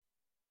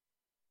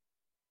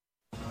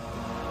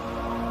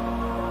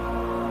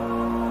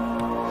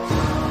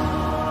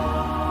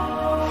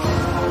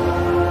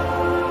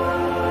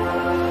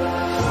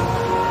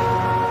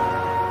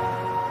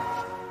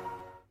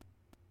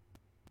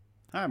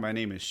Hi, my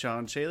name is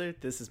Sean Shaler.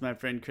 This is my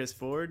friend Chris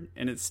Ford,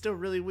 and it's still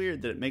really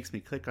weird that it makes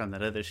me click on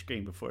that other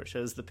screen before it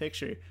shows the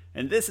picture.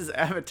 And this is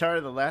Avatar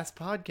The Last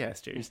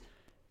Podcasters.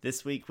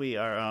 This week we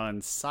are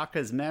on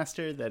Sokka's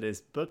Master, that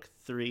is Book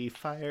 3,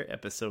 Fire,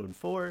 Episode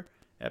 4,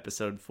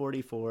 Episode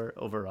 44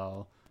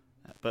 overall.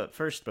 But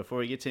first, before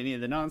we get to any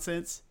of the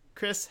nonsense,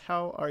 Chris,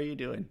 how are you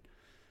doing?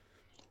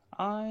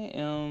 I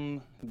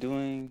am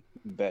doing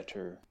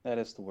better. That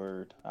is the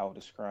word I would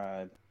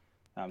describe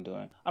how I'm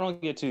doing. I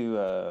don't get too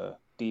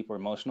deep or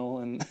emotional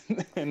in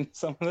in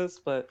some of this,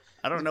 but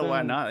I don't it's know why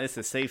been not. It's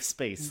a safe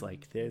space.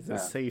 Like, there's a yeah.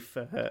 safe,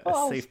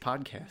 Well,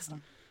 podcast.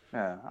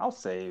 I'll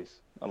save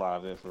a lot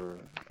of it for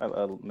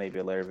maybe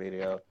a later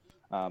video.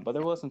 But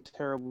there was some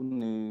terrible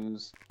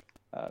news.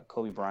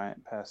 Kobe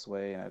Bryant passed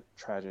away in a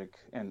tragic,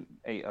 and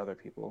 8 other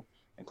people,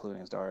 including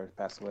his daughter,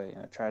 passed away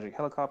in a tragic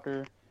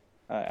helicopter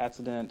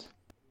accident.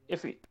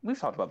 We've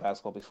talked about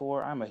basketball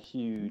before, I'm a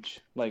huge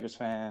Lakers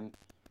fan.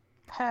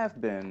 Have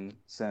been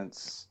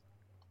since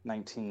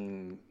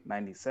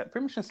 1997,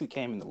 pretty much since he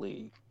came in the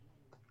league.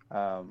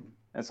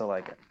 And so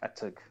like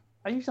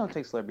I usually don't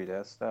take celebrity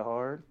deaths that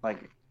hard,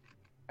 like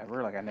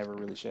ever. Like I never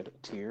really shed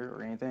a tear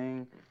or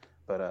anything,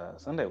 but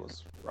Sunday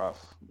was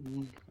rough.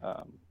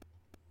 Um,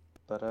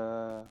 but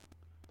no,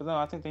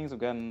 I think things have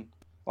gotten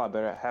a lot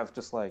better. I have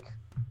just like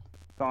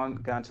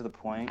gotten to the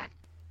point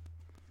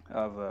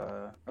of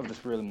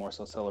just really more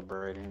so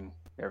celebrating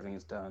everything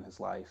he's done, his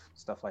life,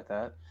 stuff like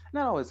that. And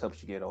that always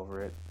helps you get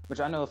over it. Which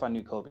I know if I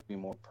knew Kobe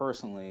more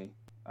personally,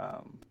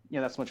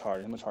 that's much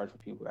harder. It's much harder for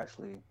people to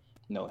actually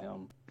know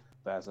him.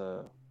 But as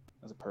a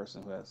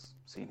person who has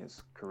seen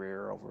his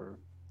career over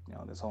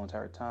this whole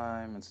entire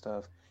time and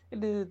stuff, it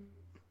did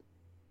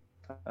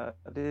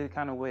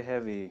kind of weigh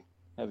heavy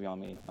on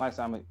me. Like I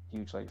said, I'm a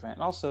huge Lakers fan.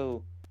 And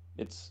also,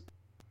 it's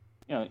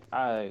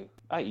I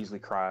easily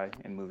cry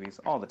in movies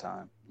all the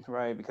time,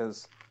 right?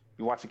 Because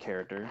you watch a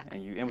character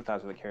and you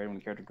empathize with the character. When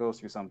the character goes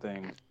through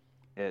something,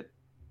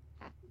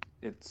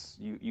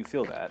 you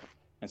feel that.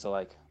 And so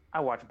like I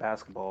watch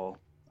basketball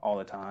all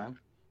the time,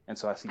 and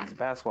so I see these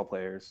basketball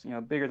players,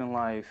 bigger than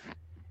life,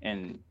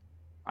 and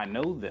I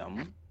know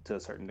them to a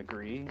certain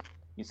degree.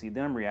 You see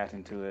them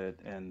reacting to it,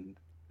 and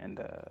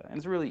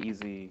it's really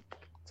easy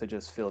to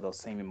just feel those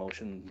same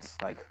emotions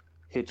like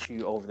hit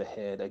you over the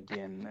head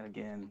again and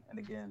again and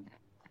again.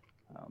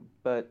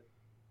 But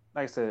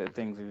like I said,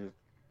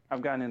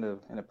 I've gotten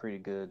in a pretty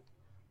good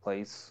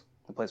place,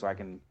 a place where I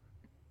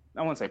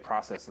wouldn't say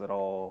process it at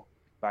all,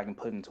 but I can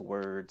put into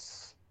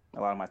words a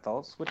lot of my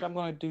thoughts, which I'm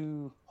going to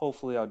do.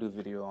 Hopefully, I'll do a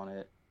video on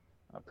it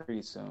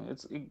pretty soon.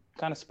 It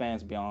kind of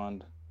spans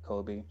beyond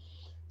Kobe,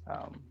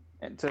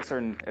 and to a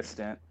certain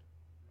extent.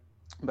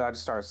 But I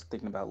just started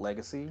thinking about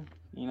legacy,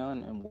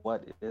 and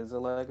what is a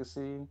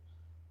legacy,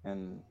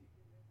 and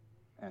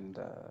and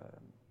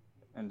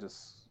and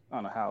just I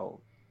don't know how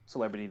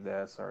celebrity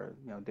deaths are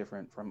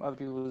different from other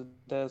people's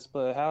deaths,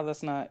 but how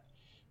that's not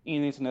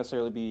anything to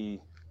necessarily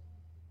be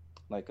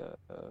like to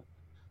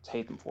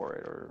hate them for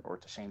it or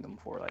to shame them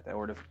for it like that,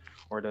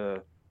 or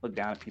to look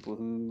down at people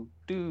who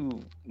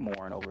do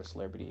mourn over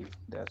celebrity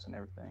deaths and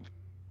everything.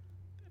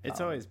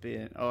 It's Um, always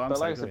been. Oh, I'm but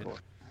sorry. like I Go said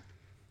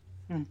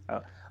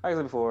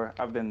ahead. before,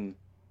 I've been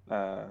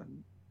uh,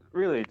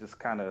 really just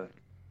kind of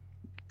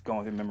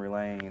going through memory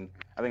lane.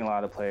 I think a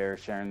lot of players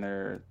sharing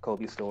their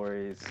Kobe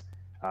stories,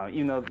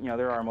 even though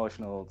there are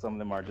emotional. Some of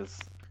them are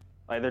just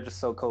like they're just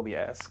so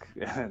Kobe-esque,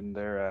 and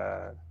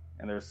they're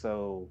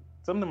so.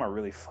 Some of them are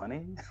really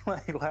funny.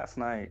 Like last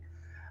night,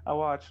 I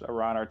watched a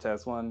Ron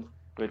Artest one,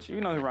 which you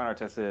know who Ron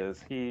Artest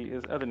is.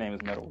 His other name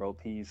is Metal World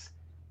Peace.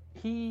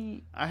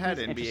 I had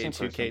He's an NBA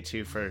interesting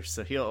person. 2K2 first,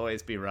 so he'll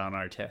always be Ron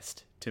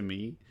Artest to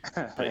me.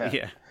 But Yeah,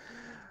 yeah,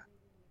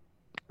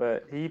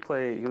 but he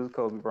was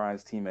Kobe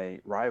Bryant's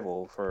teammate,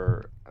 rival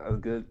for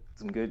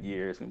some good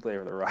years. When he played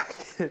for the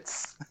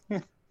Rockets.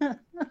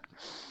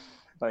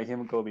 Like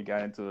him and Kobe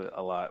got into it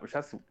a lot, which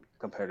that's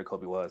compared to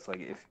Kobe was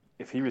like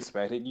if he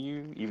respected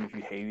you, even if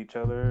you hated each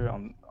other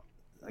on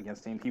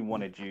against team, he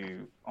wanted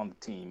you on the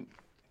team,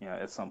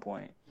 at some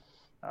point.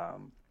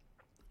 Um,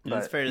 and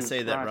it's but fair to he say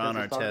was that Ron Ron Artest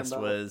was talking Artest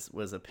about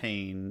was a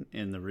pain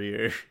in the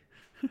rear.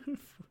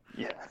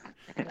 yeah,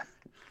 yeah.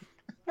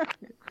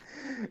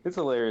 It's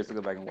hilarious to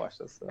go back and watch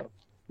that stuff.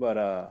 But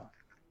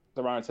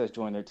the Ron Artest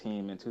joined their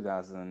team in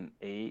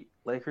 2008.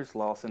 Lakers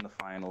lost in the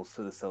finals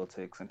to the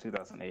Celtics in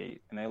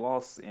 2008, and they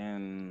lost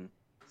in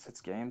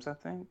 6 games, I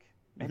think,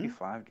 maybe Mm-hmm.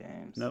 5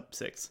 games. Nope,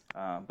 6.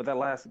 But that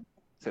last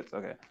 6,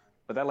 okay.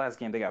 But that last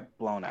game, they got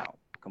blown out,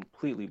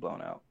 completely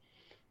blown out,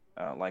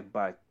 like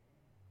by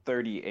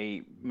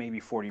 38, maybe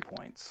 40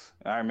 points.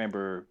 I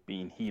remember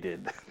being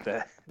heated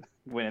that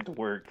went into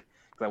work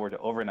because I worked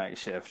an overnight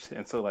shift,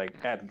 and so like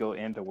I had to go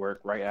into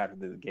work right after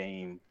the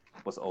game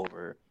was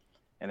over,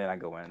 and then I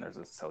go in. There's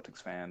a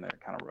Celtics fan there,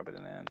 kind of rubbing it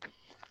in.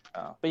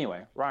 But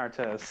anyway, Ryan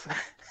Artest,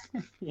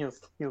 he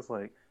was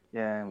like,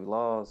 yeah, and we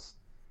lost,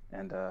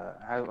 and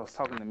I was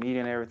talking to the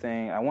media and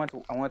everything. I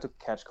wanted to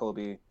catch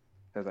Kobe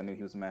because I knew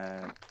he was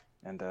mad,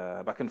 and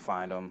but I couldn't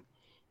find him.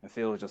 And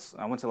Phil was just,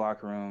 I went to the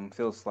locker room.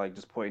 Phil's like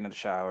just pointing in the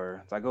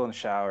shower. So I go in the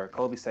shower.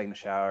 Kobe's taking the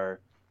shower.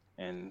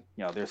 and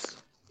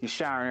he's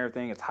showering and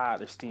everything. It's hot.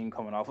 There's steam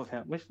coming off of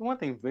him. Which one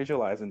thing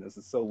visualizing this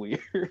is so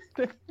weird.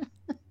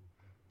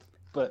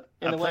 But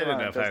I played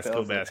enough high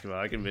school basketball.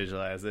 I can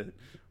visualize it.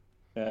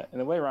 Yeah,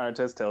 and the way Ron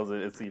Artest tells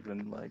it, it's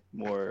even like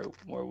more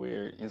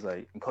weird. He's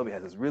like, and Kobe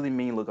has this really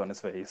mean look on his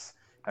face.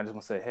 I just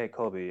want to say, hey,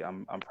 Kobe,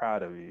 I'm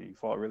proud of you. You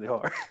fought really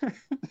hard.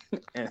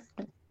 And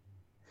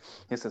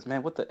he says,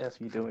 man, what the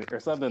F you doing? Or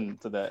something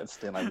to that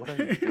extent. Like, what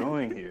are you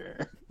doing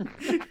here?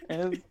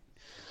 and,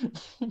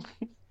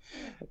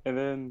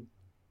 and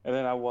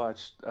then I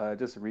watched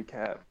just a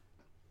recap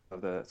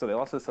of so they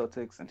lost to the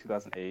Celtics in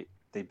 2008.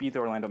 They beat the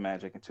Orlando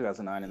Magic in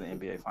 2009 in the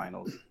NBA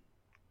Finals,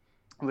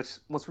 which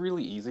was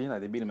really easy. Like,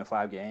 they beat them in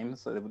 5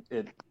 games. So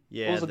it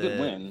was a good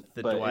win,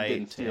 but Dwight it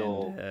didn't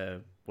feel...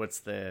 and,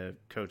 what's the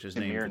coach's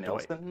name? Amir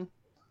Nelson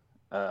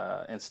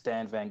and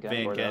Stan Van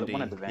Gundy.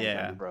 One of the Van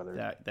Gundy brothers.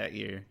 That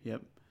year,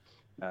 yep.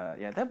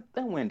 That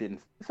win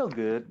it felt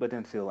good, but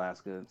didn't feel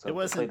as good. So it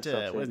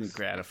wasn't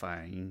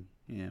gratifying.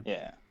 Yeah.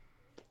 Yeah.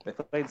 They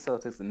played the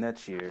Celtics the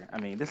next year. I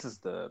mean, this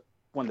is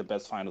one of the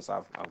best finals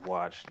I've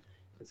watched.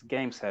 It's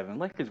Game 7,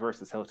 Lakers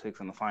versus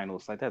Celtics in the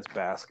finals. Like, that's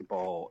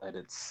basketball at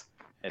its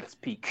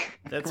peak.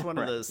 That's one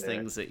of those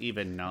things that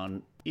even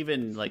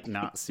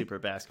not super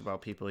basketball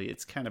people,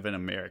 it's kind of an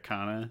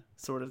Americana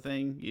sort of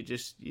thing.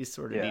 You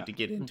sort of need to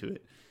get into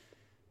it.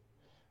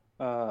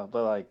 But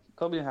like,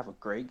 Kobe didn't have a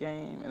great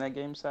game in that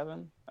Game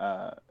 7.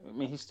 I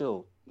mean, he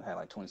still had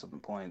like 20-something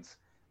points,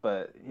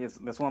 but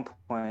there's one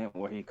point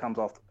where he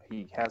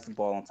has the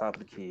ball on top of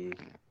the key,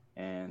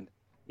 and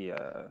he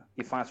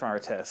finds Ron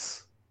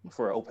Artest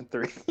for an open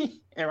 3.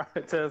 And Ron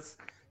Artest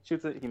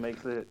shoots it, he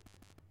makes it.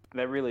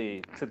 That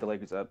really took the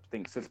Lakers up, I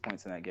think, 6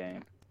 points in that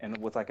game. And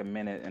with like a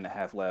minute and a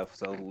half left,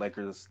 so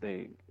Lakers,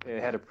 they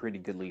had a pretty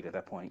good lead at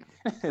that point.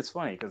 It's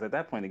funny, because at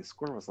that point, the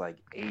score was like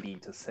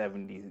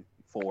 80-74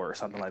 or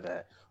something like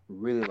that.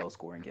 Really low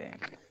scoring game.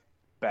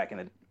 Back in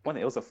it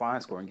was a fine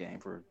scoring game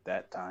for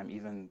that time,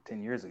 even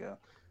 10 years ago.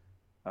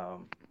 But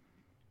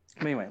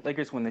anyway,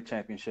 Lakers win the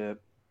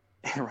championship.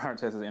 And Ron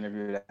Artest is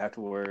interviewed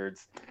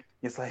afterwards.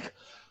 It's like,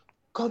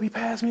 Kobe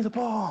passed me the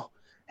ball.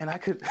 And I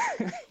could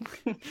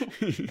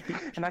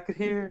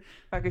hear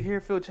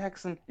Phil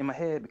Jackson in my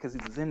head, because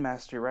he's a Zen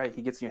master, right?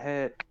 He gets in your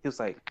head. He was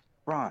like,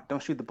 Ron,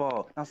 don't shoot the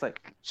ball. And I was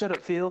like, shut up,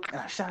 Phil.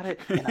 And I shot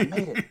it, and I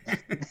made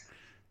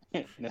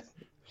it.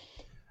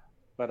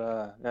 But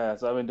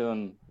so I've been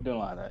doing a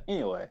lot of that.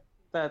 Anyway,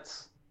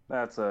 that's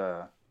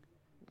how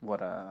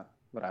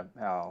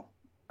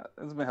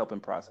it's been helping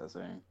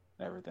processing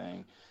and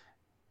everything.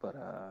 But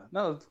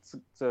no, it's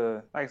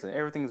like I said,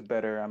 everything's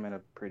better. I'm in a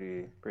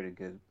pretty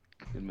good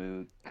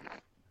mood.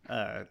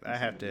 I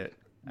have to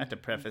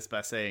preface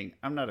by saying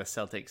I'm not a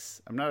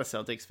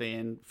Celtics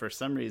fan. For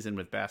some reason,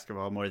 with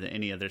basketball more than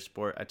any other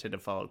sport, I tend to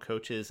follow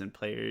coaches and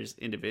players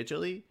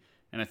individually,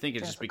 and I think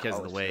it's just because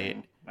of the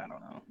way I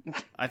don't know.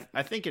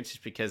 I think it's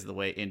just because of the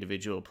way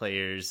individual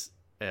players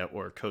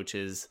or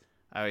coaches,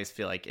 I always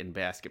feel like in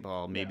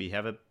basketball maybe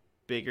have a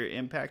bigger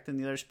impact than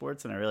the other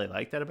sports, and I really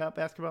like that about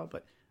basketball,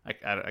 but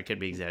I could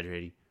be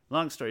exaggerating.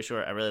 Long story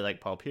short, I really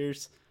like Paul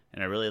Pierce,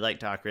 and I really like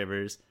Doc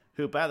Rivers,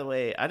 who, by the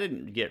way, I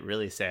didn't get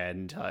really sad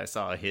until I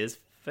saw his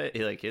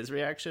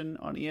reaction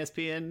on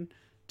ESPN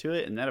to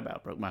it, and that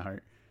about broke my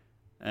heart.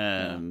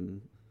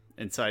 And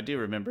so I do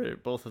remember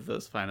both of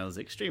those finals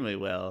extremely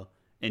well,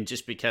 and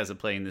just because of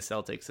playing the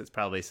Celtics, it's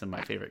probably some of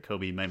my favorite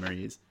Kobe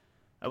memories.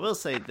 I will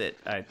say that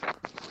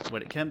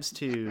when it comes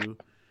to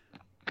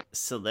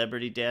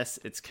celebrity deaths,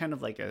 it's kind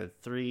of like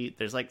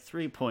there's like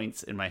 3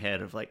 points in my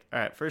head of like, all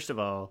right, first of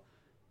all,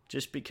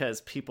 just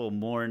because people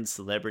mourn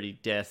celebrity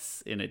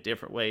deaths in a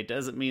different way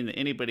doesn't mean that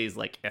anybody's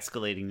like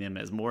escalating them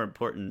as more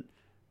important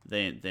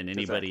than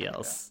anybody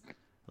else. Yeah.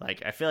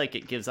 Like, I feel like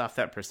it gives off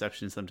that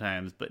perception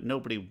sometimes, but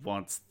nobody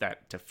wants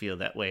that to feel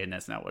that way, and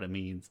that's not what it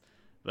means.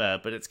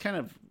 But it's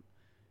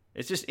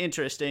it's just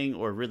interesting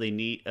or really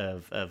neat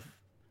of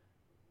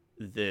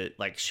the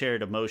like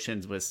shared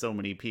emotions with so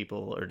many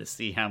people, or to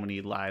see how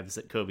many lives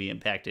that Kobe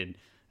impacted.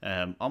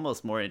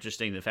 Almost more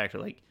interesting the fact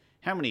of like,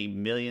 how many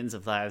millions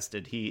of lives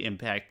did he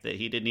impact that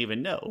he didn't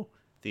even know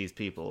these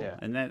people? Yeah.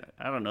 And that,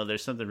 I don't know,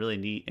 there's something really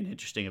neat and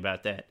interesting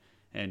about that.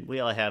 And we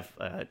all have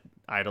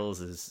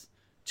idols as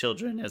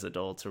children, as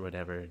adults, or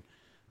whatever. And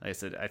like I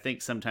said, I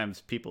think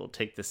sometimes people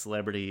take the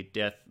celebrity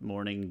death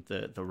mourning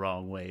the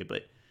wrong way,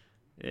 but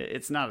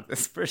it's not.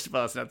 First of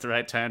all, it's not the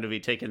right time to be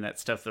taking that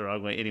stuff the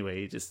wrong way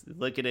anyway. You just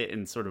look at it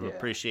and sort of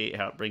appreciate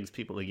how it brings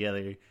people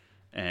together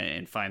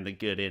and find the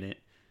good in it.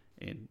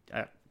 And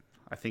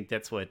I think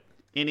that's what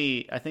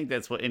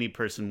any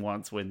person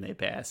wants when they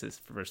pass, is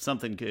for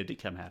something good to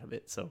come out of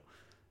it. So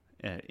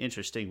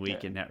interesting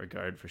week in that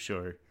regard, for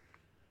sure.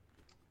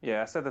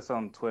 Yeah, I said this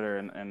on Twitter,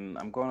 and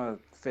I'm going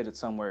to fit it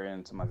somewhere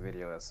into my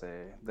video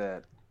essay,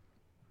 that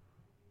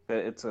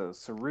it's a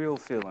surreal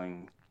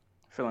feeling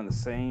pretty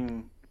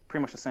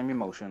much the same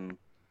emotion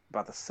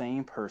about the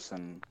same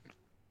person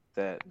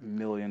that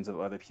millions of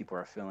other people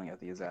are feeling at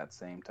the exact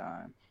same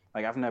time.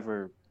 Like, I've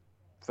never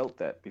felt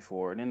that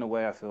before, and in a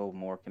way I feel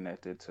more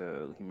connected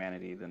to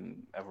humanity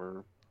than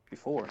ever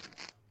before.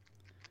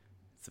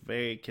 It's a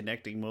very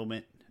connecting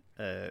moment.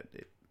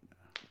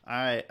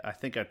 I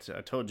think I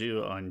told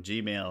you on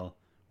Gmail,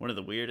 one of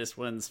the weirdest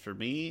ones for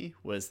me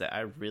was that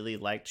I really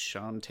liked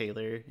Sean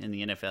Taylor in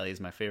the NFL.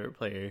 He's my favorite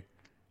player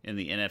in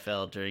the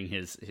NFL during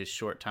his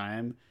short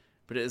time.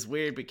 But it was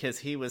weird because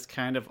he was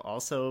kind of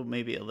also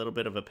maybe a little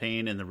bit of a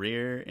pain in the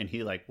rear, and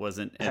he like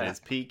wasn't at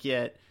his peak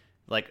yet.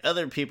 Like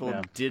other people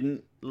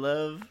didn't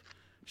love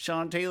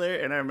Sean Taylor,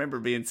 and I remember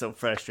being so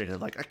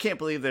frustrated. Like, I can't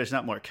believe there's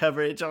not more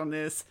coverage on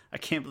this. I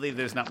can't believe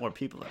there's not more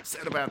people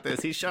upset about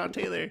this. He's Sean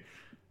Taylor.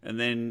 And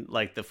then,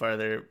 like, the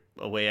farther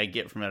away I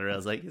get from it, I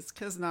was like, it's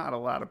because not a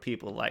lot of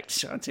people liked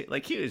Sean Taylor.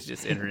 Like, he was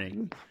just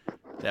entering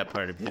that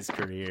part of his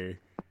career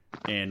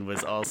and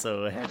was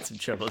also had some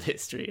troubled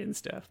history and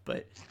stuff.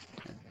 But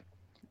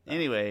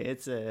anyway,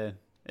 it's a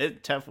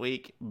tough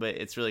week, but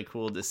it's really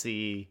cool to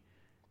see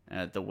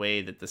the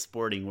way that the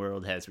sporting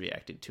world has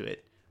reacted to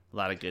it. A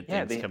lot of good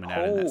things coming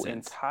out in that sense. The whole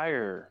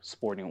entire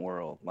sporting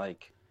world,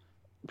 like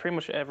pretty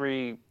much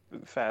every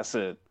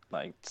facet,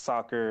 like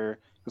soccer,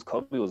 because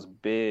Kobe was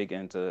big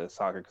into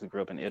soccer because he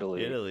grew up in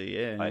Italy.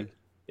 Yeah. Like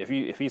if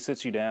he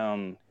sits you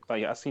down,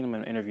 like I've seen him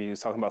in interviews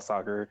talking about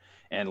soccer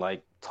and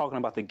like talking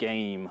about the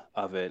game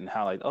of it and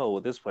how like, oh,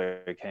 well, this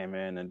player came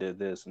in and did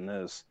this and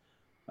this,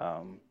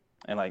 and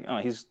like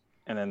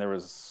and then there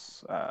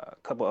was a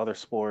couple other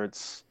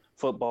sports.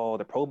 Football,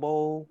 the Pro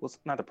Bowl was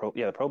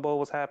the Pro Bowl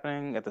was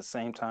happening at the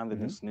same time that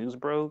this news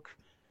broke,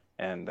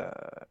 and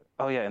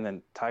and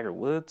then Tiger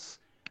Woods,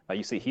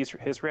 you see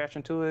his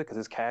reaction to it because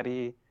his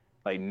caddy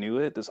like knew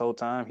it this whole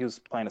time. He was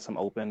playing at some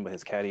Open, but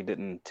his caddy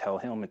didn't tell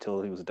him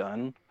until he was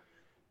done.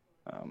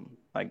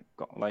 Like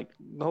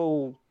the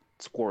whole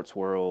sports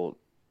world,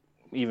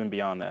 even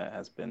beyond that,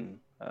 has been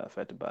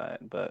affected by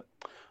it. But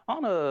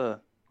on a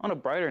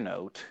brighter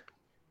note,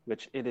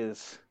 which it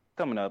is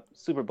coming up,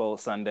 Super Bowl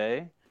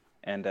Sunday.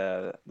 And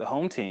the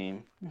home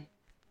team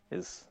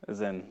is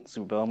in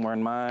Super Bowl. I'm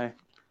wearing my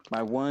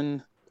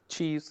one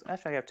Chiefs.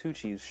 Actually, I have two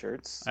Chiefs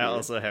shirts. I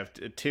also have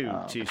two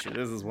Chiefs shirts.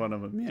 This is one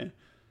of them, yeah.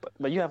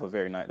 But you have a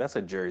very nice. That's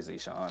a jersey,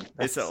 Sean.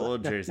 It's an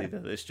old jersey though.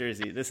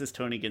 This is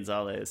Tony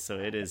Gonzalez, so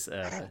it is.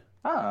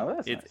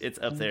 It's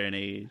up there in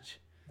age.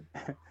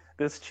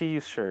 This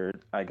Chiefs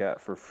shirt I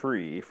got for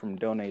free from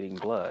donating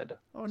blood.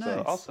 Oh,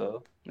 nice.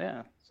 So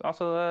if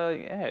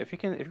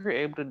you're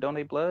able to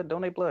donate blood,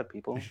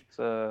 people.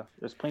 So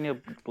there's plenty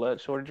of blood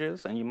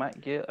shortages, and you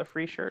might get a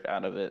free shirt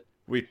out of it.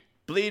 We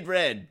bleed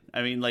red.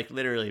 I mean, like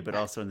literally, but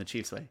also in the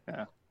Chiefs way.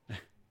 Yeah.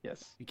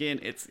 Yes. Again,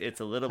 it's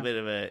a little bit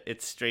of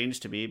it's strange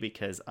to me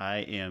because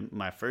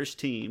my first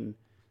team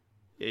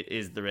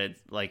is they're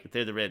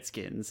the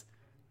Redskins.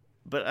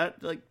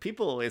 But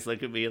people always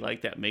look at me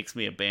like that makes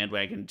me a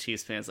bandwagon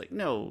Chiefs fan. It's like,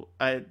 no,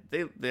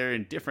 they're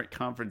in different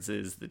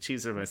conferences. The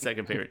Chiefs are my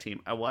second favorite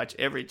team. I watch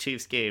every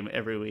Chiefs game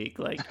every week.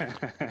 Like,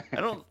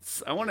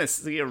 I want to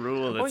see a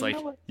rule that's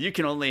you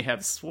can only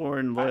have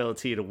sworn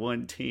loyalty to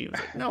one team.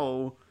 Like,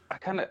 no. I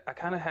kind of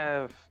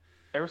have,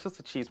 ever since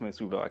the Chiefs made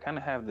Super Bowl, I kind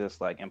of have this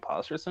like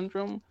imposter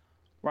syndrome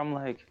where I'm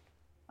like,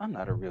 I'm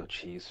not a real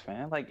Chiefs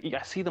fan. Like,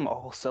 I see them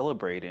all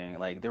celebrating.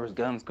 Like, there was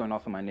guns going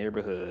off in my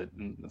neighborhood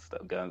and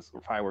stuff, guns,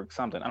 fireworks,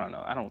 something. I don't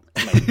know. I don't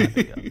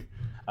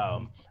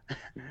know.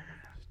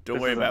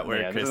 Don't worry about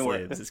where Chris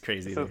lives. It's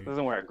crazy. This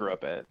isn't where I grew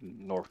up at,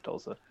 North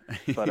Tulsa.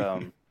 But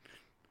I'm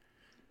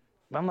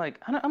like,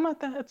 I'm not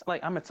that. It's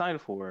like I'm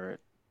excited for it,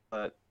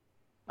 but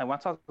like when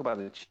I talk about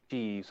the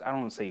Chiefs, I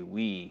don't say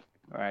we.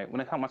 All right.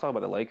 When I talk about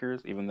the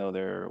Lakers, even though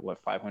they're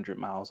 500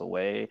 miles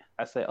away,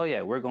 I say, oh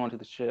yeah, we're going to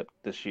the ship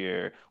this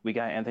year. We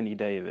got Anthony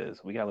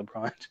Davis. We got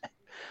LeBron.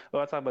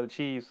 When I talk about the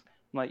Chiefs,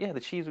 I'm like, yeah, the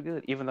Chiefs are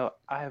good. Even though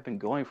I have been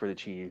going for the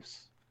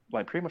Chiefs,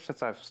 like pretty much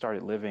since I've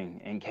started living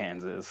in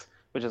Kansas,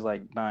 which is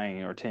like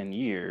 9 or 10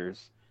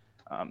 years.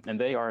 And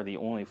they are the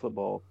only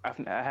I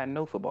had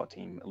no football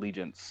team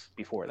allegiance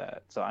before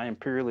that. So I am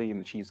purely in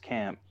the Chiefs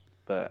camp.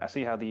 But I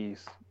see how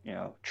these,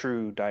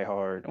 true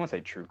diehard, I won't say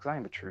true because I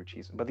am a true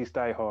Chiefs, but these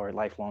diehard,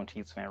 lifelong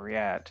Chiefs fan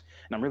react.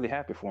 And I'm really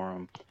happy for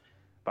them.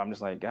 But I'm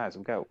just like, guys,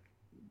 we got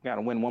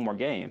to win one more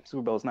game.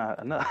 Super Bowl's not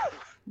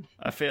enough.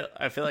 I feel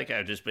like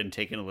I've just been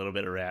taking a little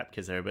bit of rap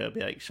because everybody will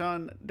be like,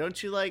 Sean,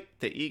 don't you like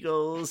the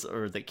Eagles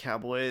or the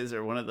Cowboys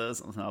or one of those?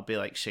 And I'll be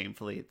like,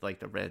 shamefully, like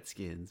the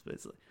Redskins. But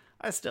it's like,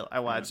 I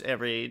watch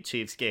every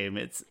Chiefs game.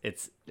 It's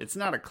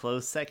not a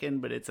close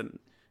second, but it's a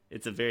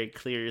very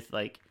clear,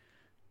 like,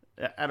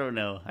 I don't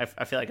know. I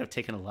feel like I've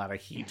taken a lot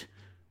of heat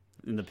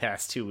in the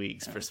past 2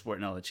 weeks for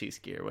sporting all the Chiefs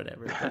gear or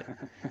whatever. But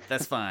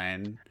that's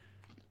fine.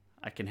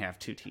 I can have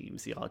two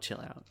teams. Y'all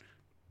chill out.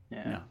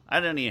 Yeah. No,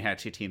 I don't even have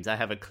two teams. I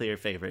have a clear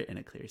favorite and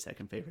a clear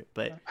second favorite.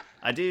 But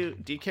I do.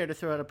 Do you care to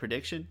throw out a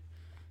prediction?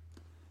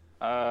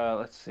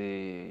 Let's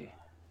see.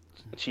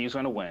 The Chiefs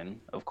going to win,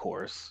 of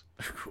course.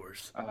 Of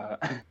course.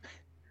 I'm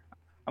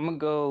going to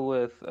go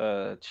with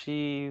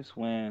Chiefs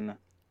win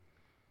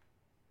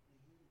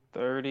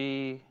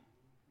 30-21.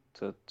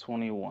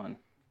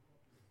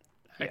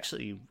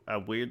 Actually, I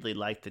weirdly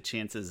like the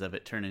chances of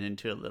it turning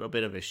into a little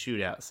bit of a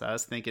shootout. So I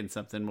was thinking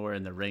something more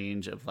in the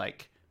range of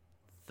like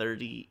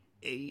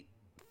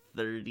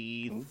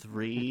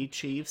 38-33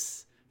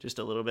 Chiefs just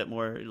a little bit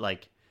more.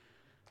 Like,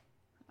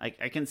 I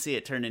can see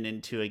it turning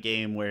into a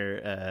game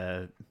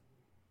where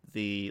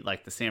the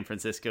San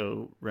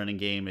Francisco running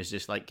game is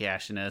just like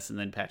gashing us, and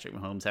then Patrick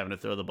Mahomes having to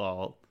throw the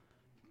ball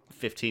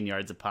 15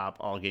 yards a pop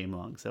all game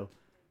long. So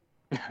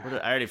I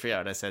already forgot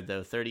what I said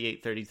though.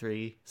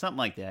 38-33, something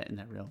like that in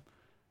that realm.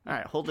 All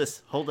right, hold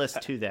us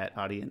to that,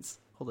 audience.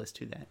 Hold us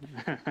to that.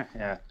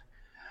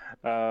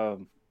 Yeah.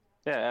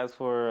 As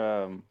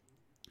for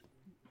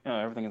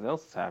everything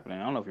else that's happening,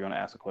 I don't know if you want to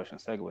ask a question,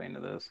 segue into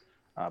this,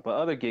 but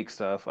other geek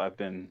stuff I've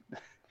been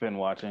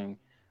watching.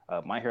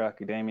 My Hero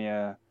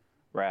Academia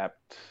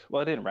wrapped.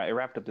 Well, it didn't wrap. It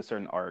wrapped up this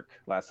certain arc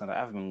last night.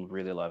 I've been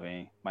really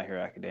loving My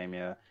Hero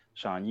Academia.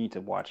 Sean, you need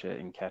to watch it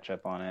and catch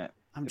up on it.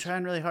 I'm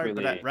trying really hard,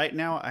 but right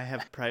now I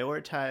have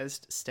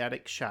prioritized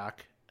Static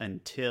Shock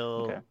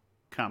until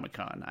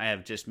Comic-Con. I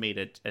have just made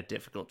a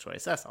difficult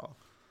choice. That's all.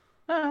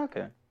 Oh,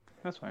 okay.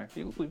 That's fine.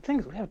 The thing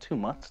is, we have 2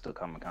 months till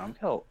Comic-Con.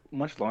 We have a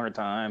much longer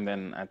time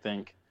than I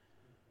think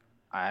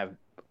I've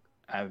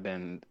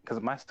been,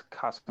 because my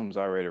costume's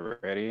already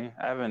ready.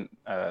 I haven't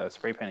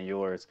spray painted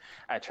yours.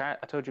 I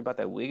told you about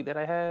that wig that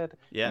I had,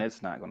 and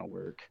it's not going to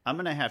work. I'm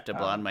going to have to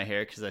blonde my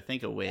hair because I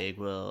think a wig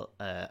will...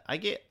 I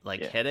get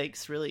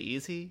headaches really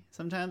easy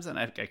sometimes, and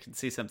I can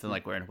see something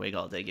like wearing a wig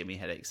all day give me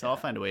headaches. So I'll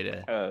find a way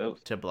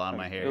to blonde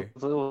my hair. It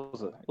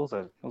was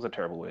a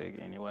terrible wig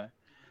anyway.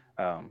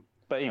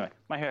 But anyway,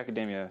 My Hero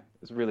Academia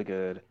is really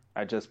good.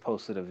 I just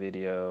posted a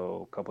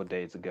video a couple of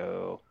days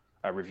ago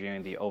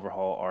reviewing the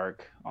overhaul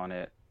arc on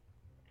it,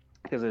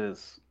 because it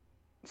is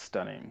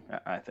stunning.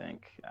 I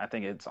think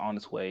it's on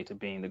its way to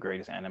being the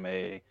greatest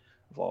anime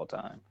of all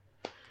time.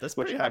 That's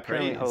pretty high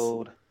praise. I currently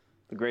hold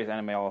the greatest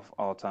anime of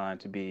all time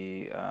to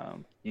be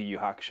Yu Yu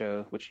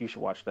Hakusho, which you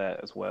should watch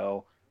that as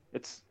well.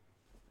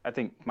 I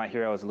think My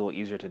Hero is a little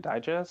easier to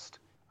digest,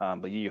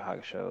 but Yu Yu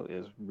Hakusho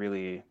is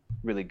really,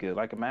 really good.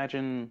 Like,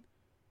 imagine,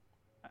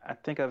 I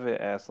think of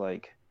it as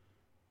like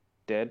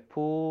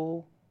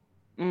Deadpool.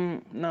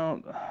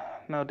 No,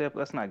 Deadpool,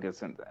 that's not good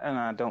sense.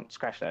 And don't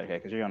scratch that, okay,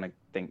 because you're going to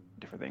think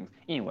different things.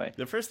 Anyway.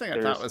 The first thing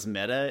I thought was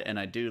meta, and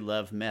I do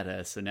love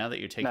meta, so now that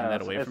you're taking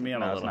that away from me,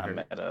 I'm a little hurt.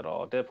 It's not meta at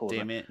all. Deadpool.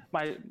 Damn it.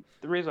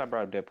 The reason I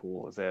brought up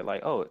Deadpool is that,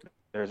 like,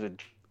 there's a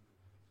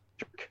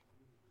jerk,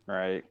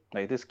 right?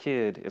 Like, this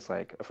kid is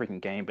like a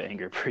freaking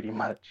gamebanger, pretty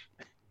much.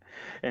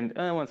 And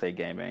I wouldn't say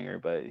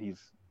gamebanger, but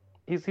he's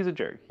a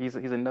jerk. He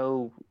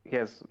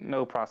has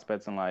no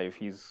prospects in life.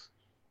 He's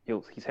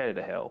headed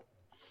to hell.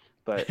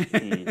 But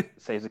he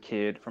saves a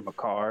kid from a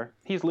car.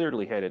 He's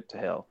literally headed to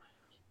hell.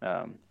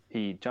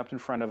 He jumped in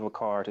front of a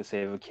car to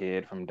save a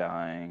kid from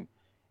dying.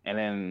 And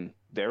then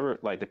there were,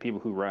 like, the people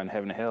who run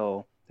heaven to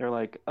hell. They're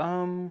like,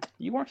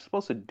 you weren't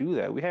supposed to do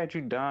that. We had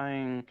you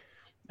dying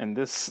in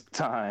this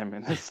time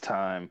and this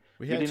time.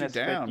 We didn't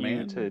expect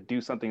you to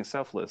do something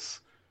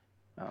selfless.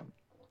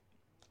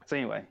 So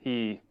anyway,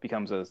 he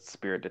becomes a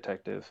spirit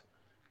detective.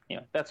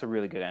 That's a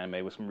really good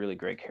anime with some really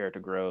great character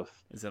growth.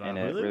 Is it on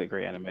Hulu? Hulu? Really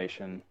great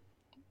animation.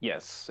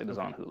 Yes, it is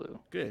on Hulu.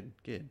 Good.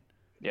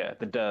 Yeah,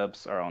 the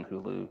dubs are on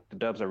Hulu. The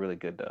dubs are really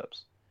good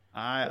dubs.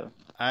 I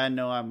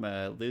know I'm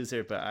a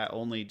loser, but I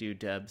only do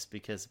dubs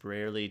because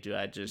rarely do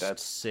I just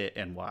sit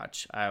and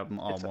watch. I'm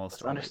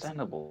almost it's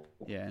understandable.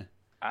 Yeah.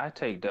 I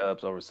take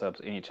dubs over subs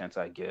any chance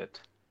I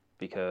get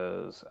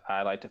because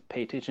I like to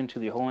pay attention to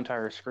the whole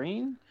entire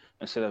screen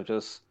instead of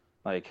just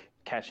like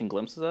catching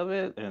glimpses of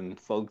it and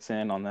focus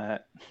in on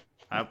that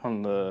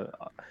on the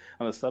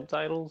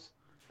subtitles.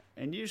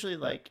 And usually,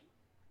 like,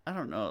 I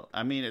don't know.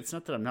 I mean, it's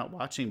not that I'm not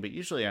watching, but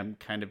usually I'm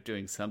kind of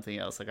doing something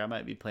else. Like, I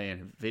might be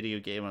playing a video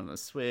game on the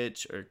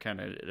Switch or kind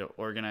of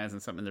organizing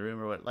something in the room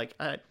or what. Like,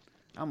 I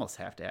almost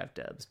have to have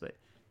dubs, but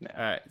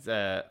all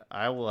right.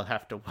 I will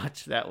have to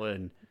watch that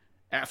one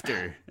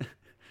after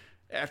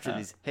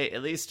these. Hey,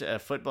 at least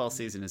football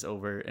season is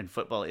over, and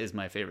football is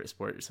my favorite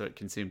sport, so it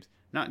consumes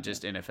not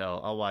just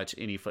NFL. I'll watch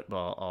any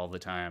football all the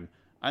time.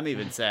 I'm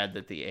even sad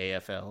that the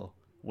AFL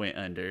went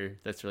under.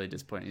 That's really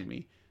disappointing to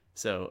me.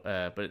 So,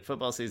 but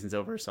football season's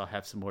over, so I'll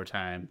have some more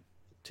time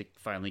to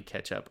finally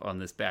catch up on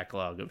this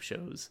backlog of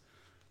shows,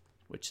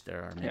 which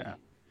there are many. Yeah.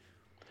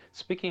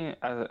 Speaking,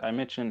 I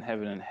mentioned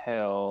Heaven and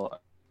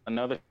Hell.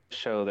 Another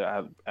show that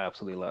I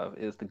absolutely love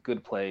is The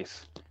Good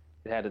Place.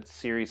 It had its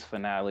series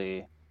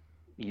finale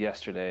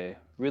yesterday.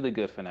 Really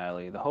good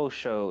finale. The whole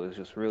show is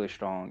just really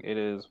strong. It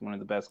is one of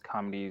the best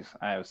comedies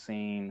I have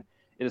seen.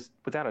 It is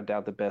without a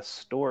doubt the best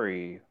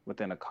story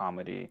within a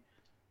comedy.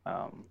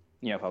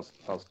 If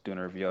I was doing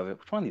a review of it,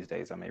 which one of these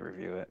days I may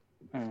review it.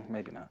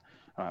 Maybe not.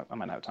 I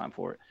might not have time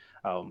for it.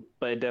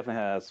 But it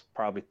definitely has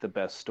probably the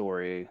best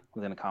story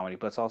within a comedy,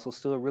 but it's also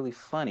still really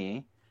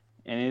funny.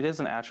 And it is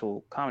an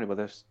actual comedy, but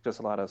there's just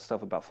a lot of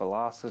stuff about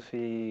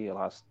philosophy, a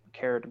lot of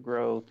character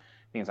growth,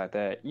 things like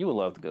that. You would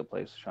love The Good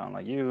Place, Sean.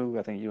 Like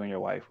I think you and your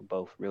wife would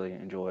both really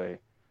enjoy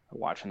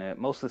watching it.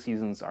 Most of the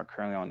seasons are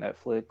currently on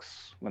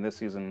Netflix. When this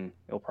season,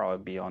 it'll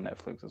probably be on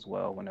Netflix as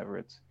well whenever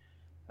it's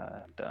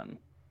done.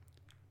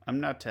 I'm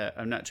not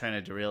trying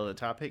to derail the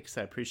topic, because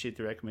I appreciate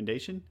the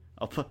recommendation.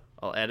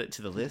 I'll add it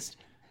to the list.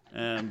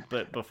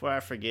 But before I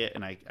forget,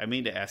 and I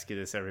mean to ask you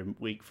this every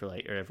week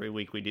or every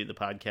week we do the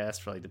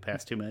podcast for like the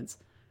past 2 months.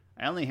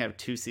 I only have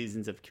 2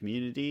 seasons of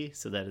Community,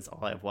 so that is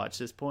all I've watched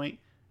this point.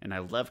 And I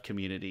love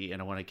Community,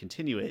 and I want to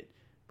continue it,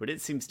 but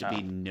it seems to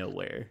be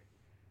nowhere.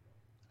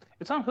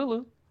 It's on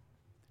Hulu.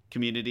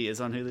 Community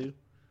is on Hulu?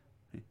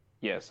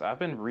 Yes, I've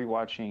been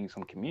rewatching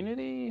some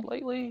Community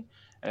lately,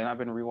 and I've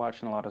been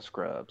rewatching a lot of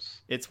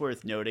Scrubs. It's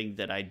worth noting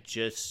that I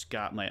just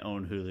got my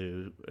own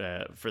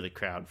Hulu for the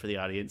crowd, for the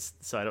audience,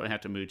 so I don't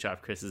have to mooch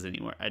off Chris's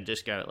anymore. I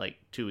just got it like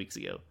 2 weeks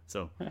ago,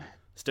 so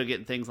still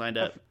getting things lined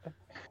up.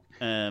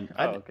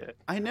 Okay.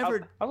 I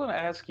never. I was going to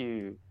ask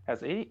you: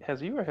 has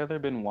you or Heather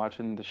been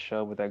watching the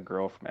show with that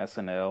girl from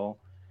SNL?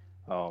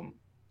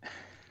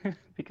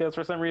 Because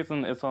for some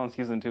reason it's on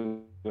season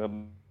 2,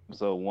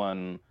 episode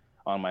 1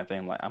 on my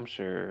thing. Like, I'm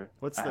sure.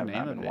 What's the name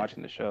of it? I've been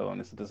watching the show,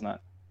 and this does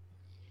not.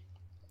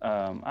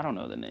 I don't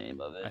know the name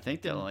of it. I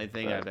think the only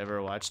thing I've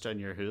ever watched on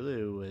your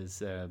Hulu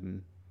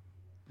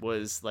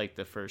was like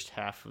the first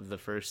half of the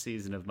first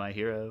season of My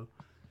Hero.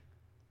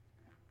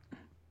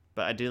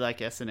 But I do like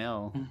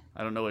SNL.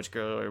 I don't know which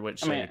girl or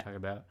which show you're talking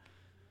about.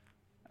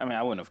 I mean,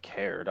 I wouldn't have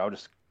cared. I was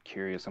just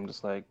curious. I'm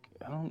just like,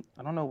 I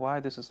don't know why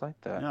this is like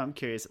that. No, I'm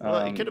curious.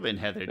 Well, it could have been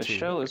Heather too. The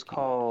show is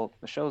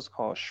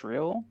called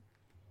Shrill.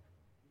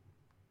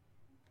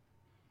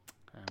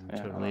 I'm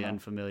totally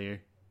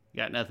unfamiliar.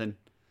 Got nothing.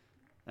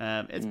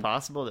 It's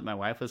possible that my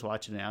wife was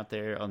watching it out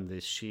there on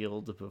the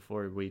Shield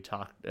before we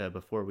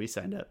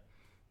signed up.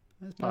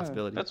 That's a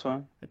possibility. That's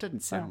fine. It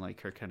doesn't sound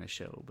like her kind of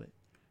show, but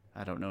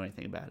I don't know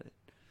anything about it.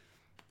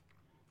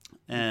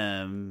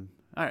 All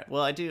right.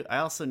 Well, I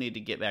also need to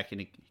get back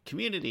into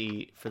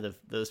Community for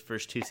those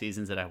first 2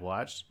 seasons that I've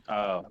watched.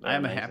 Oh,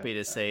 I'm happy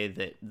to say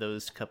that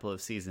those couple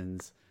of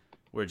seasons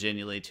were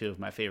genuinely 2 of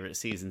my favorite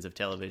seasons of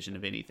television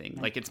of anything.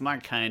 Like, it's my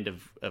kind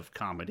of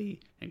comedy,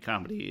 and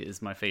comedy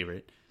is my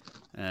favorite.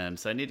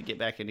 So I need to get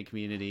back into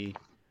Community.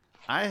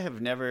 I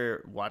have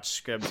never watched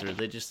Scrubs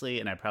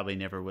religiously, and I probably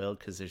never will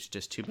because there's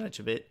just too much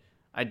of it.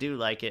 I do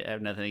like it. I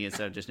have nothing against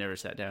it. I've just never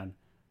sat down.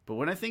 But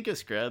when I think of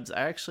Scrubs,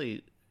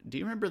 do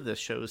you remember the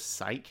show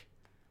Psych?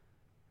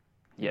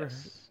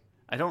 Yes.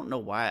 I don't know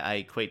why I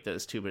equate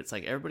those two, but it's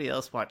like everybody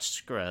else watched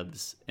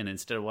Scrubs, and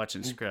instead of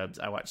watching Scrubs,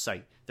 I watched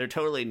Psych. They're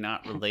totally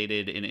not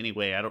related in any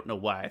way. I don't know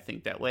why I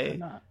think that way,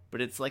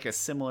 but it's like a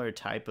similar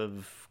type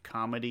of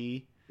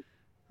comedy,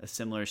 a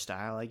similar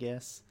style, I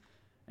guess.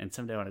 And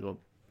someday I want to go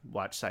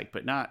watch Psych,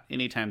 but not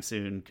anytime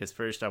soon, because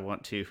first I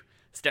want to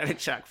Static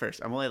Shock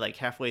first. I'm only like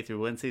halfway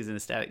through 1 season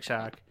of Static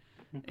Shock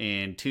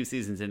and 2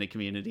 seasons into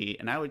Community,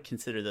 and I would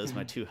consider those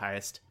my 2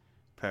 highest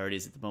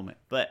priorities at the moment.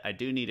 But I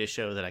do need a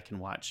show that I can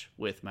watch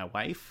with my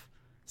wife,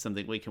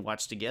 something we can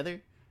watch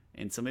together.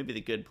 And so maybe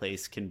The Good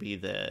Place can be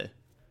the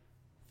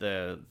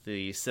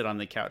sit on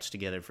the couch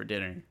together for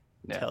dinner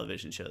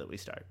television show that we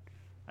start.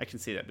 I can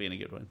see that being a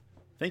good one.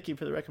 Thank you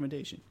for the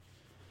recommendation.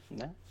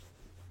 Yeah.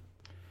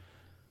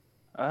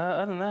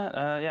 Other than that,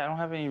 I don't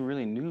have any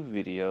really new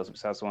videos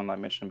besides the one I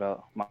mentioned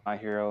about My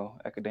Hero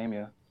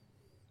Academia.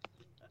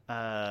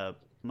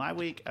 My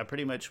week, I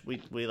pretty much we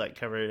like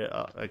covered it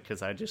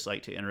because I just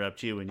like to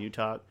interrupt you when you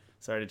talk.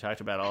 So I already talked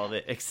about all of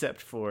it,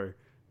 except for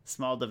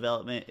small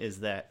development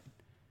is that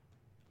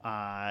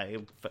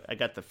I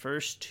got the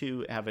first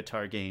 2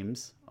 Avatar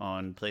games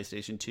on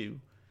PlayStation 2,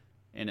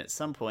 and at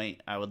some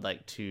point I would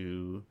like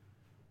to.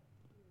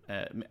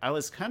 I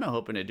was kind of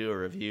hoping to do a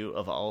review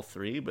of all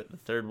 3, but the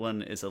third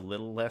one is a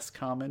little less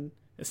common.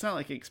 It's not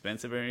like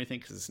expensive or anything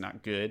because it's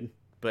not good,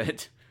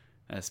 but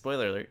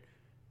spoiler alert.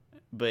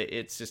 But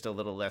it's just a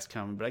little less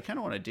common. But I kind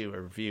of want to do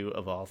a review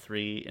of all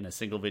 3 in a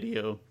single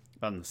video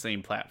on the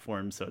same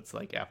platform, so it's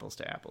like apples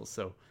to apples.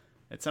 So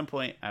at some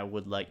point, I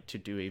would like to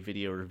do a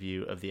video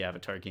review of the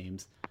Avatar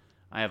games.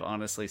 I have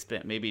honestly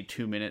spent maybe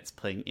 2 minutes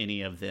playing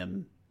any of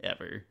them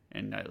ever,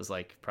 and it was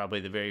like probably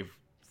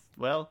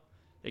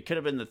it could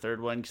have been the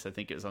third one because I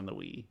think it was on the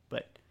Wii.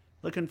 But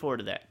looking forward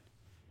to that.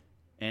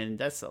 And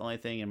that's the only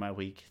thing in my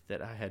week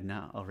that I had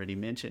not already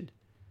mentioned.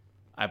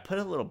 I put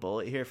a little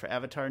bullet here for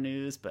Avatar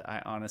news, but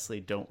I honestly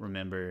don't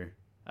remember.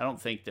 I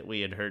don't think that we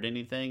had heard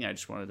anything. I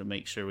just wanted to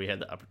make sure we had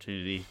the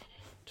opportunity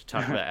to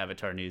talk about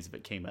Avatar news if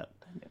it came up.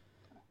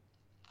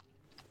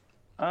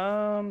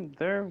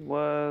 There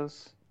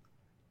was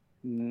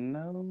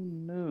no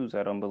news,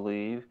 I don't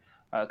believe.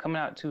 Coming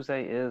out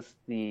Tuesday is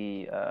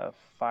the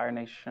Fire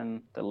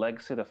Nation, the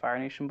Legacy of the Fire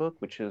Nation book,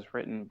 which is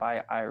written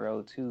by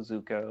Iroh to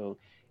Zuko.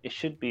 It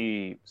should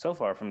be, so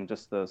far from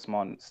just the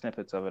small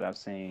snippets of it I've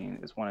seen,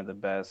 is one of the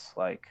best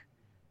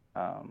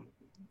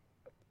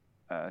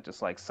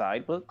just like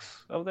side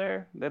books of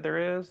there that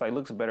there is. Like,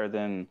 looks better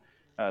than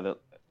the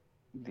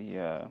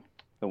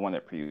one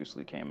that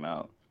previously came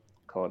out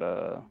called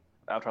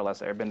Avatar: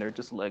 Last Airbender,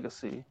 just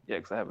Legacy. Yeah,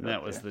 because I have it.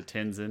 That was the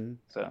Tenzin.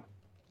 So,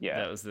 yeah,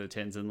 that was the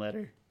Tenzin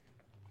letter.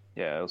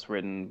 Yeah, it was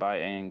written by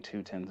Aang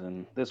to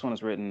Tenzin. This one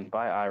is written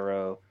by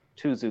Iroh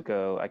to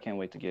Zuko. I can't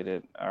wait to get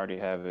it. I already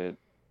have it.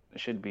 It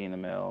should be in the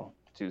mail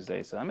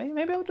Tuesday, so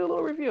maybe I'll do a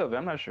little review of it.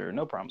 I'm not sure.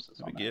 No promises.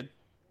 That'd be good.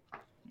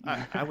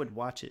 I would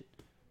watch it.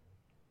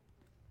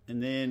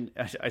 And then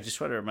I just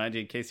want to remind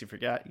you, in case you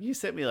forgot, you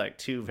sent me like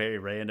 2 very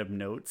random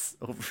notes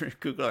over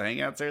Google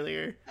Hangouts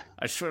earlier.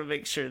 I just want to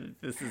make sure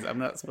that I'm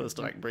not supposed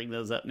to like bring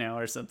those up now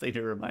or something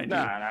to remind you.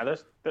 Nah,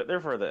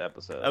 they're for the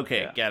episode.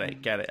 Okay, got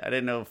it. I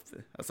didn't know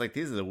I was like,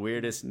 these are the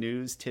weirdest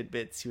news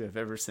tidbits you have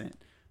ever sent.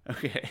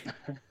 Okay.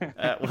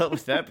 Well,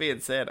 with that being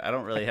said, I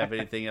don't really have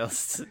anything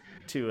else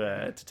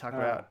to talk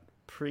about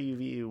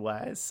preview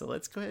wise. So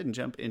let's go ahead and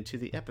jump into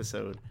the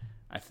episode,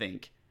 I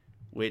think.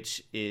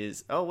 Which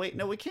is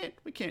we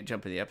can't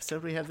jump in the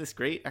episode. We have this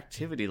great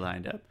activity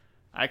lined up.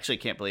 I actually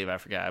can't believe I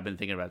forgot. I've been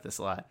thinking about this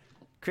a lot.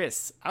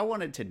 Chris, I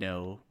wanted to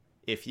know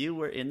if you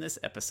were in this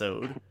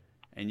episode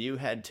and you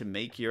had to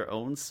make your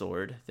own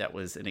sword that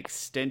was an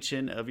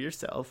extension of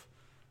yourself,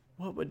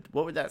 what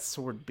would that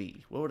sword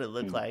be? What would it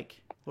look like?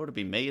 What would it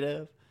be made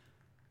of?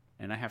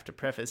 And I have to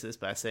preface this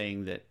by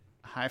saying that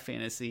high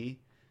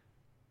fantasy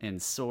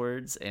and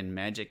swords and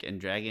magic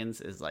and dragons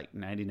is like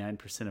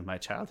 99% of my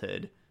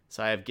childhood.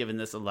 So I have given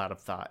this a lot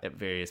of thought at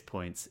various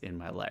points in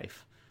my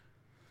life.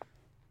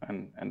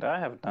 And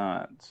I have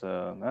not,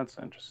 so that's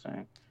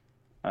interesting.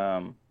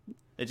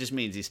 It just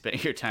means you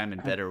spent your time in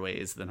better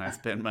ways than I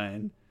spend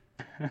mine.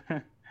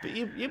 But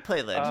you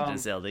play Legend of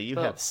Zelda. You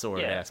have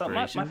sword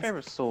aspirations. So my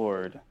favorite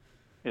sword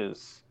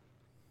is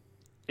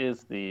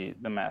the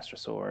Master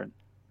Sword.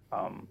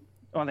 One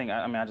thing,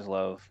 I just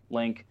love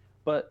Link,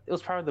 but it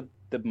was probably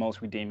the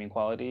most redeeming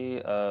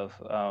quality of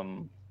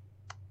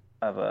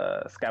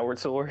a Skyward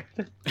Sword.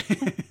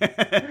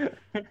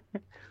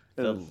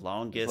 The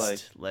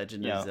longest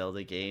Legend of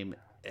Zelda game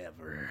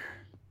ever.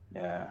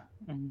 Yeah.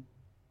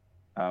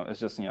 It's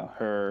just him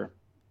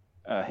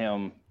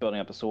building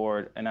up the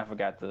sword, and I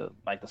forgot the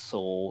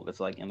soul that's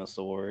like in the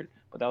sword,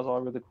 but that was all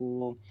really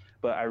cool.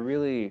 But I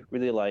really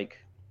like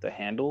the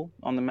handle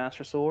on the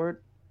Master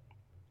Sword.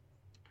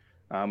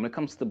 When it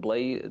comes to the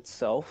blade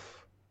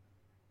itself,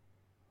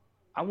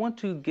 I want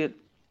to get.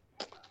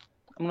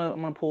 I'm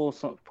gonna pull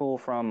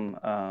from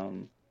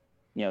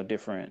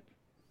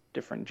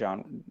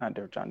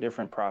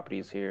different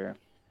properties here.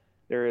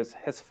 There is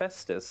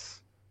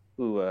Hephaestus,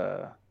 who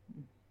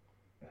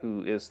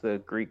is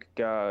the Greek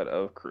god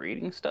of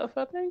creating stuff.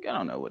 I think I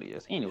don't know what he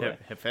is. Anyway,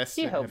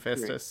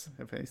 Hephaestus.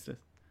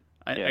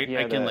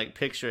 I can like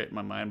picture it in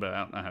my mind, but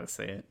I don't know how to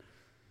say it.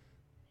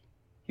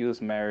 He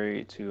was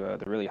married to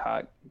the really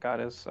hot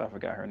goddess. I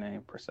forgot her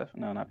name.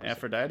 Persephone? No, not Persephone.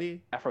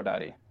 Aphrodite.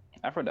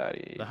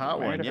 Aphrodite. The hot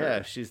one,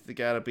 yeah. She's the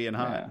god of being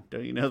hot. Yeah.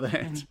 Don't you know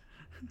that?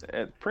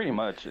 It pretty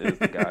much is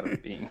the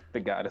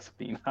goddess of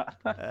being hot.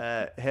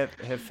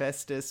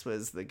 Hephaestus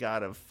was the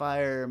god of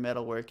fire,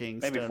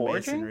 metalworking,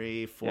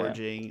 stonemasonry,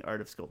 forging,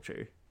 art of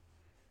sculpture.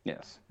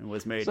 Yes. And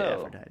was married to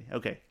Aphrodite.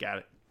 Okay, got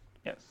it.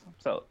 Yes.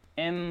 So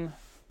in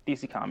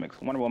DC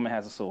Comics, Wonder Woman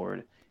has a sword.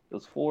 It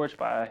was forged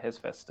by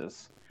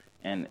Hephaestus,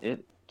 and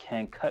it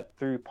can cut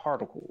through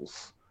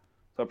particles.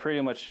 So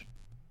pretty much,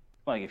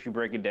 like if you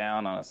break it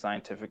down on a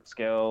scientific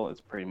scale, it's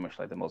pretty much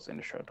like the most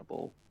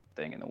indestructible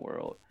thing in the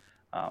world.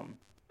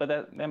 But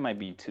that might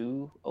be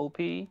too OP.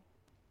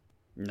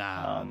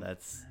 Nah,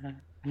 that's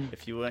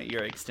if you want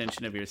your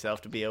extension of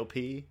yourself to be OP,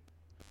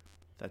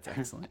 that's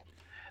excellent.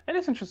 It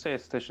is interesting to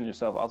extension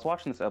yourself. I was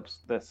watching this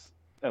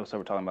episode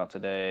we're talking about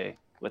today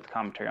with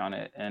commentary on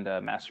it, and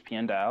Master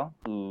Piandao,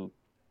 who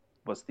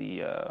was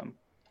the I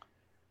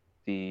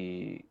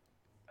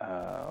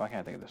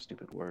can't think of the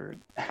stupid word.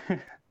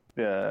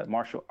 The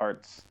martial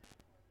arts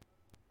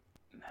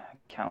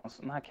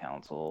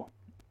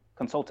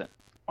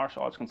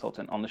martial arts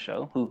consultant on the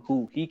show,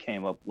 who he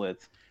came up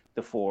with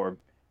the 4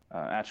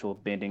 actual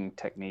bending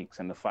techniques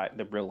and the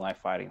real life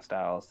fighting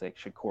styles that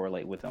should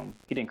correlate with them.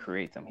 He didn't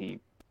create them. He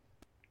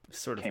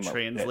sort of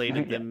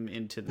translated them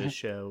into the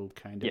show,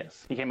 kind of.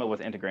 Yes, he came up with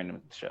integrating them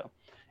into the show,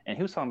 and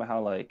he was talking about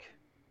how like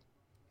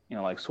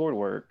sword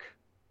work,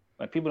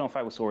 like people don't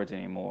fight with swords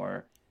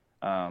anymore.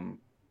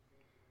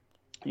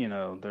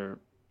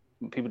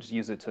 People just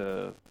use it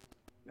to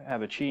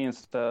have a chi and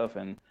stuff,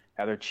 and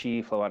have their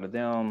chi flow out of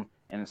them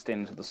and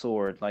extend into the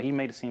sword. Like he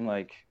made it seem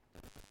like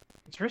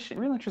it's a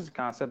really interesting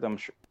concept that I'm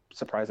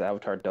surprised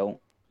Avatar don't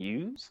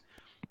use.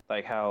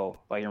 Like how,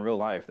 like in real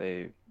life,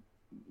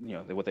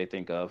 what they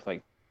think of,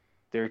 like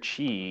their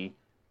chi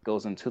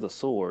goes into the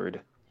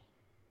sword.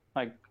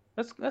 Like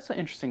that's an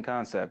interesting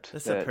concept.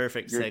 That's a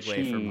perfect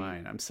segue for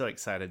mine. I'm so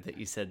excited that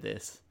you said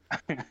this.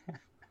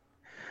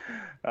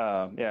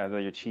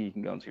 That your chi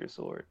can go into your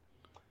sword.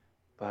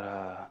 But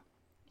other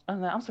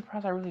than that, I'm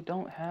surprised I really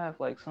don't have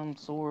like some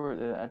sword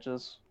that I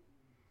just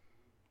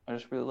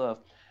really love.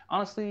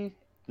 Honestly,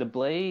 the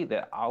blade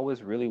that I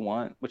always really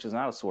want, which is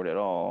not a sword at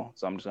all,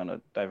 so I'm just gonna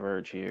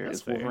diverge here,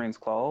 is Wolverine's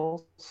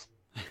claws.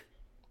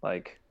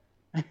 Like,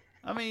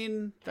 I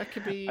mean, that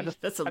could be.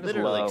 That's a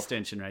literal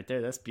extension right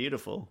there. That's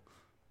beautiful.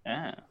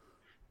 Yeah,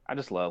 I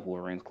just love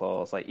Wolverine's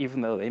claws. Like,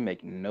 even though they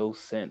make no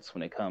sense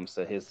when it comes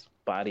to his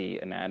body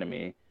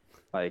anatomy,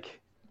 like,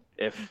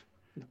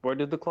 where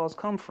did the claws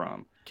come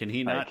from? Can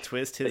he not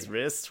twist his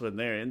wrists when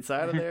they're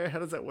inside of there? How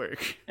does that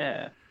work?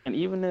 Yeah, and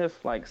even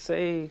if, like,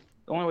 say,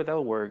 the only way that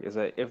would work is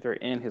that if they're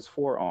in his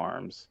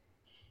forearms,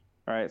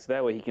 All right, so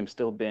that way he can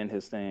still bend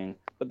his thing,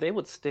 but they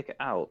would stick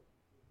out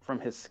from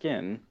his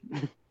skin.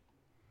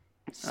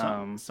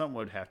 Some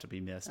would have to be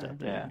messed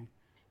up Yeah. there.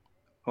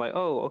 Like,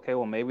 oh, okay,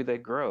 well, maybe they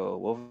grow.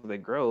 Well, if they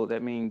grow,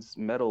 that means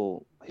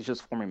metal, he's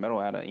just forming metal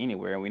out of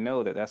anywhere. And we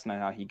know that that's not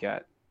how he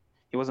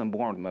wasn't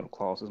born with metal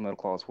claws. His metal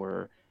claws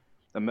were,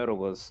 the metal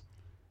was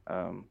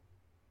um,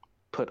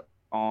 put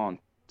on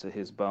to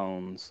his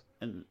bones.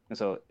 And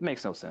so it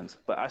makes no sense,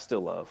 but I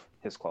still love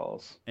his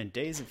claws. And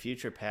Days of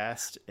Future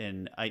Past,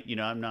 and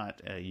I'm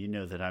not,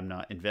 that I'm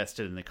not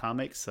invested in the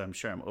comics, so I'm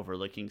sure I'm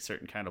overlooking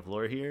certain kind of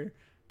lore here.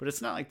 But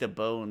it's not like the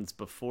bones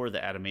before the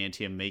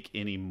adamantium make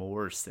any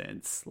more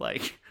sense.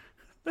 Like,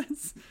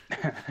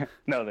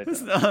 No,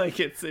 it's not like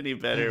it's any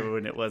better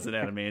when it wasn't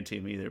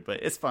adamantium either.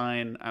 But it's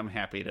fine. I'm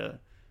happy to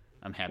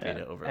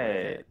overlook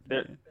it.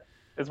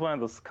 It's one of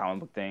those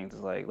comic book things.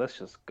 It's like, let's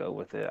just go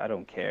with it. I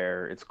don't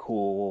care. It's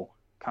cool.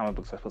 Comic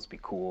books are supposed to be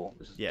cool.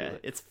 Yeah,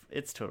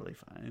 it's totally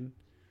fine.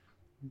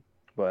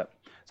 But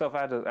so if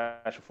I had to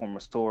actually form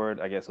a sword,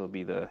 I guess it would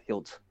be the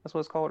hilt. That's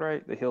what it's called,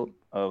 right? The hilt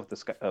of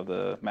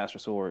the Master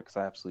Sword, because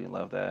I absolutely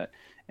love that,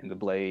 and the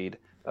blade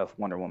of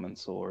Wonder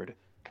Woman's sword.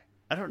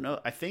 I don't know.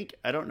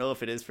 I don't know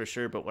if it is for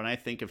sure, but when I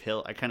think of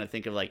hilt, I kind of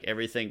think of like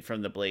everything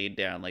from the blade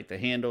down, like the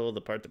handle, the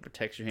part that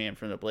protects your hand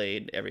from the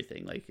blade,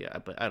 everything. Like, yeah,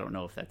 but I don't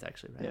know if that's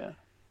actually right. Yeah.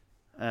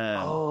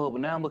 But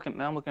now I'm looking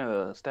at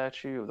the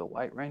statue of the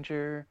White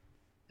Ranger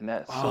and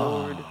that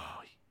sword.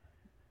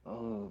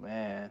 Oh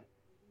man.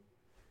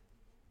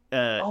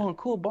 And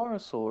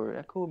Kuwabara sword.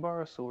 That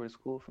Kuwabara sword is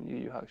cool from Yu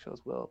Yu Hakusho as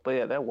well. But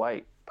yeah, that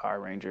white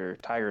Power Ranger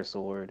tiger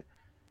sword.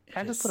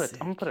 I'm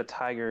gonna put a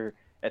tiger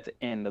at the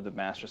end of the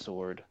Master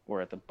Sword or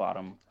at the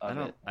bottom of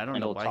it. I don't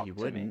know why you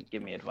wouldn't.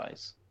 Give me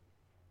advice.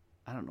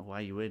 I don't know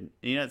why you wouldn't.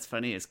 You know what's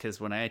funny is because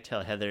when I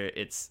tell Heather,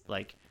 it's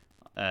like,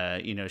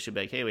 she'll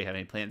be like, "Hey, we have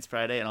any plans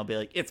Friday?" And I'll be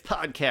like, "It's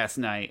podcast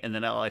night," and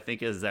then all I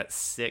think is that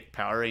sick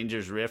Power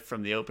Rangers riff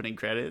from the opening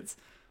credits.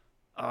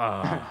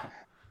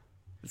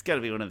 It's got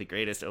to be one of the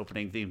greatest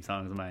opening theme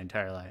songs of my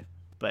entire life.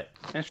 But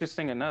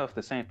interesting enough,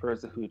 the same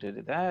person who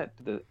did that,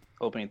 the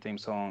opening theme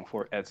song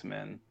for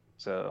X-Men.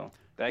 So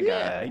that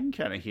guy, I can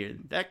kind of hear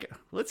that guy.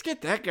 Let's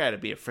get that guy to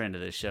be a friend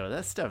of the show.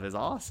 That stuff is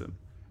awesome.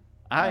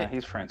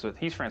 He's friends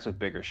with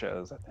bigger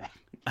shows, I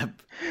think.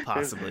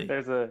 Possibly.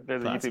 There's a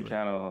YouTube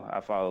channel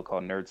I follow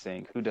called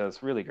NerdSync who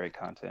does really great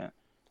content.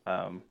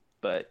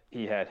 But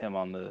he had him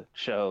on the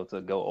show to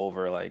go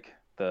over like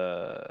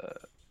the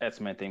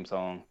X-Men theme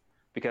song,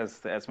 because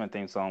the X-Men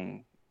theme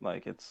song,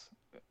 like it's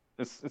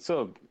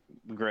so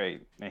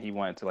great, and he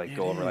wanted to like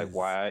go over like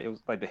why it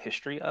was, like the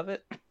history of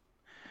it.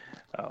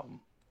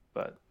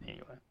 But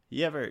anyway,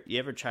 you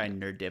ever try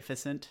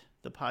Nerdificent,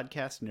 the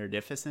podcast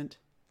Nerdificent?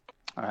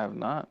 I have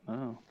not.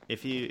 No.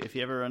 If you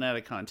ever run out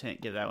of content,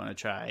 give that one a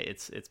try.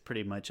 It's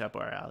pretty much up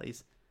our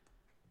alleys.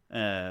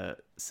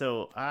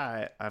 So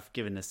I've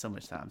given this so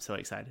much time. I'm so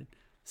excited.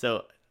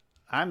 So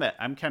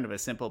I'm kind of a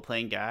simple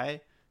plain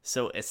guy.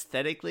 So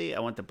aesthetically, I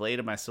want the blade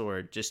of my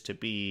sword just to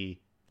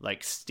be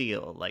like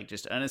steel, like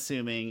just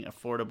unassuming,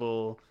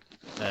 affordable,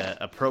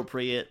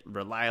 appropriate,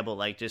 reliable,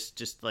 like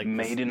just like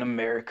made in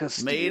America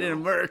steel. Made in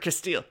America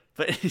steel.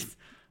 But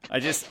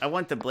I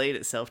want the blade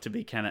itself to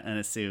be kind of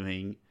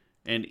unassuming,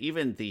 and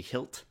even the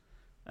hilt.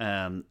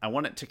 I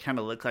want it to kind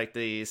of look like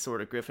the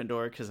sword of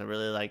Gryffindor, because I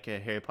really like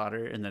Harry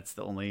Potter, and that's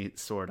the only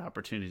sword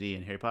opportunity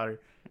in Harry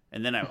Potter.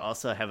 And then I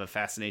also have a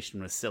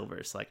fascination with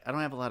silver. So like I don't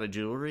have a lot of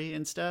jewelry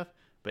and stuff,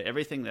 but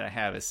everything that I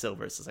have is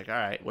silver. So it's like, all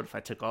right, what if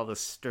I took all the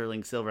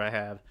sterling silver I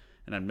have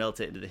and I'd melt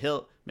it into the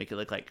hilt, make it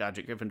look like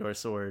Godric Gryffindor's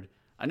sword?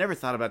 I never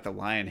thought about the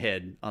lion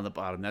head on the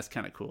bottom. That's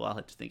kind of cool. I'll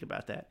have to think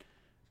about that.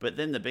 But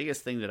then the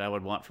biggest thing that I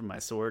would want from my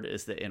sword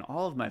is that in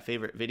all of my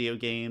favorite video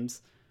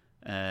games,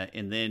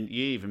 and then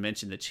you even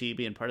mentioned the chi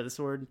being part of the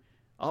sword,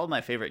 all of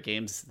my favorite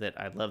games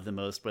that I love the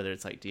most, whether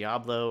it's like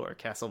Diablo or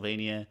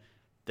Castlevania,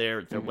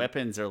 their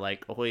weapons are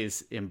like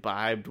always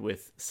imbibed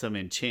with some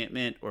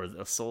enchantment or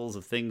the souls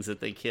of things that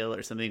they kill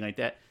or something like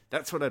that.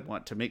 That's what I'd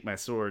want to make my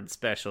sword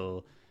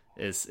special,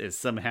 is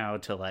somehow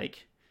to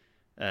like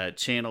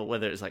channel,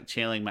 whether it's like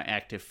channeling my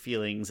active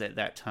feelings at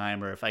that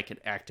time, or if I could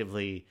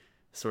actively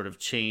sort of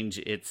change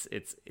its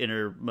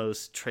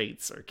innermost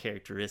traits or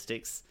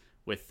characteristics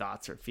with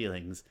thoughts or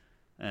feelings.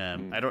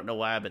 I don't know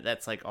why, but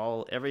that's like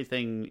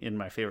everything in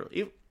my favorite.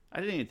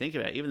 I didn't even think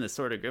about it. Even the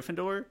sword of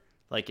Gryffindor,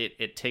 like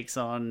it takes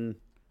on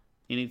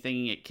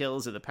anything it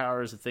kills or the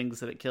powers of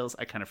things that it kills.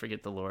 I kind of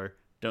forget the lore.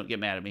 Don't get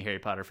mad at me, Harry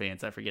Potter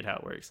fans. I forget how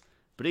it works.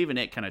 But even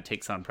it kind of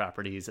takes on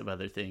properties of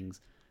other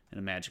things in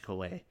a magical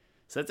way.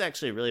 So that's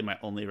actually really my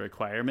only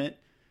requirement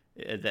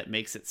that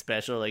makes it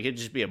special. Like, it'd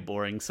just be a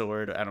boring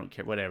sword. I don't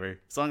care, whatever.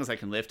 As long as I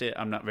can lift it.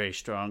 I'm not very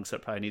strong, so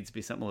it probably needs to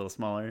be something a little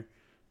smaller.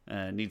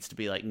 Needs to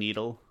be like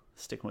needle,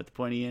 sticking with the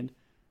pointy end.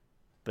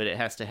 But it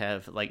has to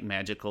have like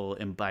magical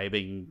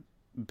imbibing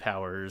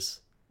powers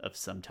of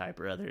some type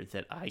or other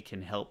that I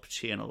can help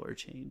channel or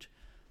change.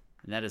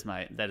 And that is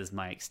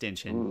my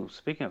extension. Ooh,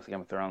 speaking of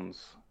Game of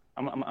Thrones,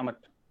 I'm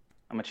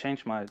gonna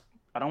change my.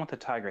 I don't want the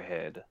tiger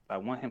head. I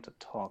want him to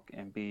talk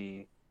and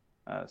be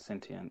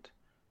sentient.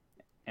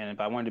 And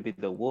if I wanted to be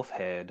the wolf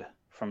head,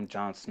 from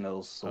Jon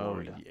Snow's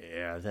sword. Oh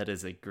yeah, that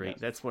is a great. Yes.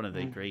 That's one of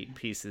the great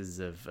pieces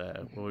of.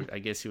 I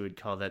guess you would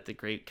call that the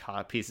great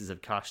pieces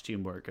of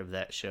costume work of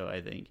that show.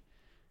 I think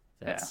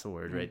that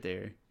sword right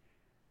there.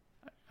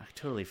 I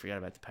totally forgot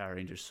about the Power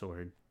Rangers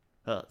sword.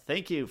 Well,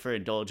 thank you for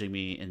indulging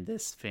me in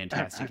this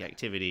fantastic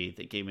activity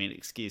that gave me an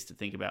excuse to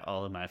think about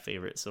all of my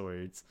favorite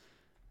swords.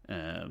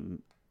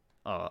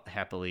 I'll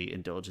happily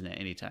indulge in that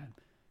anytime.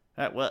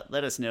 Well,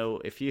 let us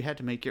know if you had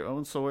to make your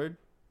own sword.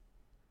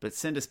 But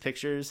send us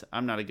pictures.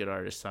 I'm not a good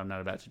artist, so I'm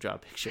not about to draw a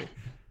picture.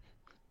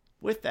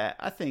 With that,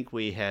 I think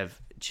we have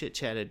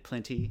chit-chatted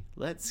plenty.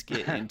 Let's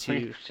get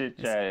into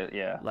chit-chatted,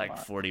 yeah. Like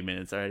 40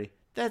 minutes already.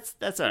 That's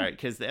all right,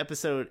 because the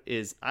episode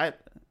is...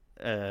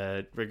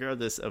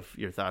 regardless of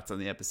your thoughts on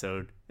the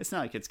episode, it's not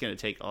like it's going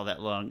to take all that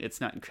long. It's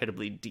not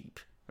incredibly deep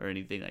or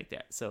anything like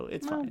that, so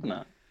it's fine.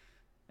 No.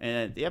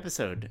 And the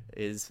episode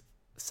is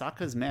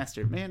Sokka's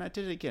Master. Man, I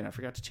did it again. I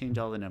forgot to change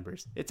all the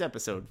numbers. It's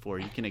episode 4.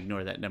 You can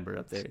ignore that number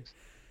up there.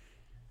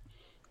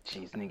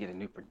 Jeez, and you get a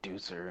new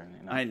producer.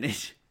 And, I need.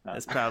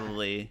 That's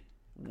probably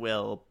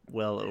well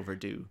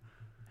overdue.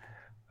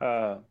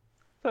 So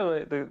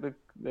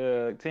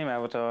the Team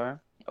Avatar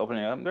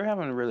opening up, they're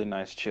having a really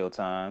nice chill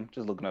time,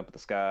 just looking up at the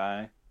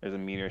sky. There's a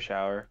meteor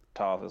shower.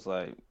 Toph is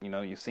like,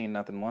 you've seen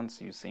nothing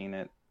once, you've seen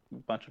it a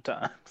bunch of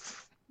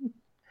times.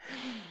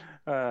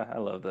 I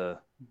love the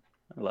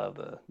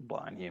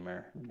blind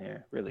humor in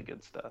here. Really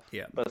good stuff.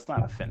 Yeah, but it's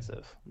not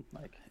offensive.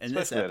 And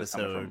this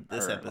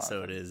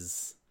episode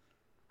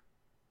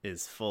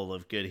is full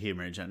of good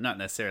humor. Not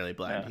necessarily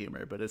blind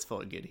humor, but it's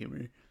full of good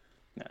humor.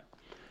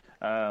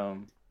 Yeah.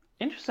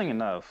 Interesting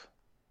enough,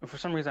 for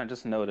some reason I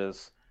just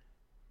noticed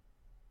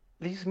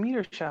these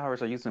meteor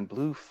showers are using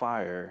blue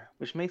fire,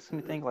 which makes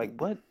me think, like,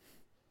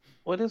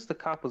 what is the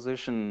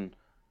composition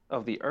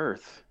of the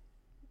Earth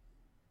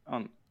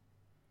on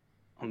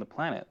the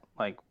planet?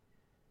 Like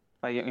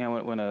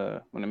when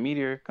a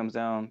meteor comes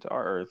down to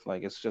our Earth,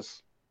 like it's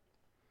just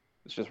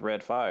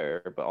red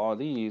fire, but all of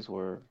these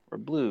were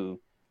blue.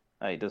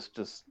 Like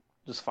does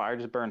fire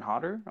just burn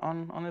hotter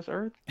on this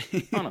Earth?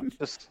 I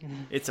don't know.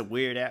 It's a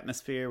weird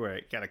atmosphere where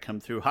it got to come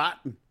through hot.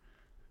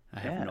 I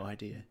have no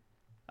idea.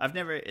 I've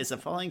never. Is a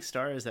falling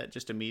star? Is that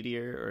just a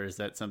meteor, or is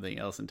that something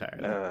else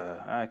entirely?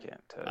 I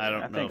can't tell. I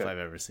don't know if I've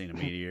ever seen a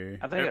meteor.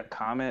 I think a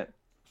comet.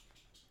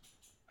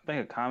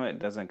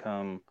 Doesn't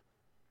come.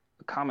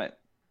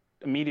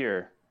 A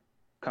meteor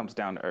comes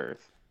down to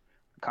Earth.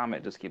 A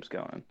comet just keeps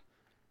going.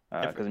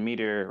 Because a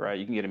meteor, right?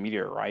 You can get a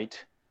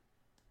meteorite.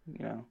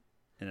 And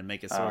then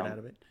make a sword out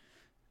of it.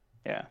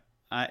 Yeah.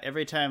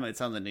 Every time it's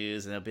on the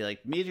news, and they'll be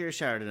like, "Meteor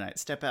shower tonight.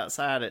 Step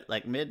outside at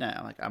like midnight."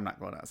 I'm like, I'm not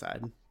going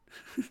outside.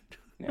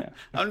 Yeah.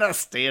 I'm not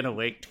staying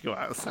awake to go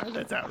outside.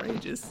 That's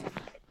outrageous.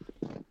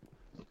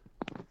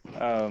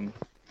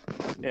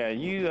 Yeah,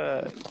 you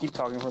keep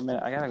talking for a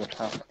minute. I gotta go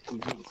try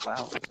the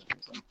flowers.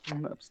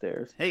 I'm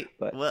upstairs. Hey,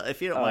 well,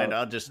 if you don't mind,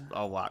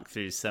 I'll walk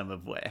through some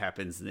of what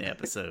happens in the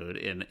episode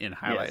in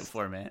highlight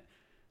format.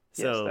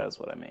 So yes, that's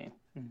what I mean.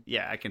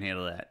 Yeah, I can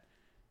handle that.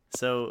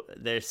 So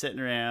they're sitting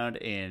around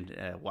and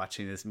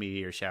watching this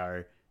meteor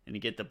shower, and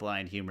you get the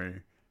blind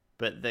humor.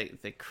 But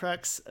the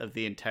crux of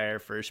the entire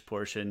first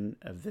portion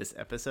of this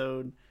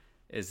episode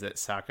is that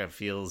Sokka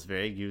feels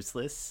very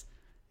useless.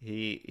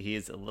 He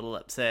is a little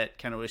upset,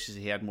 kind of wishes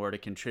he had more to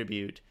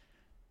contribute,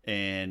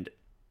 and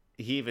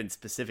he even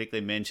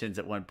specifically mentions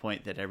at one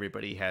point that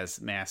everybody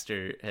has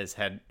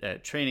had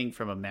training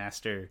from a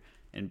master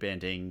in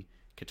bending.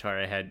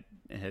 Katara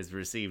has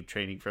received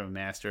training from a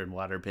master in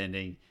water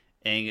bending.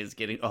 Aang is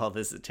getting all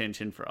this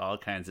attention for all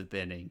kinds of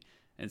bending.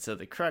 And so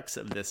the crux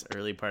of this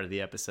early part of the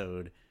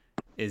episode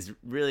is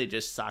really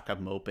just Sokka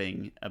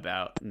moping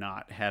about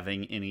not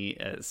having any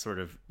sort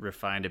of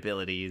refined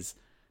abilities.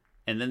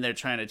 And then they're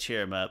trying to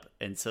cheer him up.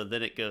 And so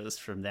then it goes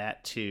from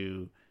that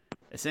to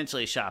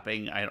essentially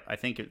shopping. I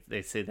think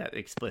they say that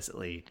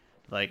explicitly.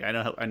 Like, I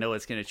know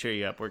what's going to cheer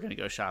you up. We're going to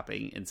go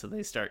shopping. And so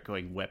they start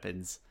going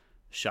weapons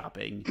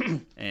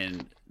shopping.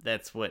 And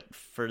that's what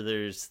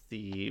furthers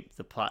the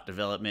plot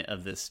development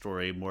of this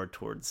story more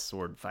towards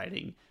sword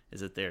fighting,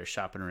 is that they're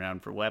shopping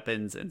around for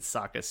weapons, and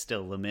Sokka's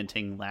still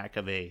lamenting lack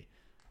of a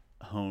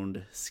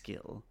honed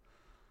skill.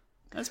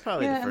 That's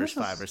probably the first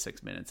 5 or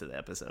 6 minutes of the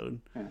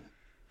episode. Yeah.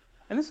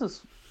 And this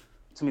is,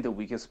 to me, the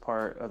weakest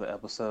part of the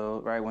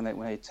episode, right? When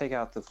they take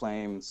out the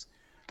flames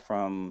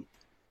from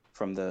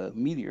the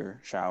meteor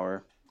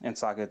shower, and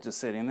Sokka just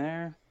sitting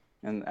there,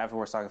 and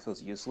afterwards Sokka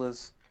feels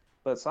useless.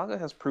 But Sokka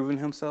has proven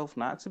himself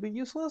not to be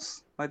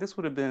useless. Like, this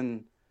would have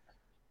been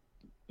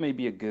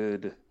maybe a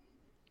good,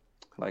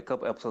 like,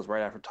 couple episodes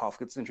right after Toph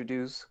gets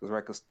introduced,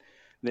 because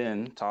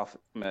then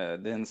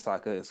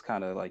Sokka is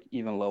kind of like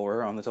even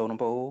lower on the totem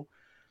pole.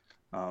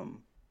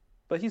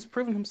 But he's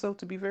proven himself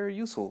to be very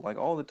useful, like,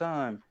 all the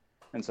time.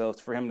 And so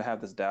for him to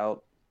have this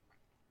doubt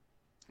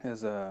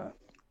is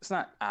it's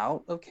not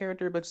out of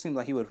character, but it seems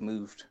like he would have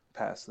moved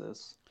past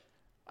this.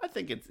 I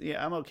think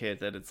I'm okay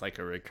with that. It's like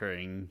a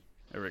recurring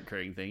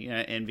thing.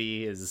 Yeah,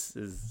 envy is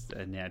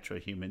a natural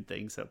human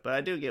thing. So, but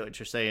I do get what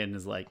you're saying.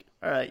 Is like,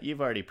 all right,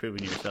 you've already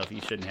proven yourself.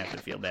 You shouldn't have to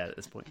feel bad at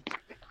this point.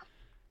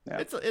 Yeah.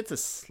 It's a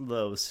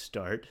slow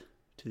start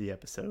to the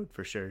episode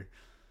for sure.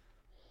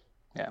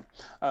 Yeah.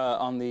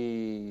 On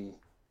the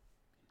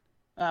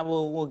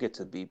we'll get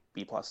to B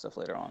plot stuff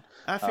later on.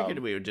 I figured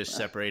we would just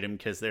separate them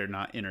because they're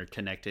not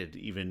interconnected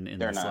even in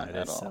They're the not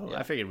at slightest. all. So Yeah.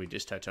 I figured we'd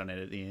just touch on it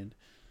at the end.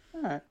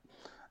 All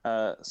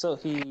right. So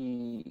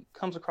he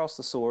comes across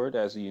the sword,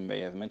 as you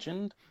may have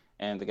mentioned,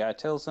 and the guy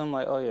tells him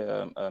like, "Oh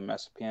yeah,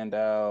 Master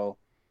Piandao,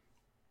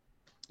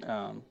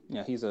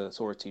 he's a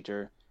sword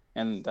teacher,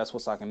 and that's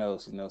what Sokka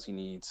knows. He knows he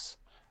needs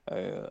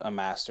a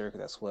master, 'cause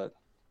that's what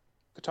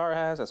Katara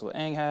has. That's what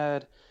Aang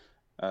had.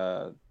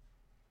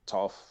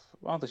 Toph,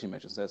 I don't think she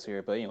mentions this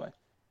here, but anyway,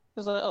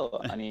 it's like, oh,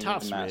 I need a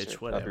Toph's master. rich,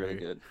 That'd be really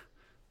whatever. good.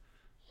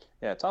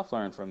 Yeah, Toph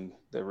learned from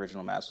the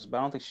original masters, but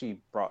I don't think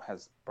she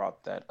has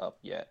brought that up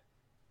yet.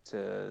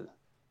 To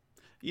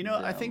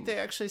I think they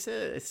actually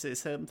said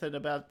something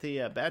about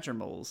the badger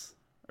moles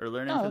or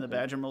learning Oh, from the okay.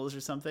 badger moles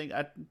or something.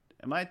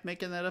 Am I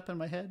making that up in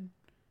my head?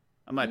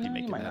 I might be No, you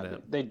making might that not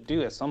up. be. They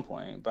do at some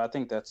point, but I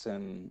think that's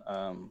in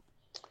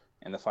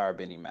the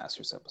Firebending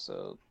Masters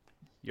episode.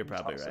 You're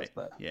probably Toph says right.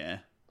 that. Yeah.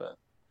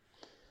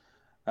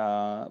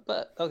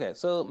 But okay,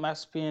 so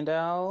Master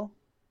Piandao,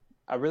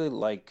 I really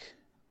like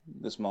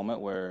this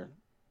moment where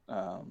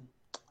um,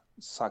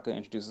 Sokka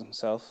introduces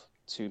himself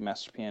to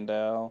Master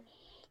Piandao,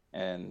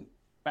 and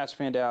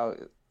Master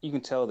Piandao, you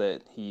can tell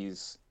that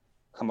he's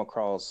come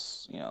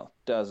across,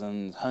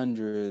 dozens,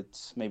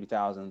 hundreds, maybe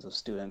thousands of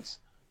students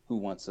who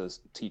wants to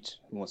teach,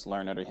 who wants to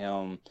learn under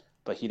him,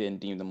 but he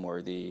didn't deem them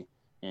worthy.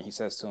 And he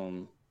says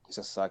to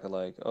Sokka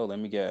like, "Oh, let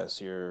me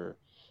guess, you're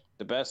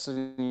the best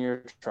in your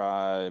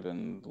tribe,"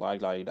 and la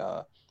la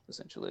da,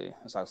 essentially.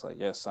 And Sokka's like,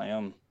 "Yes, I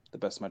am the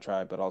best in my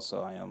tribe, but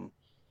also I am."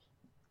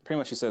 Pretty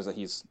much, he says that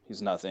he's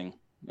nothing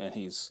and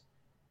he's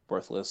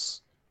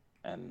worthless,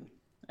 and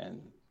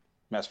and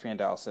Master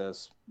Piandao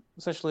says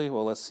essentially,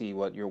 "Well, let's see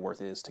what your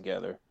worth is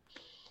together,"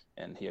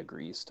 and he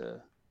agrees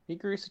to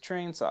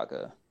train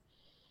Sokka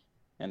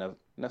in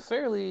a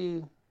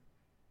fairly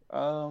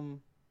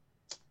um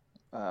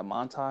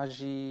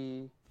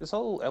montagey. This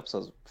whole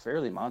episode's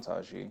fairly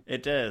montagey.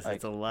 It does. Like,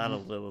 It's a lot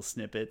of little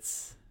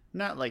snippets.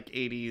 Not like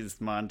 80s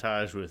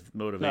montage with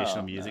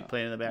motivational music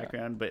playing in the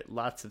background, but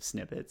lots of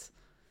snippets.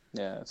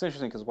 yeah, it's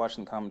interesting because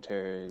watching the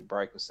commentary,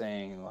 Bright was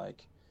saying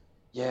like,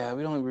 "Yeah,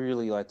 we don't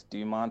really like to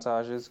do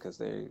montages because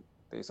they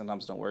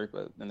sometimes don't work,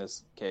 but in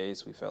this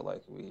case, we felt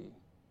like we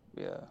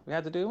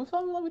had to do. We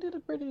felt like we did a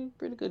pretty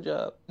good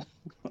job."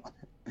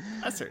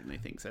 I certainly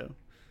think so.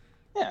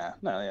 Yeah,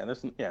 no,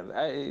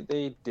 yeah,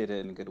 they did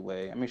it in a good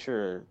way. I mean,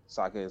 sure,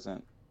 Sokka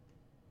isn't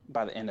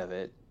by the end of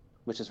it,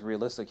 which is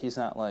realistic. He's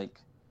not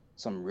like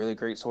some really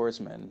great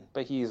swordsman,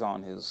 but he's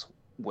on his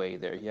way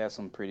there. He has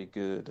some pretty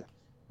good,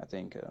 I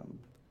think,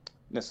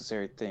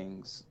 necessary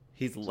things.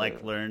 He's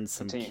learned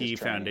some continue key his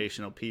training.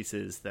 foundational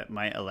pieces that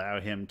might allow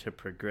him to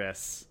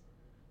progress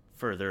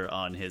further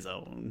on his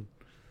own.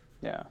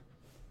 Yeah,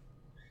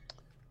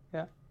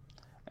 yeah,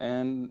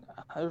 and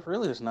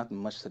there's nothing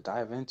much to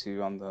dive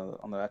into on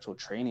the actual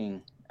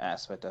training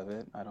aspect of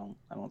it. I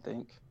don't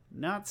think.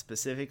 Not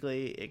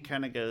specifically. It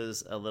kind of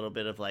goes a little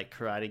bit of like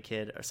Karate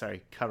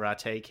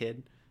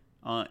Kid,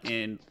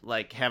 and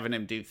like having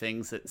him do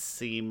things that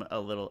seem a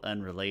little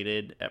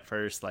unrelated at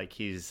first. Like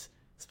he's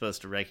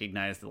supposed to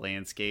recognize the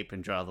landscape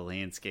and draw the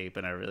landscape,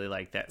 and I really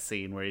like that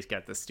scene where he's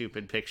got the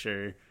stupid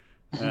picture.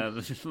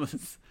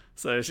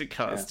 So I should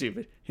call it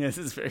stupid. He has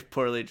this very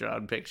poorly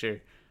drawn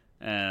picture.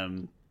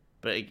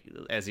 But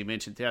as you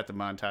mentioned throughout the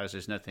montage,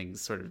 there's nothing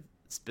sort of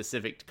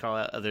specific to call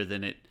out other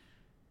than it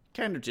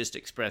kind of just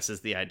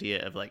expresses the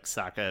idea of like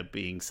Sokka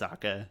being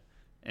Sokka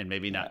and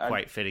maybe not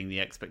quite fitting the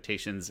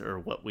expectations or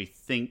what we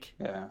think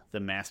the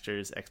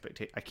master's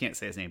expectation. I can't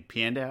say his name.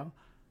 Piandao.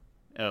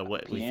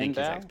 What we think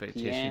his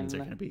expectations are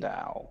going to be.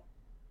 Piandao.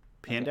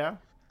 Okay.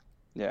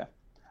 Yeah.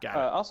 Got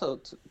it.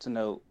 Also, to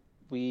note,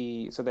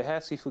 so they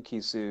had Sifu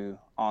Kisu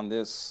on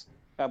this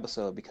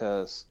episode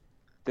because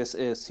this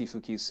is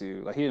Sifu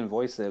Kisu. Like, he didn't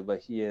voice it, but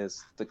he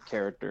is the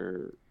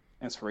character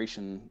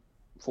inspiration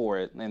for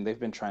it, and they've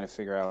been trying to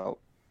figure out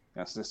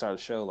since they started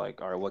the show,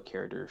 like, all right, what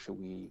character should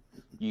we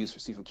use for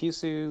Sifu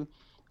Kisu?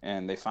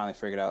 And they finally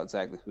figured out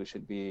exactly who it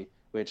should be,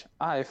 which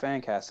I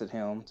fan casted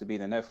him to be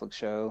the Netflix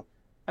show.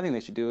 I think they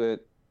should do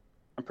it.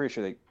 I'm pretty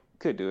sure they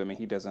could do it. I mean,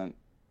 he doesn't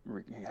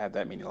have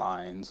that many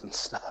lines and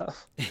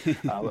stuff.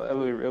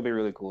 It'll be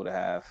really cool to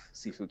have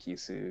Sifu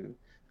Kisu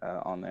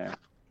on there.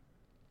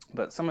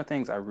 But some of the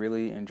things I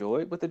really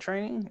enjoyed with the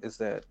training is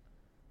that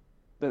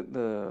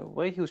the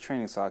way he was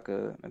training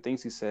Sokka, the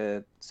things he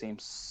said seemed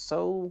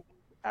so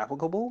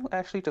applicable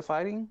actually to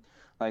fighting.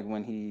 Like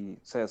when he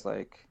says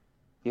like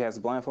he has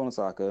a blindfold on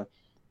Sokka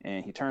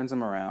and he turns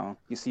him around,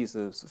 he sees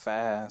this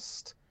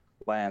vast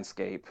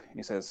landscape.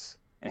 He says,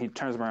 and he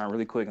turns him around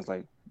really quick and is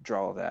like,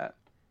 draw that.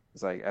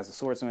 It's like, as a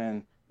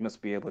swordsman, you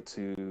must be able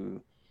to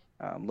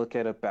look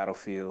at a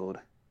battlefield,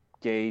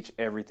 gauge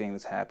everything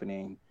that's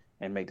happening,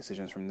 and make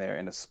decisions from there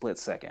in a split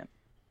second.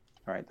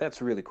 All right,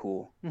 that's really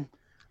cool.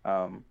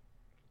 And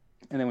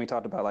then we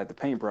talked about like the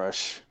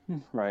paintbrush,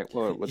 right?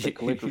 Well, with the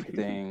calligraphy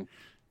thing,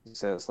 he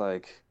says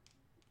like,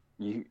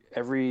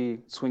 every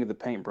swing of the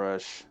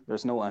paintbrush,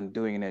 there's no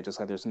undoing it, just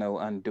like there's no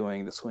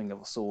undoing the swing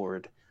of a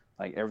sword.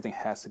 Like everything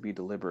has to be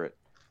deliberate.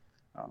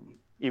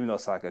 Even though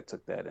Sokka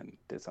took that and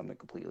did something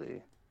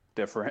completely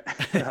different,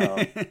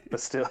 but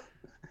still.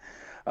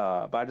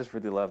 But I just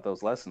really love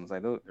those lessons.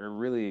 Like they're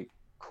really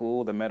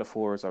cool. The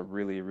metaphors are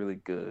really, really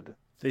good.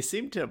 They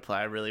seem to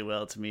apply really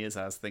well to me as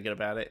I was thinking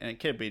about it, and it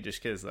could be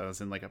just because I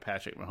was in like a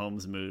Patrick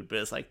Mahomes mood. But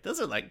it's like those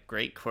are like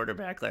great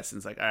quarterback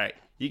lessons. Like, all right,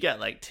 you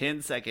got like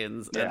 10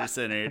 seconds under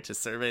center to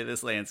survey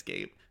this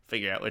landscape,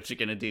 figure out what you're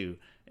gonna do,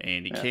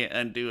 and you can't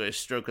undo a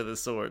stroke of the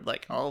sword.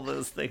 Like all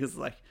those things.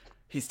 Like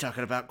he's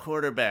talking about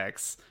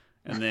quarterbacks,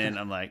 and then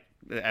I'm like,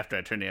 after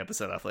I turn the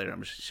episode off later,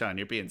 I'm just, Sean,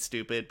 you're being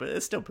stupid, but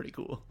it's still pretty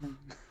cool.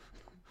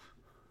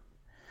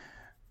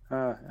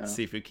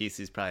 Sifu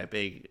Kisi's probably a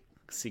big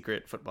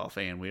secret football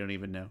fan. We don't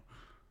even know.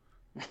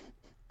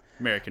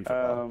 American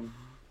football.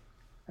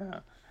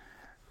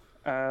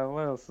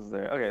 What else is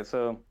there? Okay,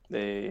 so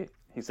he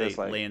says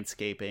like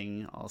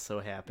landscaping also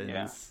happens.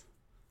 Yeah.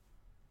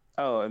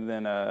 Oh, and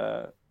then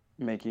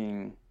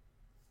making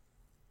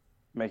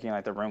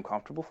like the room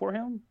comfortable for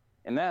him.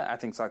 And that I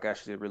think Sokka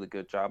actually did a really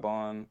good job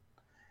on.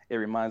 It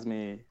reminds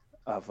me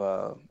of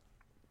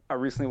I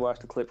recently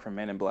watched a clip from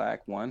Men in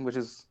Black 1, which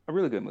is a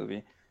really good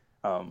movie.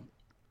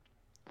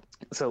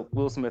 So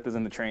Will Smith is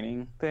in the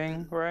training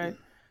thing, right?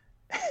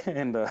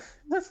 And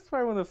that's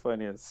probably one of the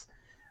funniest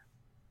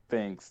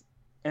things.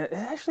 And it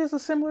actually is a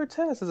similar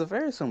test. It's a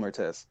very similar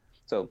test.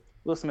 So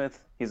Will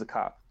Smith, he's a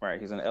cop,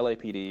 right? He's an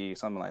LAPD,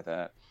 something like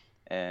that.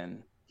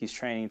 And he's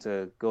training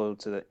to go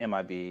to the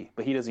MIB,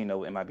 but he doesn't even know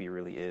what MIB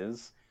really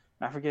is.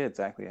 And I forget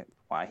exactly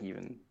why he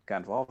even got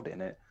involved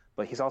in it.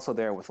 But he's also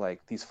there with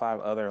like these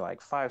 5 other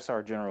like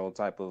 5-star general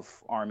type of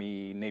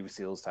Army, Navy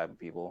SEALs type of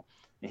people.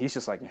 And he's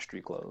just like in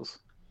street clothes.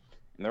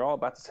 And they're all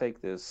about to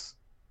take this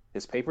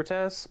paper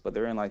test, but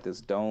they're in like this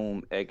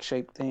dome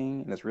egg-shaped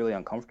thing, and it's really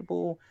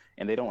uncomfortable.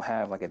 And they don't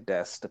have like a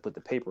desk to put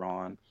the paper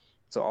on,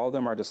 so all of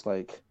them are just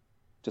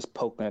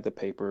poking at the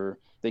paper.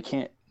 They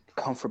can't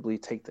comfortably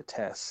take the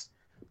test,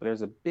 but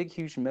there's a big,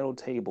 huge metal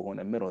table in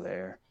the middle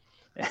there,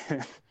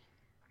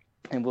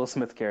 and Will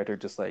Smith's character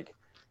just like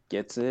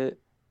gets it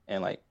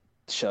and like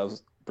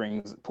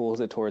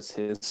pulls it towards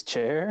his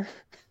chair.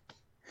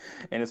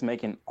 And it's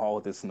making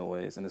all this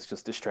noise, and it's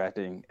just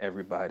distracting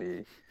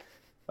everybody.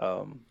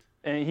 And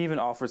he even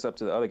offers up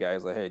to the other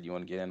guys like, "Hey, do you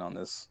want to get on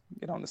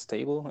this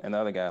table?" And the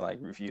other guy like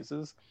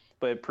refuses.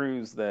 But it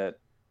proves that,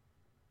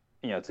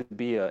 to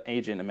be an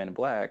agent in Men in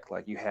Black,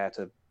 like you had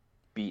to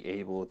be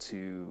able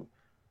to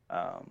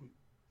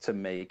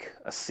make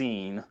a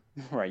scene,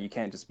 right? You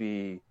can't just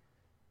be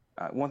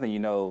one thing.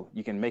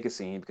 You can make a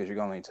scene because you're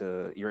going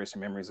to erase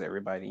your memories of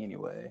everybody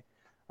anyway.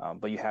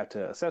 But you have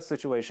to assess the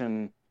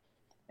situation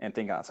and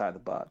think outside the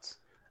box.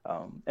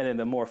 And then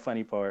the more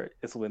funny part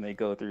is when they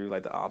go through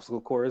like the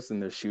obstacle course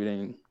and they're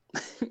shooting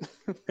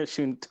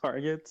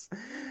targets,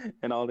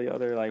 and all the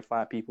other like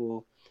 5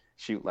 people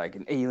shoot like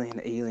an alien.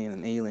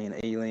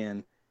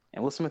 And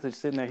Will Smith is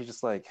sitting there, he's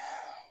just like,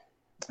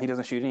 he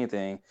doesn't shoot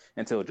anything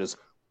until it just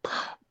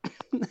pop.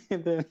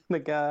 And then the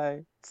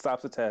guy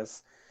stops the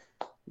test.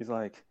 He's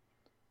like,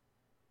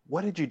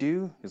 "What did you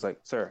do?" He's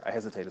like, "Sir, I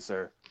hesitated,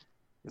 sir."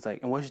 He's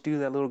like, "And what did you do to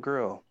that little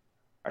girl?"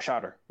 "I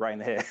shot her right in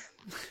the head."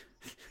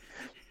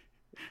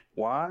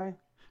 "Why?"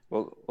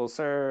 Well,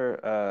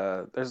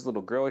 sir, there's a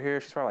little girl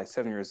here. She's probably like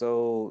 7 years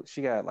old.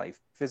 She got like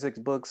physics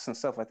books and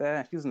stuff like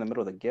that. She's in the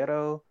middle of the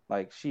ghetto.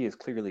 Like, she is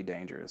clearly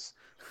dangerous.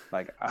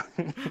 Like,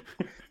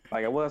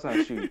 I was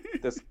gonna shoot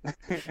this.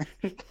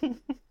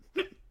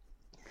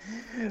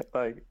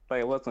 like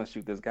I was gonna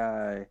shoot this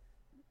guy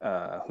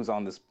who's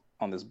on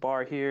this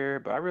bar here,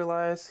 but I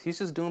realized he's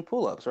just doing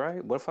pull-ups,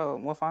 right? What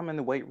if I'm in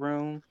the weight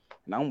room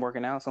and I'm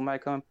working out, somebody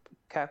come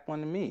cap one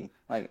to me?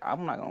 Like,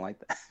 I'm not gonna like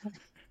that.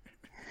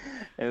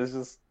 And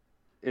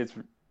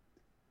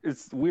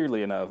it's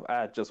weirdly enough,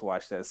 I just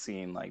watched that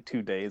scene like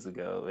 2 days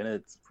ago, and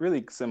it's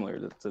really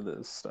similar to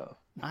this stuff.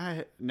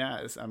 I'm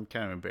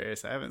kind of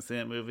embarrassed. I haven't seen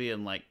that movie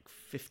in like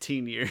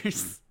 15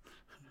 years.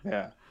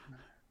 Yeah.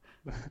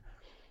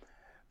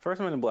 First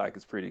Men in Black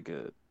is pretty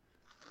good.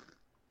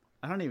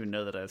 I don't even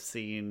know that I've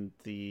seen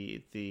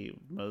the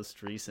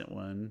most recent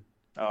one.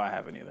 Oh, I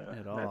haven't either.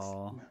 At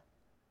all.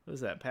 What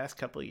was that, past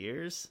couple of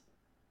years?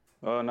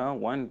 Oh, no.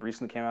 One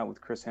recently came out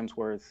with Chris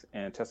Hemsworth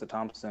and Tessa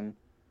Thompson.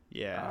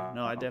 Yeah.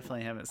 No, I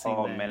definitely haven't seen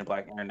that. Men in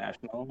Black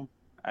International.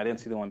 I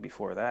didn't see the one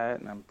before that,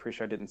 and I'm pretty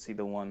sure I didn't see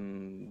the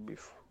one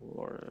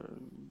before.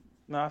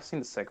 No, I've seen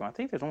the second one. I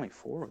think there's only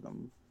 4 of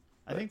them.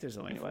 I think there's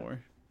only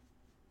 4.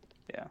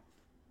 Yeah.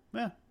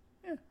 Yeah.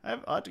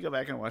 I'll have to go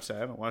back and watch that. I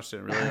haven't watched it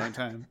in a really long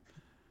time.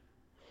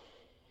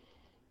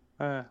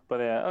 But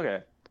yeah,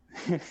 okay.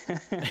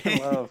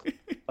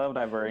 love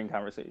diverting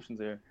conversations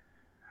here.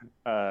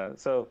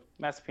 So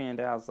Master P and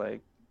Dow's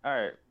like, "All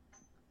right,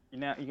 you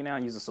can now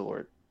use a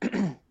sword."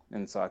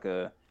 And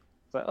Sokka's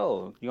like,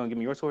 "Oh, you gonna give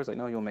me your sword?" He's like,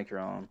 "No, you'll make your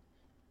own."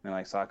 And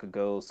like Sokka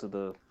goes to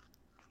the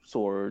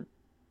sword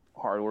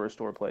hardware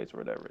store place or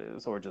whatever it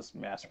is, or just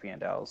Master P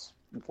and Dow's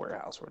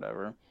warehouse or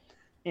whatever.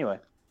 Anyway,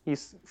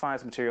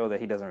 finds material that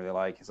he doesn't really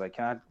like. He's like,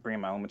 "Can I bring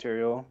my own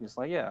material?" He's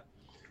like, "Yeah."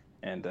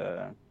 And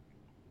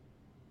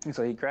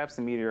so he grabs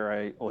the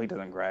meteorite. Well, he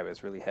doesn't grab it.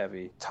 It's really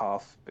heavy.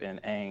 Toph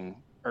and Aang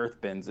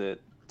earth bends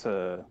it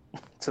to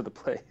to the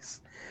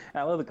place.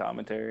 And I love the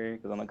commentary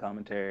because on the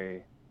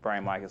commentary,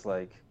 Brian Mike is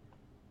like,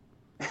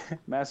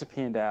 Master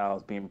P and Dow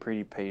is being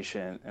pretty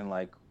patient and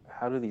like,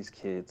 how do these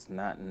kids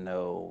not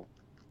know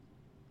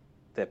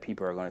that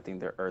people are going to think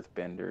they're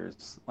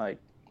earthbenders? Like,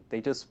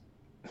 they just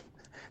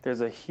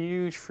there's a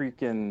huge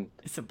freaking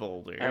It's a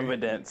boulder.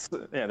 evidence.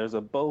 Yeah, there's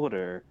a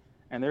boulder,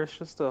 and there's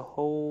just a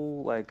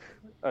whole like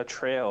a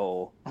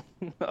trail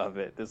of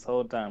it this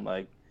whole time.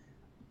 Like,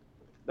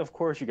 of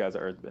course you guys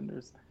are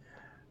earthbenders.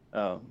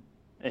 Um,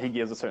 and he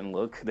gives a certain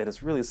look that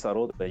is really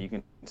subtle that you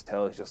can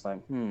tell he's just like,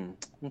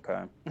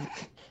 okay. And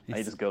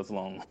he just goes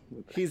along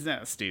with it. He's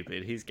not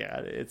stupid. He's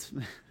got it. It's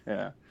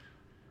Yeah.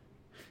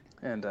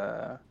 And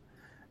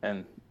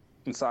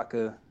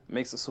Sokka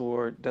makes the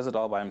sword, does it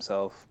all by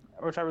himself,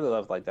 which I really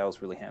love. Like, that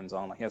was really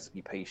hands-on. Like, he has to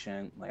be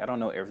patient. Like, I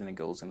don't know everything that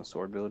goes into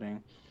sword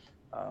building.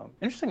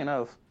 Interesting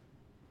enough,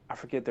 I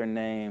forget their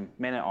name.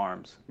 Man at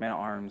Arms. Man at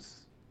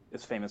Arms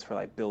is famous for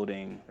like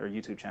building their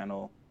YouTube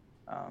channel.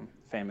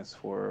 Famous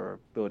for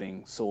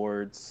building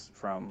swords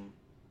from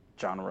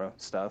genre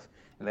stuff,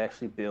 and they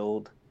actually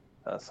build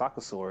a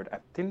Sokka sword. I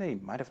think they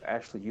might have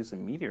actually used a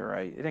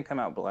meteorite. It didn't come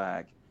out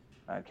black;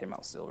 it came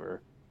out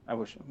silver. I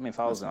mean, if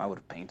I was them, I would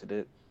have painted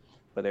it,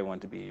 but they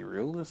wanted to be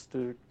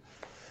realistic.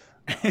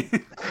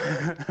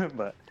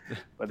 But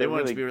they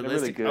want it to be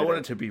realistic. I want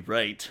it to be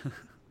right.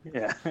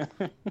 Yeah.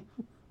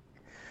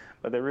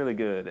 But they're really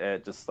good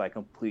at just like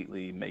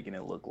completely making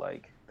it look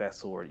like that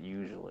sword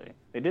usually.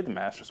 They did the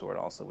Master Sword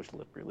also, which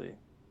looked really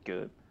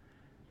good.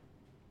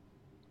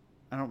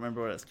 I don't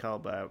remember what it's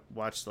called, but I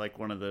watched like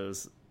one of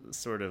those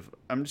sort of,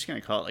 I'm just going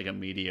to call it like a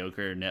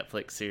mediocre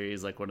Netflix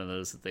series, like one of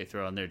those that they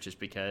throw on there just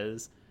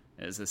because.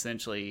 It's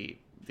essentially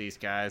these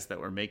guys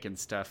that were making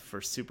stuff for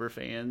super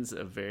fans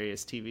of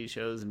various TV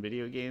shows and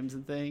video games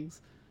and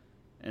things.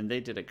 And they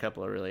did a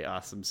couple of really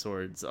awesome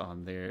swords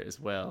on there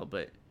as well,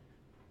 but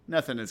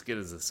nothing as good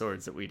as the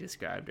swords that we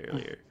described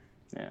earlier.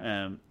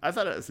 Yeah. I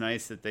thought it was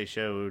nice that they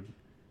showed,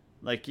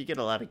 like, you get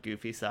a lot of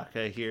goofy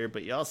Sokka here,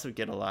 but you also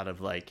get a lot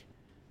of like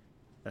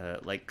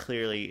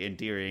clearly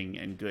endearing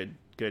and good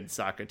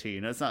Sokka too.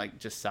 You know, it's not like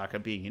just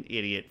Sokka being an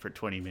idiot for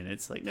 20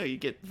 minutes. Like, no, you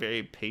get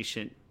very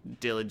patient,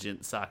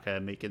 diligent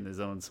Sokka making his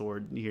own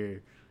sword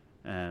here.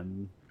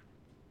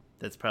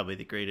 That's probably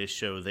the greatest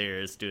show there,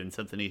 is doing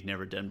something he's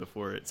never done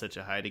before at such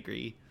a high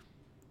degree.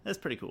 That's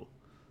pretty cool.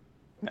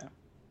 Yeah.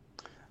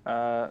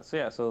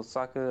 So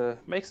Sokka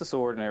makes the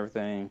sword and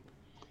everything,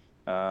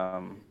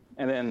 and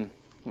then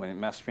when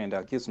Master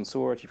Pandao gives him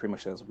sword, he pretty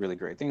much says really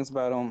great things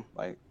about him.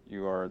 Like,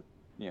 you have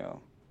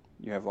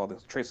all the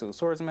traits of the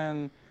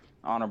swordsman,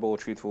 honorable,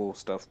 truthful,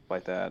 stuff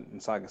like that.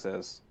 And Sokka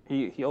says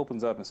he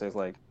opens up and says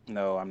like,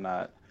 no, I'm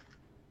not.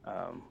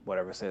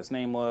 Whatever his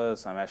name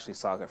was, I'm actually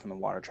Sokka from the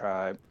Water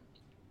Tribe.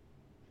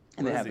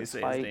 And what they does have he this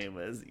say fight. his name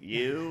was?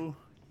 You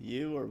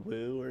or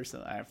Woo or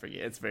something? I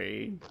forget. It's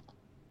very,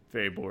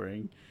 very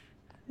boring.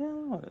 Yeah, I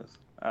don't know what it is.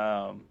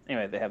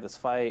 Anyway, they have this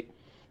fight,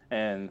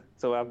 and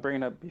so I've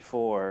bring it up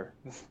before.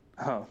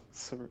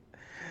 So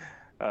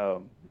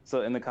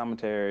in the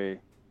commentary,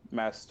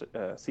 Master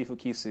Sifu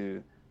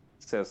Kisu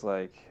says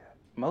like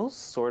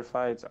most sword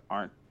fights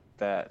aren't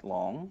that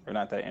long or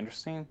not that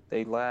interesting.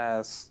 They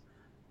last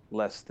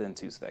less than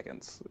 2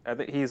 seconds. I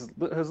think his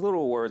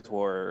little words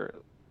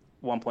were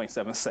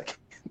 1.7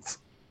 seconds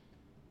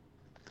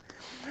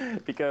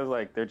because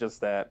like they're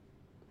just that.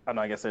 I don't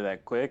know. I guess they're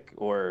that quick,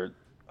 or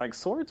like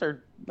swords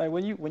are like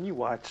when you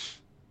watch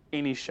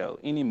any show,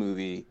 any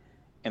movie,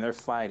 and they're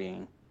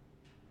fighting,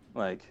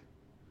 like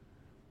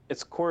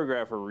it's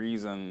choreographed for a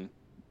reason.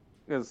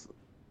 Because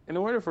in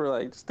order for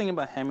like just thinking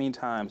about how many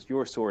times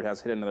your sword has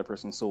hit another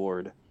person's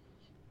sword.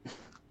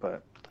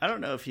 But I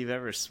don't know if you've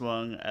ever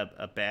swung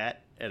a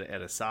bat at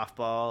a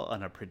softball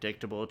on a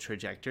predictable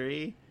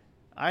trajectory.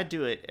 I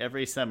do it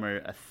every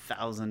summer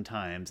 1,000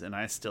 times, and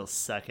I still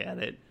suck at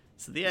it.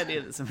 So the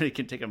idea that somebody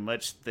can take a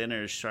much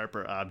thinner,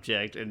 sharper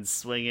object and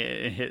swing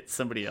it and hit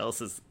somebody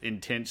else's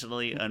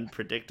intentionally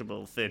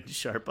unpredictable, thin,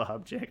 sharp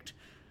object.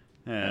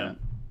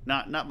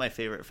 Not my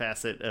favorite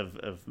facet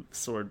of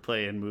sword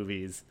play in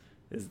movies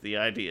is the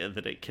idea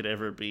that it could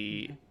ever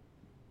be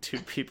two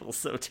people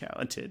so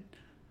talented.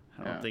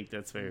 I don't think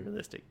that's very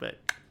realistic, but...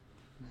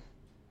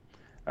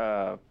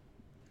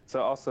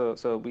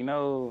 So we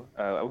know,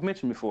 I've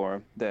mentioned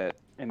before that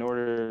in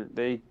order,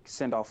 they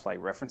send off like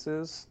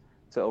references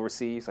to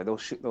overseas. Like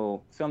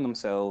they'll film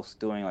themselves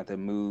doing like the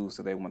moves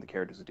that they want the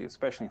characters to do,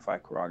 especially in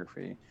fight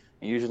choreography.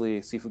 And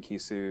usually Sifu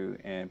Kisu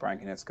and Brian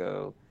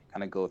Konietzko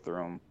kind of go through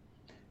them.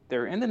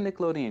 They're in the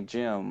Nickelodeon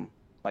gym,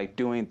 like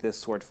doing this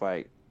sword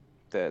fight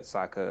that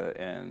Sokka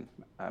and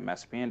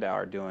Master Pandao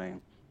are doing,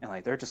 and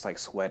like they're just like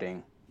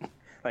sweating.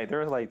 Like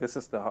they're like, this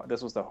was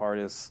the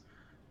hardest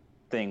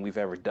thing we've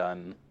ever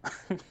done.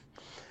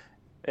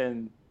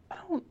 And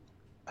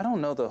I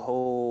don't know the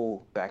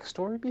whole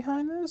backstory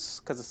behind this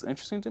because it's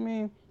interesting to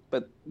me,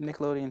 but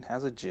Nickelodeon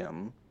has a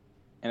gym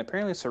And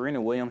apparently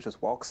Serena Williams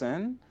just walks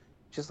in.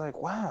 She's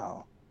like,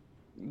 wow,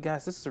 you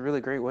guys, this is a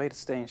really great way to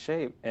stay in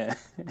shape. And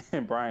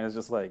Brian is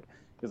just like,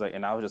 he's like,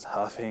 and I was just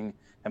huffing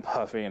and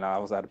puffing and I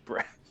was out of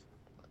breath.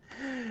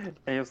 And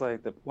he was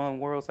like, one of the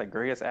world's like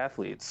greatest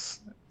athletes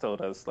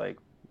told us like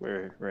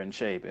we're in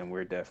shape and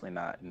we're definitely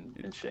not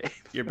in shape.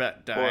 You're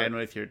about dying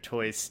with your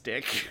toy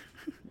stick.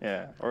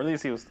 Yeah, or at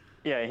least he was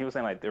saying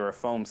like there were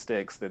foam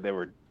sticks that they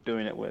were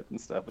doing it with and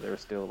stuff, but they were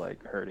still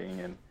like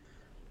hurting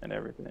and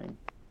everything.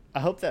 I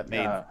hope that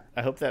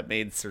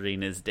made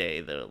Serena's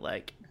day though.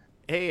 Like,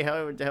 hey,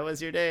 how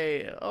was your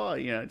day? Oh,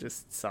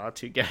 just saw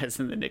two guys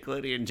in the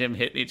Nickelodeon gym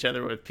hitting each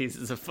other with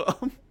pieces of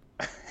foam.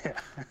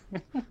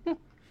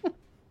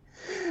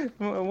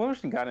 What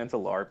if she got into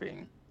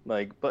LARPing?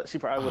 Like, but she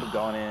probably would have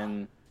gone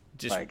in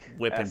just like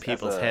whipping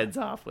people's heads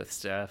off with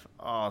stuff.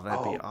 Oh,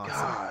 that'd be awesome.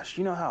 Gosh,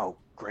 you know how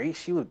great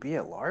she would be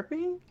at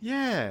LARPing?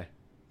 Yeah.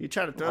 You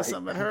try to throw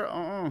something at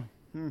her?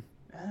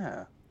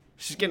 Yeah.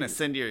 She's gonna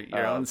send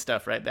your own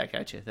stuff right back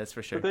at you. That's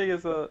for sure. The thing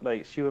is,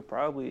 like, she would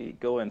probably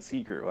go in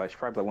secret. Like, she's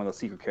probably like one of those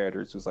secret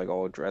characters who's like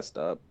all dressed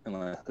up and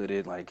like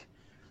hooded. Like,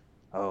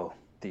 I don't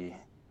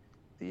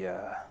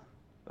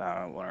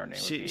know what her name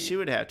would be. She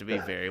would have to be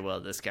very well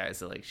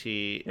disguised. Like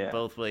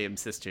both Williams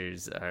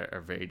sisters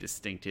are very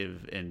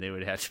distinctive, and they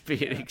would have to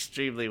be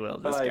extremely well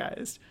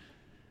disguised.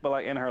 But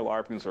like in her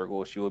LARPing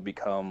circle, she would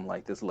become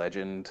like this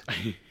legend,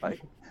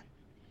 like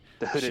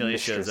the hooded she only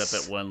mistress. shows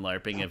up at one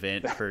LARPing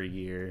event per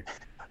year.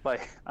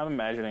 Like, I'm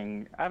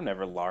imagining, I've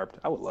never LARPed.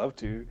 I would love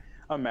to.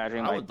 I'm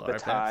imagining like the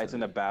tides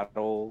in a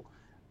battle,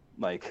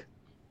 like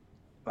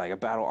a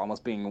battle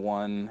almost being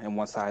won, and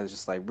one side is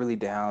just like really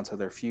down, so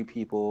there are few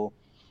people,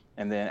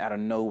 and then out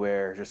of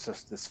nowhere,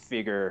 just this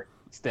figure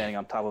standing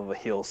on top of a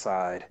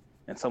hillside,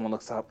 and someone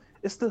looks up.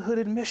 It's the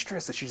hooded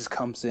mistress, and she just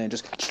comes in,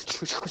 just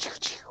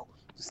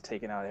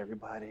taking out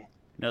everybody.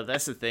 No,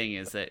 that's the thing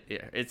is that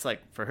it's like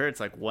for her,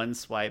 it's like one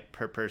swipe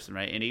per person,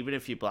 right? And even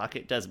if you block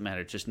it, doesn't matter.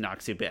 It just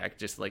knocks you back,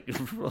 just like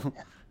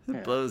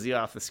blows you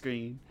off the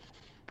screen.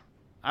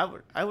 I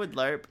would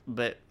LARP,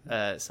 but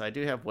so I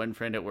do have one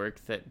friend at work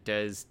that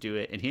does do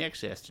it, and he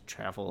actually has to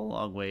travel a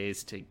long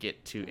ways to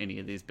get to any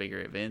of these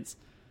bigger events.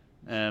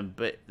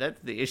 But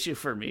that's the issue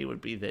for me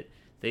would be that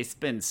they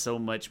spend so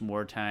much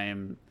more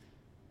time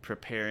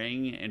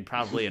preparing, and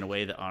probably in a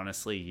way that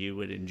honestly you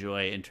would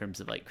enjoy in terms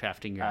of like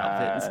crafting your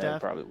outfit and stuff. I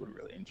probably would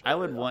really enjoy. I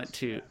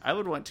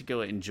would want to go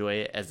enjoy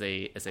it as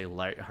a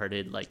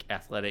lighthearted like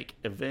athletic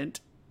event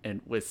and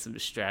with some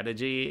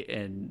strategy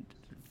and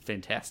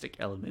fantastic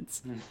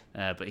elements.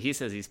 But he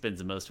says he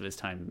spends most of his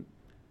time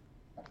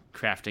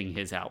crafting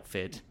his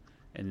outfit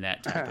and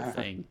that type of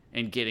thing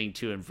and getting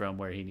to and from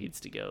where he needs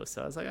to go.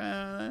 So I was like,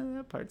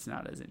 that part's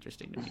not as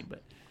interesting to me,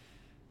 but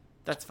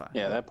that's fine.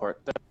 Yeah, that part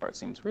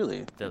seems really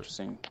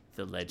interesting.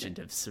 The Legend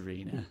of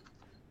Serena.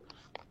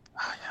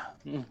 Oh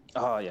yeah.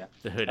 Oh yeah.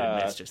 The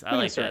Hooded Mistress. I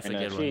like that. That's a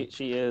good one.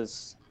 She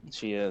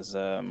is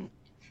a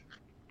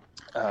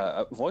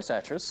voice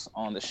actress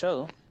on the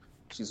show.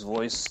 She's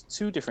voiced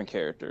 2 different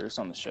characters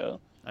on the show.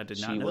 I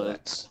did not know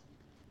that.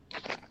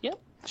 Yep.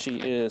 She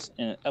is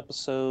in an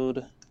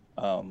episode.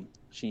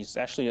 She's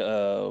actually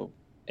a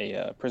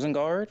prison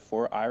guard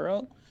for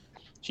Iroh.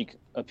 She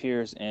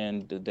appears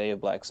in The Day of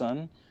Black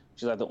Sun.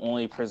 She's like the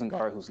only prison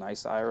guard who's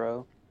nice to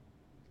Iroh.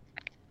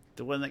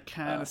 The one that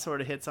kind of sort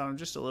of hits on him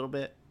just a little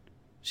bit.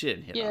 She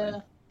didn't hit on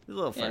him. A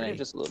little funny. Yeah,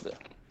 just a little bit.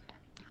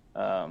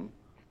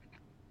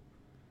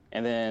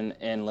 And then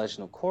in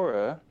Legend of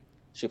Korra,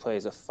 she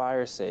plays a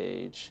fire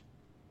sage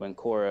when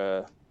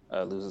Korra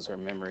loses her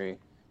memory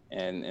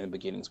in the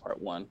beginnings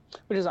part 1,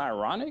 which is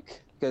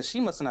ironic because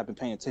she must have not been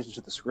paying attention to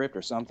the script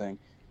or something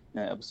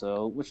in that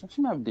episode, which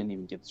she might didn't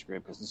even get the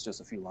script because it's just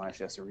a few lines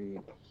she has to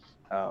read.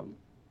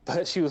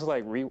 But she was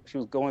like, she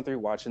was going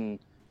through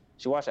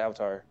she watched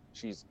Avatar.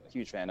 She's a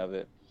huge fan of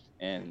it.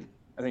 And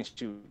I think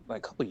she,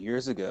 like a couple of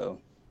years ago,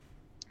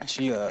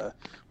 she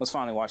was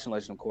finally watching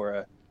Legend of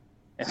Korra.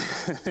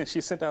 And she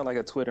sent out like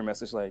a Twitter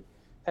message like,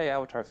 hey,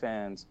 Avatar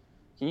fans,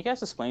 can you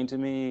guys explain to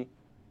me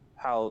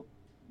how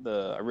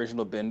the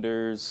original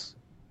Benders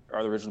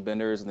are the original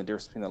Benders and the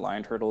difference between the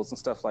Lion Turtles and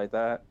stuff like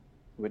that?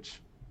 Which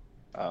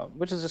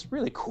is just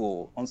really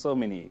cool on so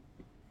many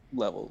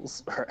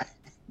levels, right?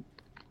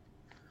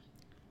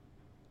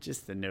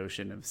 Just the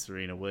notion of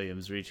Serena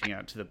Williams reaching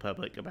out to the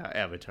public about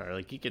Avatar.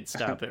 Like, you could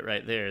stop it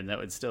right there, and that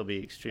would still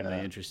be extremely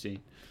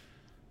interesting.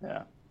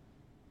 Yeah.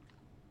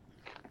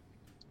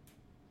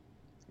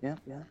 Yeah.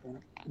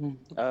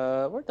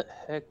 Where the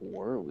heck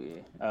were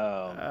we?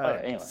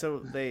 Anyway. So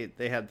they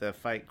had the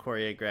fight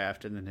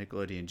choreographed in the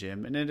Nickelodeon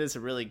gym, and it is a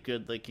really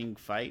good-looking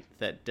fight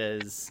that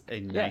does a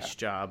nice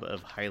job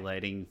of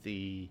highlighting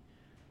the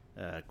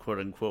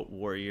quote-unquote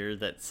warrior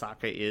that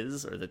Sokka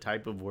is, or the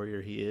type of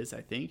warrior he is,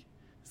 I think.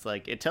 It's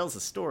like, it tells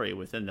a story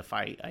within the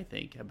fight, I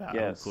think, about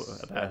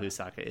who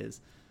Sokka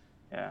is.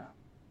 Yeah.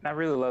 And I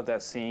really love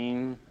that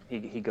scene.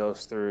 He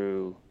goes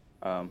through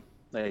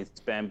like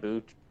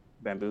bamboo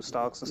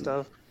stalks and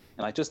stuff,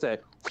 and like just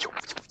that,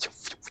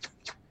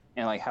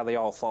 and like how they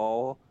all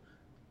fall,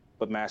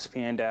 but Master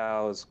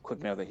Piandao is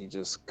quick enough that he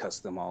just cuts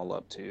them all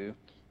up too.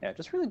 Yeah,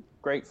 just really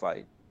great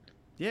fight.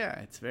 Yeah,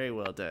 it's very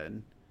well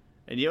done.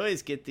 And you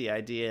always get the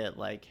idea,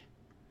 like,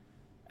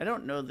 I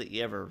don't know that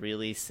you ever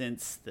really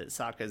sense that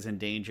Sokka's in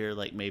danger,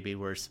 like maybe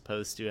we're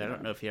supposed to. I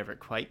don't know if you ever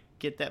quite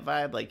get that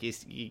vibe. Like,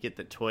 you get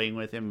the toying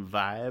with him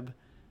vibe.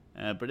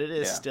 But it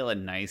is still a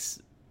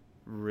nice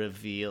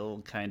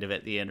reveal, kind of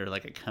at the end, or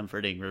like a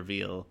comforting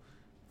reveal.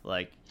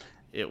 Like,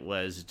 it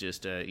was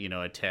just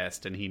a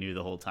test, and he knew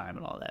the whole time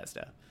and all that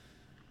stuff.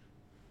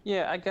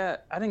 Yeah, I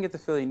didn't get the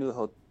feel he knew the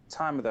whole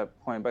time at that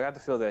point, but I got the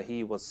feel that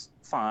he was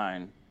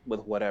fine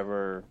with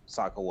whatever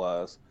Sokka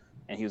was,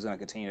 and he was going to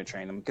continue to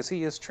train him because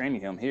he is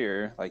training him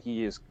here. Like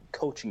he is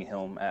coaching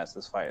him as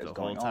this fight is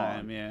going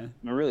on. Yeah. I mean,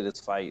 really, this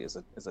fight is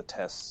a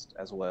test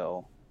as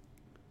well.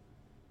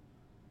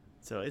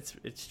 So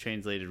it's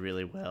translated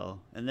really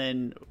well, and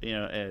then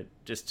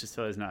just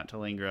so as not to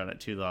linger on it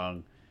too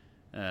long,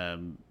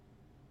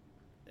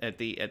 at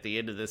the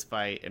end of this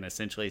fight, and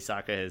essentially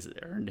Sokka has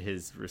earned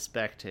his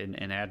respect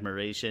and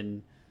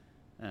admiration,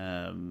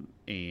 and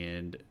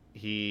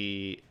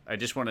I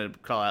just want to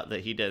call out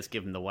that he does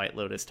give him the White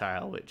Lotus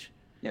tile, which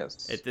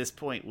yes, at this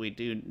point we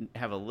do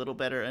have a little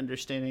better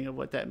understanding of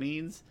what that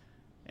means,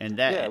 and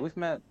that we've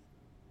met.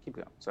 Keep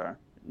going. Sorry.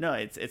 No,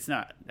 it's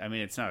not. I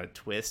mean, it's not a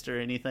twist or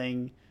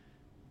anything,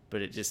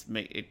 but it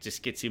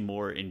just gets you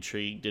more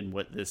intrigued in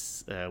what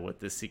this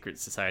secret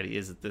society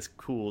is. That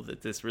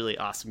this really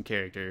awesome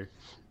character,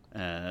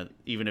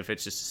 even if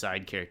it's just a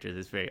side character,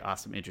 this very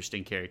awesome,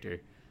 interesting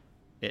character,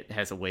 it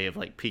has a way of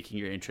like piquing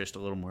your interest a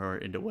little more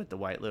into what the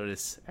White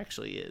Lotus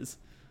actually is.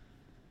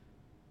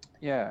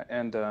 Yeah,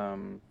 and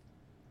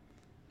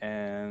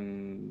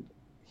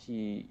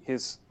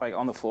his like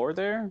on the floor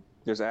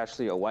there's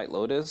actually a White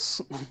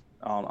Lotus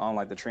on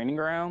like the training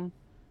ground,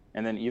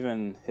 and then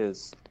even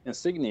his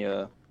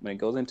insignia when it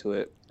goes into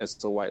it,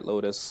 it's a White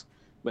Lotus.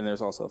 But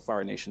there's also a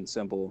Fire Nation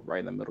symbol right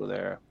in the middle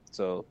there.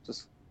 So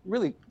just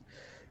really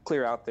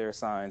clear out there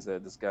signs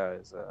that this guy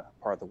is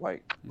part of the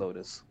White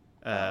Lotus.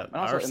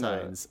 Our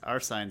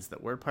signs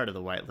that we're part of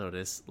the White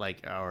Lotus,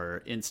 like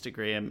our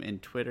Instagram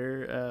and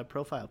Twitter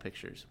profile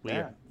pictures.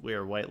 We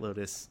are White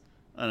Lotus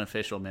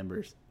unofficial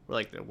members. We're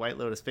like the White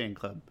Lotus fan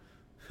club.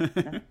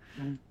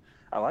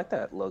 I like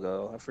that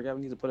logo. I forgot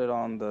we need to put it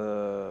on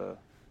the.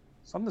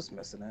 Something's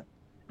missing it.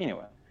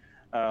 Anyway,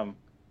 I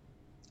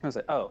was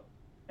like,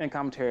 in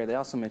commentary they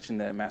also mentioned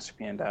that Master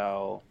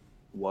Piandao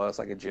was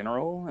like a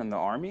general in the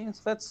army,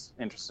 so that's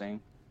interesting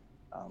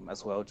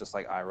as well, just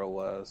like Iroh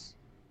was.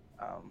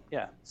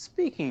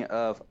 Speaking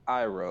of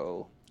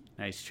Iroh,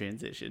 nice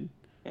transition.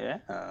 Yeah,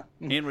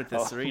 and with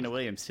the Serena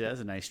Williams too, that's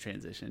a nice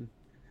transition.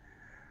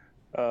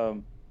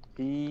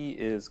 He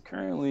is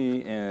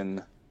currently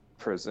in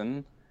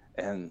prison,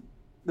 and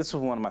this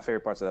was one of my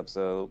favorite parts of the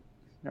episode.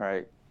 All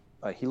right,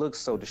 like he looks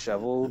so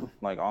disheveled,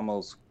 like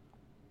almost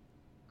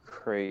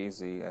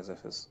crazy, as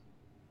if his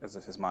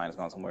mind has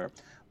gone somewhere.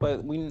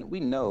 But we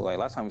know, like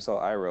last time we saw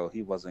Iroh,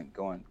 he wasn't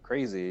going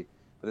crazy.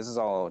 But this is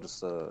all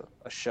just a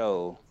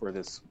show for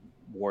this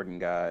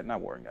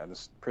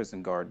this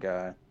prison guard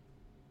guy.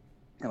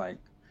 And like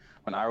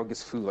when Iroh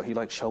gets food, like he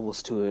like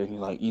shovels to it, and he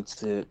like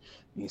eats it,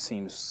 and he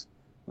seems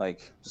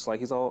like just like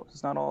he's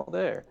not all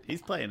there.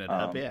 He's playing it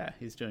up, yeah.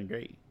 He's doing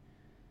great.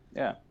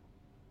 Yeah.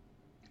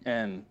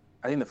 And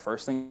I think the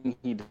first thing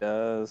he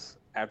does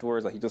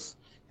afterwards, like he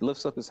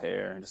lifts up his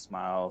hair and just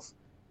smiles,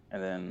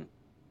 and then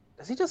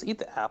does he just eat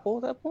the apple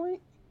at that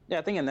point? Yeah,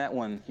 I think in that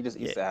one he just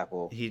eats the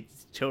apple. He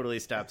totally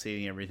stops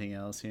eating everything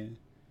else. Yeah.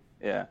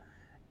 Yeah,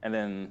 and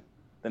then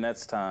the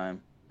next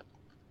time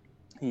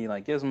he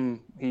like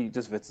he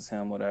just visits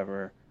him,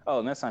 whatever.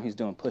 Oh, next time he's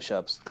doing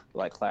push-ups,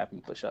 like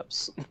clapping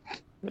push-ups.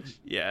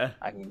 Yeah,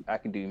 I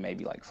can do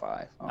maybe like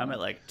 5. I'm at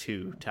like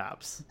 2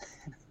 tops.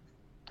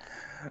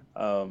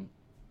 But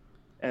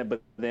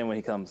then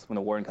when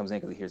the warden comes in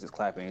because he hears this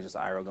clapping, it's just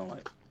Iroh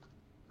going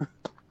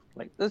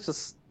like that's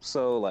just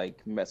so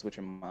like mess with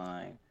your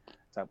mind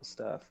type of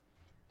stuff.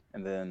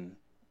 And then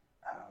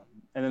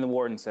the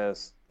warden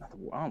says, I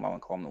don't want to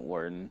call him the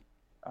warden,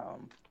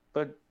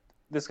 but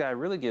this guy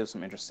really gives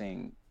some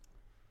interesting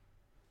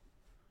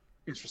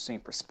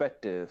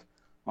perspective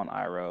on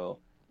Iroh.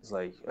 He's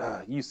like,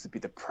 you used to be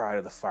the pride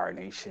of the Fire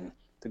Nation,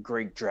 the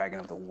great dragon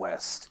of the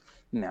West.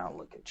 Now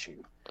look at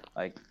you.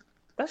 Like,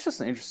 that's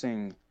just an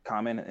interesting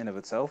comment in of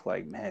itself.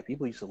 Like, man,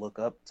 people used to look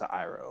up to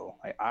Iroh.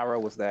 Like,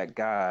 Iroh was that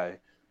guy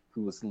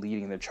who was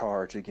leading the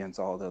charge against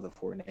all the other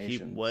 4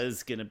 nations. He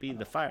was gonna be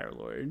the Fire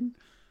Lord.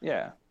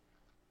 Yeah.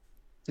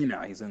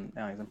 Now he's in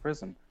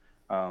prison,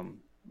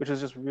 which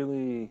is just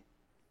really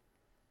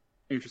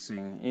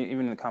interesting.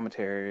 Even in the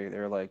commentary,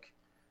 they're like,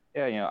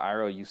 yeah,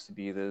 Iroh used to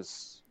be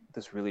this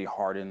really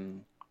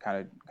hardened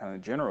kind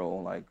of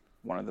general, like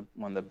one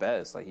of the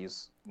best. Like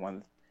he's one of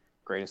the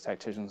greatest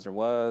tacticians there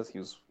was. He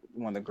was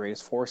one of the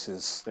greatest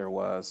forces there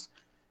was,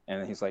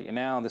 and he's like, and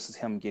now this is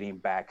him getting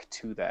back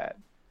to that,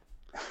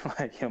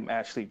 like him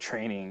actually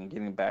training and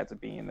getting back to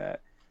being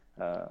that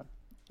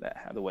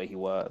the way he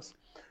was,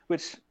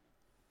 which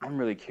I'm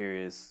really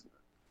curious,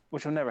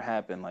 which will never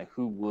happen. Like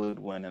who would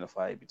win in a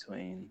fight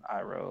between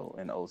Iroh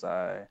and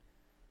Ozai?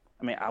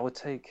 I mean, I would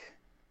take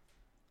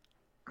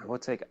I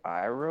would take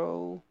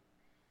Iroh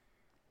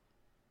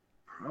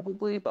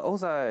probably, but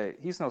Ozai,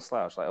 he's no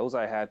slouch. Like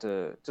Ozai had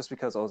to, just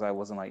because Ozai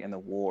wasn't like in the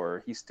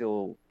war, he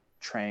still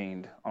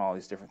trained on all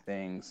these different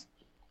things.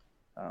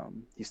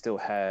 He still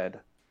had,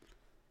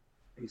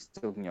 he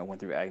still went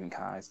through Agni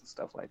Kais and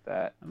stuff like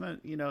that.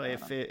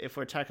 If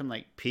we're talking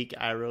like peak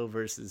Iroh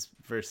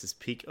versus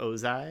peak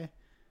Ozai,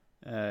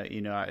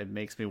 it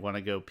makes me want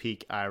to go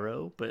peak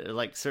Iroh, but at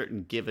like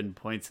certain given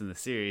points in the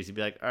series, you'd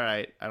be like, all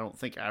right, I don't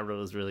think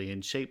Iroh is really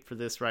in shape for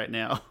this right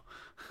now.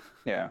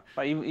 Yeah,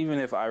 like even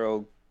if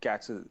Iroh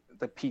got to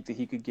the peak that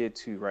he could get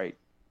to, right?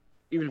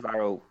 Even if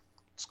Iroh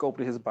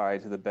sculpted his body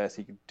to the best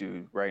he could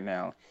do right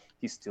now,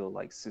 he's still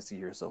like 60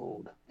 years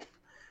old.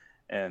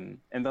 And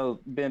though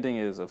bending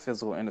is a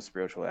physical and a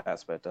spiritual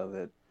aspect of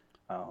it,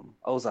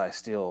 Ozai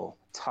still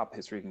top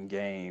his freaking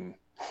game,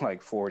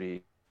 like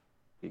 40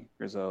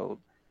 years old.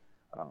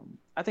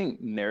 I think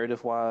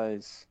narrative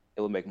wise,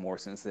 it would make more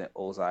sense that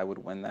Ozai would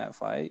win that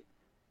fight.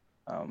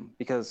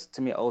 Because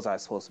to me, Ozai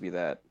is supposed to be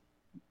that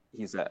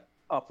he's that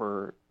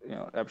upper,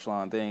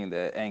 epsilon thing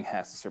that Aang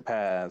has to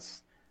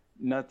surpass.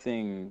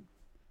 Nothing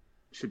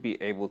should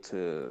be able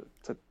to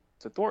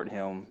thwart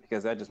him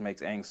because that just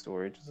makes Aang's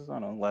story just, I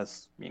don't know,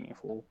 less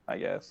meaningful, I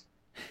guess.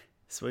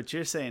 So what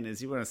you're saying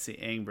is you want to see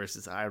Aang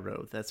versus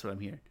Iroh. That's what I'm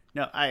hearing.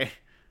 No, I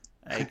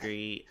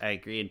agree. I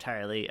agree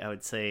entirely. I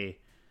would say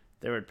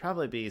there would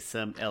probably be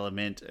some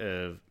element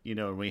of,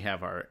 when we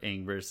have our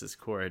Aang versus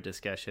Korra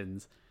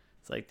discussions,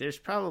 it's like there's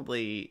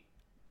probably,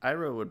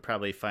 Iroh would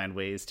probably find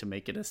ways to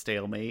make it a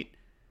stalemate,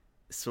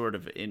 sort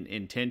of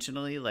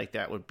intentionally. Like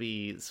that would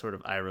be sort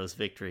of Iroh's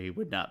victory,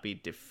 would not be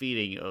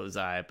defeating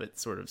Ozai, but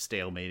sort of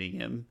stalemating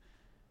him.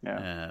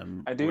 Yeah,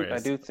 I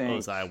do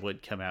think Ozai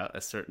would come out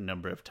a certain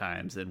number of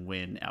times and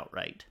win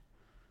outright.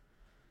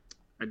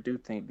 I do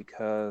think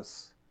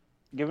because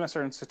given a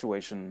certain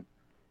situation,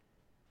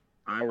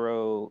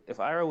 if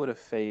Iroh would have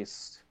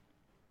faced,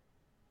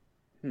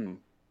 if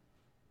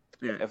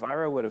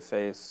Iroh would have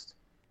faced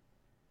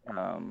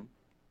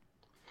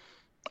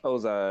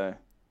Ozai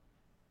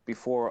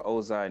before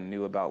Ozai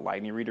knew about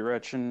lightning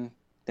redirection,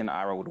 then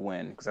Iroh would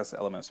win because that's the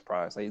element of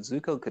surprise. Like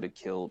Zuko could have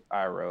killed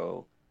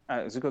Iroh.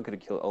 Zuko could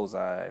have killed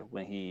Ozai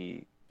when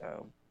he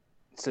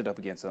stood up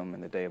against him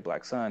in the Day of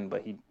Black Sun,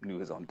 but he knew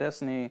his own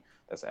destiny.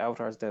 That's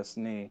Avatar's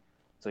destiny,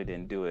 so he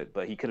didn't do it.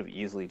 But he could have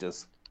easily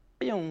just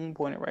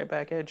point it right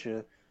back at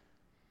you.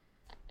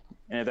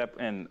 And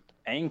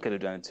Aang could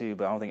have done it too,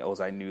 but I don't think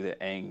Ozai knew that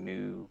Aang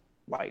knew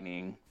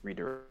lightning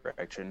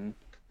redirection.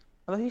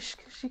 Although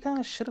she kind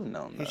of should have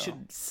known. Though. He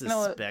should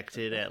suspect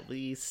it at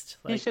least.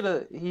 Like, he should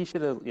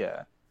have.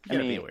 Yeah, you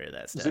gotta be aware of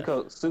that stuff.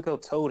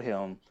 Zuko told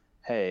him,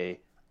 "Hey,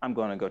 I'm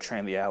going to go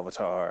train the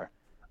Avatar."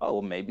 Oh,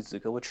 well, maybe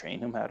Zuko would train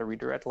him how to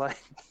redirect light.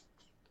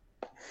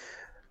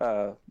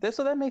 So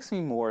that makes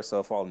me more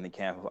so fall in the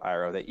camp of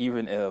Iroh that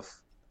even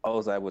if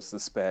Ozai would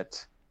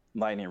suspect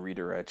lightning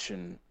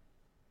redirection,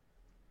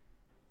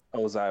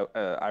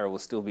 Iroh would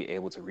still be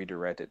able to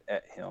redirect it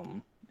at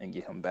him and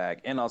get him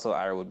back, and also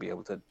Iroh would be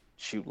able to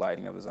shoot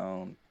lightning of his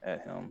own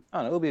at him. I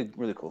don't know. It'll be a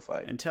really cool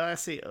fight. Until I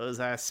see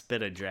Ozai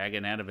spit a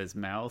dragon out of his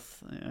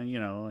mouth,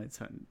 it's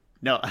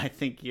no. I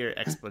think your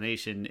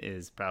explanation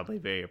is probably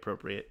very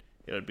appropriate.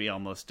 It would be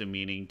almost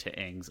demeaning to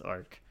Aang's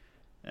arc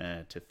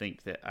to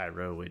think that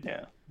Iroh would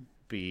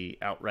be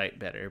outright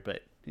better.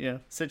 But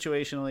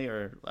situationally,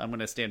 or I'm going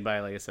to stand by.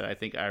 Like I said, I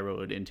think Iroh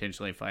would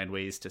intentionally find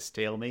ways to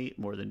stalemate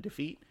more than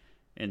defeat,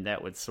 and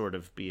that would sort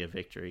of be a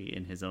victory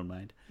in his own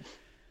mind.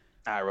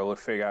 Iroh would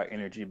figure out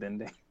energy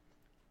bending.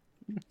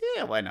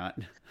 Yeah, why not?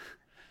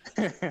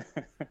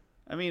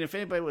 I mean, if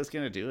anybody was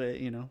going to do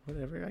it,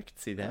 whatever, I could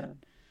see that.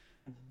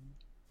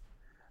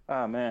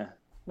 Oh, man.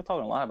 We're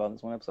talking a lot about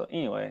this one episode.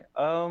 Anyway,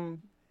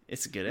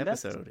 it's a good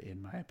episode,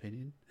 in my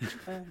opinion.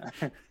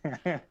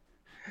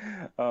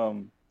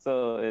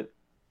 So it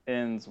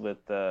ends with,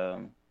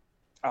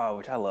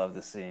 which I love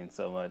this scene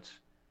so much.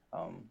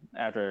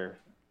 After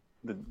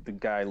the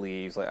guy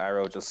leaves, like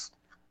Iroh just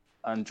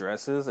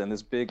undresses and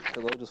this big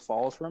pillow just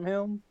falls from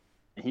him.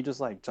 And he just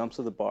like jumps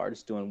to the bar,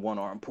 just doing one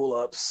arm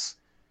pull-ups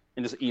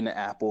and just eating an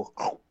apple.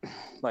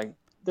 Like,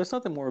 there's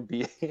nothing more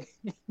BA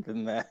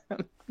than that.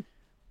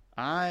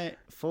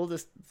 Full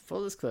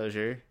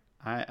disclosure,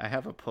 I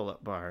have a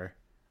pull-up bar.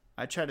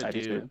 I try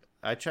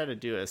to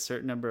do a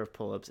certain number of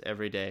pull-ups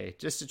every day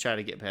just to try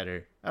to get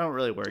better. I don't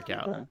really work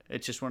out. Okay.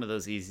 It's just one of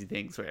those easy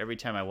things where every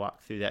time I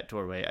walk through that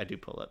doorway, I do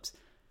pull-ups.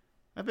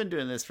 I've been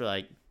doing this for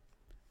like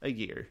a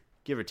year,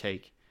 give or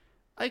take.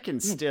 I can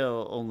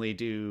still only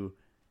do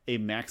a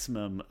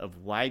maximum of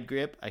wide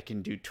grip. I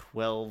can do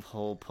 12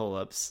 whole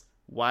pull-ups,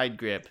 wide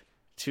grip,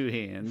 2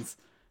 hands.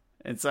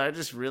 And so I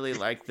just really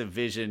like the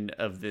vision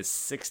of this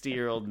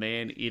 60-year-old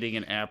man eating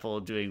an apple,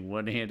 doing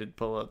one-handed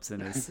pull-ups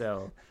in his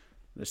cell.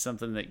 There's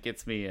something that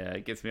gets me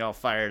all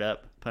fired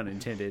up, pun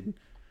intended,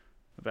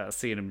 about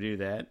seeing him do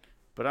that.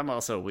 But I'm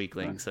also a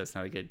weakling, so it's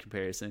not a good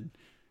comparison.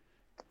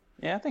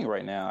 Yeah, I think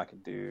right now I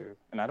could do,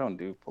 and I don't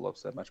do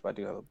pull-ups that much, but I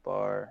do have a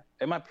bar.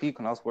 At my peak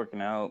when I was working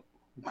out,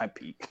 my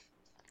peak.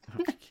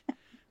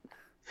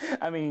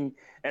 I mean,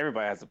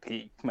 everybody has a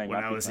peak. Like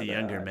When my I peak's was a not that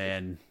younger high.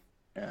 man.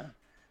 Yeah.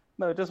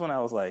 No, just when I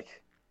was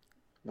like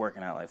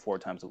working out like 4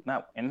 times a week.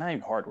 Not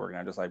even hard working.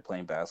 I just like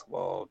playing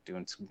basketball,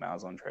 doing 2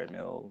 miles on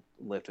treadmill,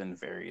 lifting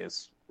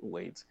various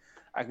weights.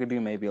 I could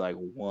do maybe like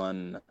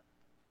one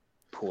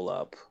pull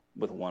up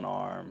with one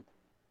arm,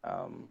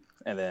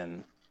 and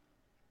then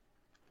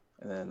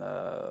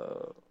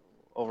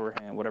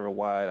overhand, whatever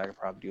wide, I could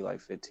probably do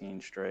like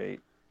 15 straight,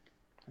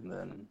 and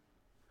then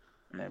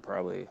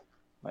probably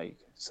like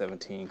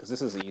 17 because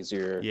this is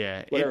easier.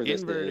 Yeah, Whatever this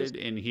is, inverted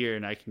in here,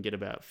 and I can get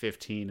about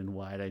 15, and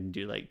wide I can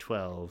do like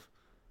 12.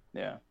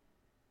 yeah.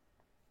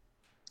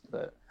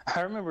 But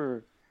I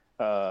remember,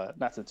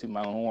 not to toot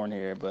my own horn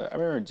here, but I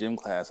remember in gym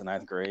class in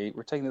ninth grade,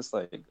 we're taking this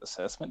like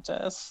assessment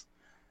test,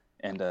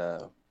 and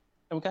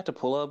we got to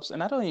pull ups,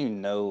 and I don't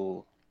even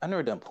know. I've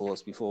never done pull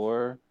ups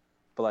before,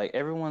 but like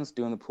everyone's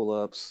doing the pull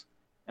ups,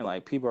 and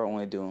like people are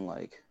only doing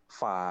like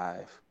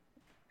 5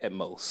 at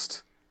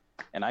most.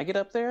 And I get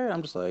up there, and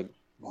I'm just like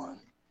 1,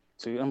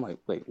 2. I'm like,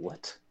 wait,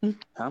 what?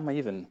 How am I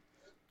even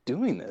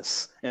doing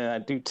this? And I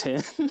do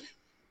 10.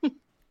 And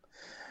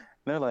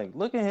they're like,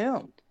 look at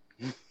him.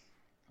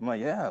 I'm like,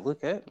 yeah,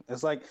 look at it.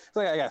 It's like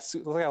I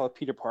was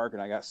Peter Parker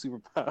and I got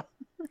superpowers.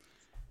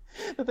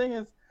 The thing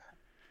is,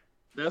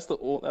 that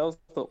was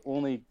the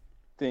only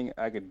thing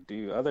I could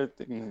do. Other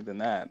thing than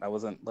that, I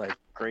wasn't like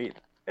great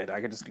at.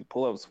 I could just do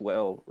pull-ups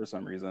well for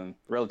some reason,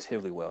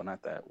 relatively well,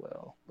 not that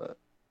well, but.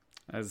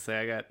 I was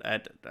say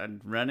at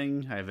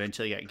running. I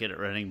eventually got good at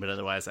running, but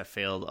otherwise I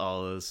failed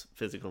all those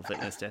physical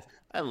fitness tests.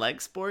 I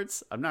like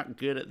sports. I'm not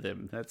good at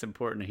them. That's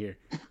important to hear.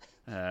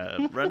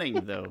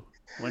 Running though,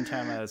 one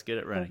time I was good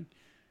at running.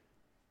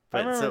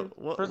 But I remember,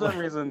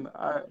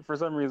 for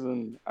some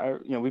reason,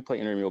 we play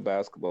intramural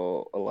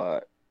basketball a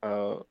lot.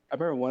 I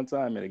remember one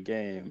time at a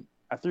game,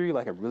 I threw you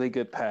like a really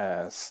good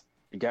pass.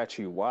 It got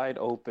you wide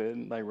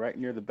open, like right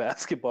near the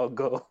basketball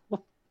goal,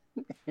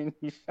 and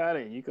you shot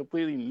it. And you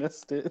completely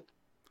missed it.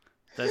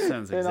 That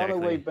sounds exactly. And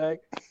on the way back,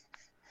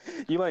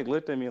 you like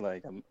looked at me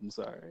like, "I'm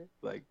sorry."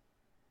 Like,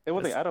 it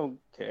wasn't. I don't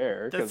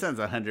care. That sounds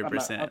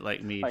 100%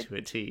 like me like, to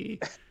a T.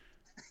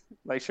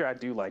 Like, sure, I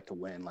do like to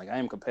win. Like, I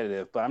am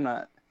competitive, but I'm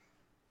not.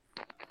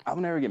 I'll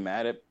never get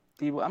mad at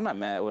people. I'm not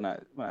mad when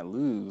I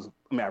lose.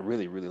 I mean, I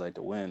really, really like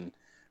to win,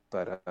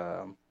 but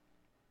but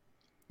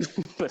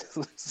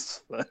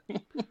it's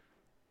funny.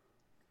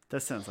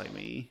 That sounds like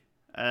me.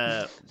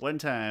 One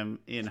time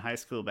in high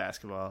school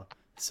basketball,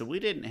 so we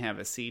didn't have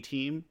a C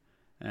team,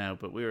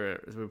 but we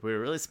were a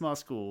really small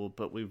school,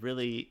 but we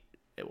really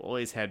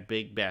always had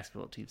big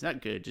basketball teams.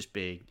 Not good, just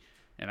big.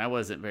 And I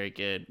wasn't very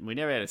good. We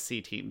never had a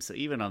C team, so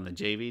even on the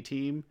JV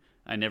team,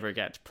 I never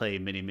got to play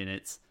many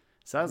minutes.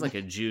 So I was like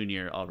a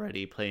junior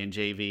already playing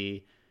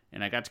JV,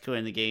 and I got to go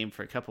in the game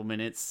for a couple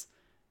minutes.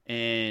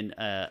 And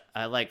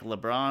I like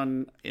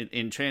LeBron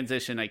in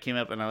transition. I came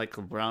up and I like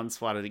LeBron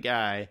swatted a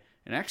guy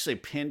and actually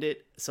pinned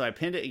it. So I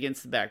pinned it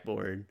against the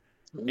backboard,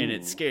 and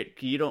it's scared.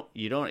 You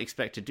don't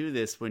expect to do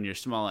this when you're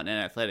small and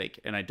athletic.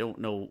 And I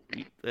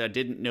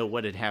didn't know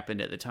what had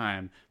happened at the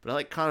time, but I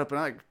like caught up and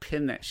I like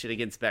pinned that shit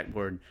against the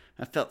backboard.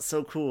 I felt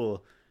so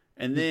cool.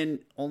 And then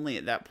only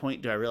at that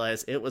point do I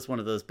realize it was one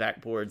of those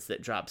backboards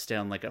that drops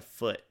down like a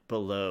foot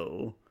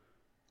below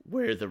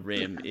where the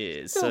rim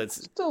is. So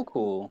it's still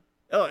cool.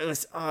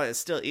 It's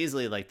still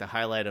easily like the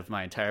highlight of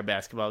my entire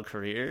basketball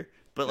career.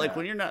 But like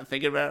when you're not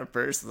thinking about it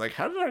first, it's like,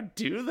 how did I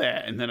do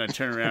that? And then I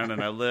turn around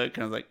and I look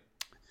and I was like,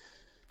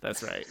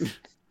 that's right.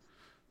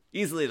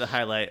 Easily the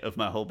highlight of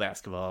my whole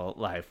basketball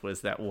life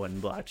was that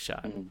one blocked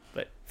shot.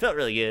 But felt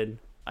really good.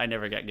 I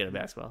never got good at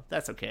basketball.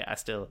 That's okay.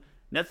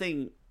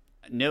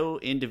 No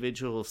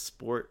individual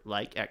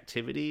sport-like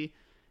activity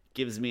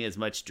gives me as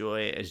much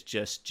joy as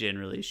just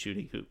generally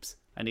shooting hoops.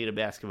 I need a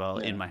basketball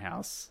in my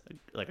house,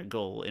 like a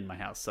goal in my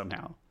house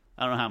somehow.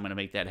 I don't know how I'm going to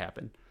make that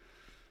happen.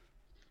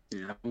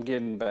 Yeah, I'm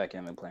getting back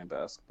into playing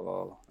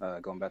basketball,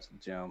 going back to the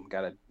gym.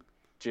 Got a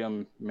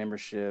gym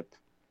membership.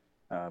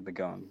 Been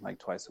going like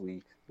twice a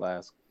week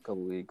last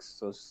couple of weeks.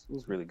 So it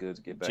was really good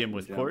to get back Gym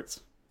with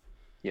courts?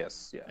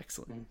 Yes, yeah.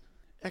 Excellent.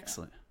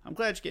 Excellent. I'm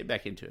glad you get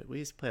back into it. We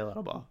used to play a lot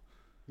of ball.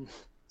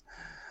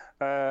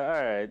 All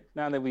right.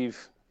 Now that we've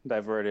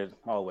diverted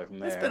all the way from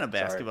there. It's been a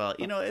basketball.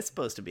 Sorry. It's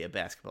supposed to be a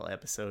basketball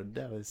episode.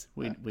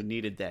 We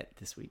needed that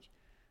this week.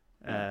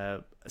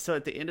 So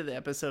at the end of the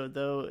episode,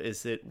 though,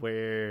 is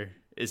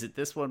it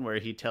this one where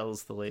he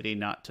tells the lady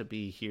not to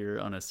be here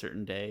on a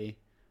certain day?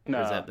 No,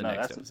 or is that the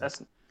next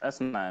episode?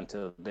 That's not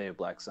until Day of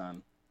Black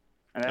Sun,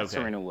 and that's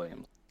Serena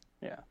Williams.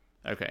 Yeah.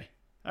 Okay.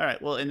 All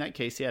right. Well, in that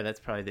case, that's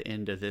probably the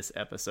end of this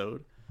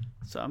episode.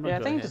 So I'm gonna.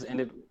 I think it just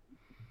ended.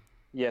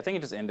 Yeah, I think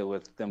it just ended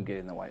with them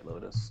getting the White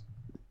Lotus.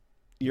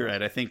 You're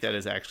right. I think that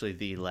is actually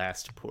the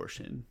last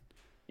portion.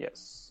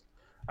 Yes.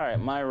 All right,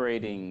 my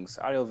ratings: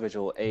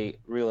 audiovisual 8,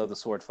 real of the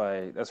sword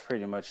fight. That's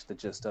pretty much the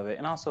gist of it.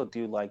 And I also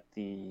do like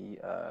the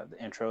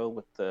intro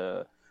with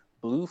the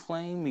blue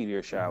flame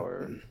meteor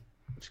shower,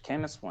 which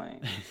can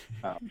explain.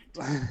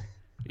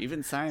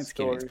 Even science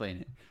can't explain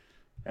it.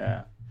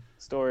 Yeah.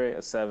 Story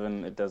a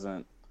 7. It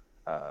doesn't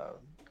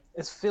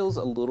it feels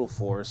a little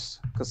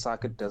forced because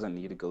Sokka doesn't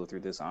need to go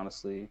through this,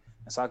 honestly.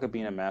 And Sokka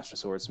being a master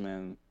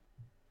swordsman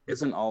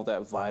isn't all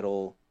that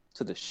vital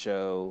to the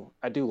show.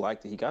 I do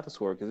like that he got the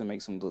sword because it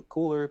makes him look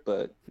cooler,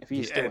 but if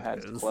he still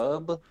had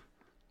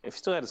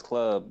his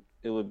club,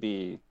 it would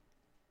be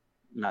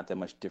not that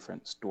much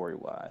different story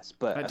wise.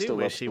 But I do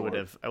wish he would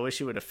have. I wish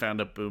he would have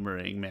found a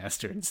boomerang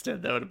master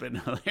instead. That would have been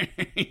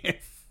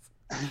hilarious.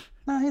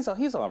 No, he's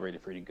already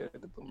pretty good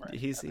at the boomerang.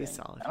 He's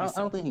solid. I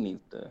don't think he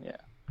needs to.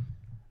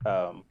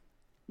 Yeah.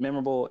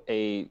 Memorable.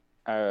 The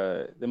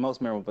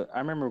most memorable. But I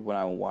remember when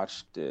I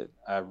watched it.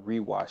 I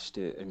rewatched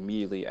it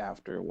immediately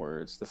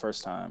afterwards. The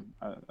first time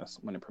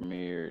when it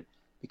premiered,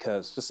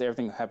 because just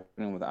everything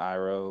happening with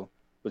Iroh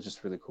was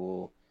just really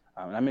cool.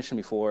 And I mentioned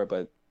before,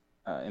 but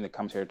in the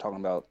commentary talking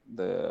about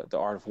the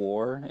art of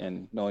war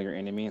and knowing your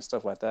enemy and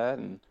stuff like that,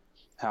 and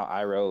how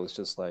Iroh is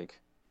just like,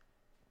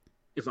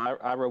 if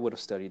Iroh would have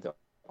studied the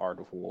art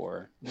of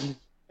war,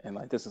 and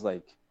like this is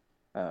like,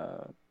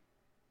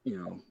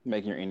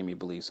 making your enemy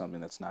believe something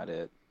that's not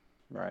it,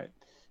 right?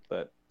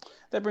 But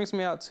that brings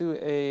me out to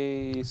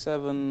a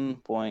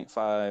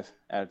 7.5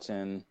 out of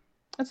 10.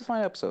 It's a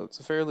fine episode. It's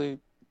a fairly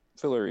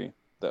fillery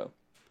though.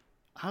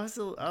 I was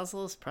a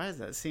little surprised.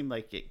 That it seemed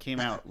like it came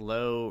out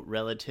low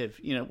relative.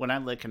 When I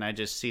look and I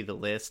just see the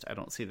list, I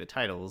don't see the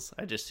titles.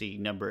 I just see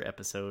number,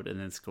 episode, and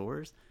then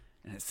scores,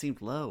 and it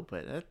seemed low.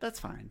 But that's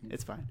fine.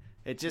 It's fine.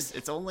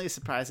 It's only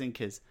surprising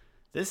because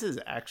this is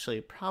actually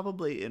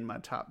probably in my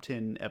top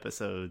 10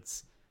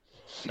 episodes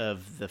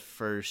of the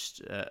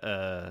first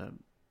of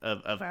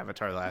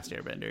Avatar: The Last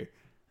Airbender.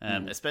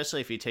 Especially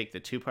if you take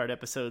the 2-part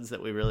episodes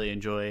that we really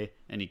enjoy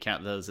and you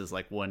count those as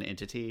like one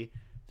entity.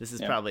 This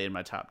is probably in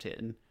my top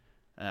 10.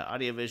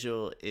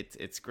 Audiovisual,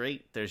 it's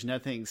great. There's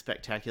nothing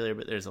spectacular,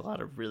 but there's a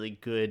lot of really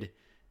good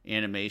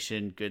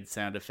animation, good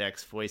sound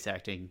effects, voice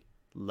acting.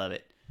 Love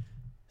it.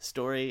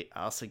 Story,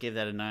 I also gave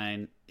that a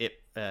 9.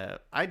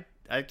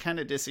 I kind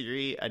of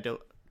disagree.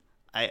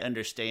 I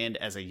understand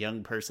as a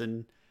young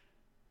person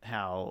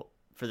how,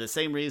 for the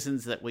same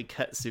reasons that we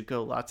cut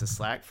Zuko lots of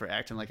slack for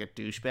acting like a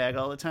douchebag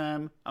all the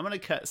time, I'm gonna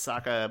cut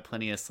Sokka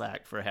plenty of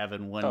slack for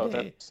having one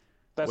day.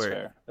 That's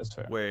fair. That's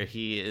fair. Where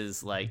he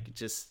is like,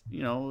 just,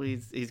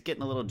 he's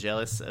getting a little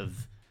jealous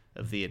of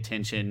the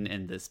attention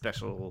and the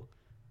special,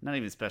 not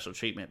even special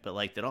treatment, but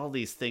like that all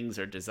these things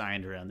are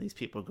designed around these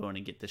people going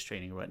and get this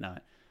training or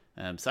whatnot.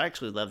 So I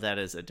actually love that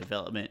as a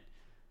development.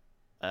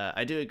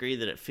 I do agree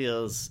that it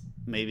feels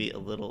maybe a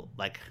little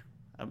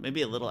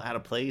out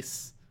of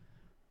place.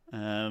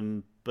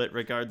 But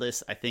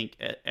regardless, I think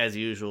as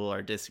usual,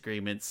 our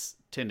disagreements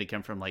tend to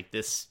come from like,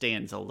 this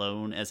stands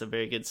alone as a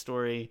very good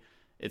story.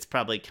 It's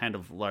probably kind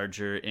of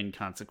larger,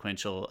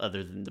 inconsequential,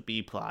 other than the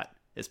B plot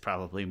is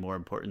probably more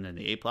important than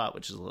the A plot,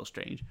 which is a little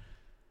strange.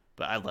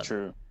 But I love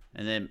it.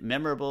 And then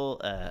memorable,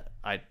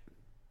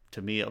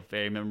 to me,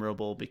 very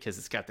memorable because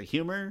it's got the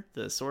humor,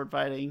 the sword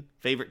fighting,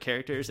 favorite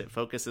characters. It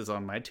focuses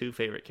on my 2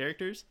 favorite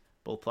characters,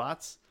 both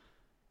plots.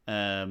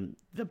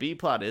 The B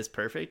plot is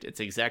perfect. It's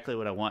exactly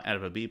what I want out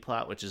of a B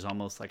plot, which is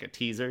almost like a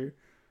teaser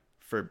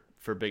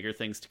for bigger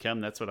things to come.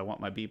 That's what I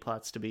want my B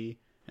plots to be.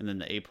 And then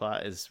the A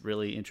plot is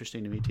really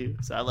interesting to me too.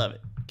 So I love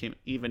it. Came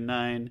even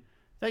 9.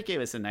 That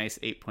gave us a nice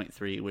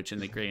 8.3, which in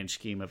the grand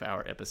scheme of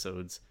our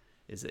episodes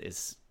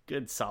is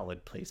good,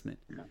 solid placement.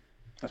 Yeah.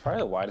 That's probably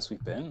the widest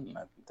we've been,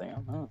 I think. I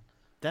don't know.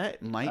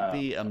 That might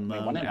be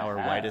among our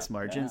widest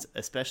margins,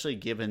 especially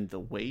given the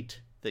weight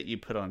that you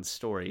put on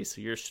story.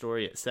 So your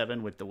story at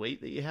 7 with the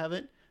weight that you have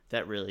it,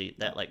 that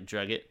like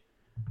drug it.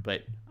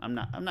 But I'm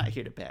not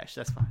here to bash.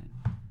 That's fine.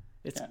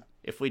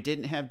 If we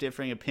didn't have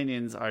differing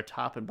opinions, our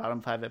top and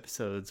bottom 5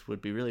 episodes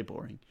would be really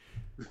boring.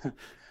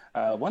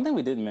 One thing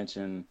we didn't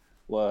mention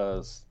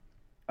was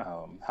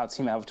how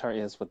Team Avatar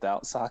is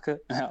without Sokka.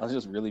 How it's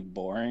just really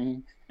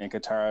boring, and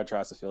Katara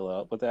tries to fill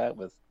up with that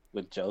with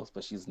jokes,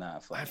 but she's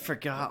not funny. I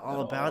forgot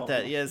all about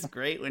that. Yeah, it's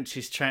great when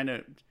she's trying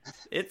to.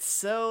 It's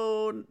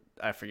so,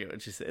 I forget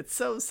what she said. It's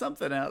so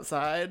something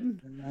outside.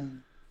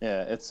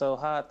 Yeah, it's so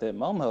hot that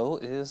Momo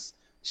is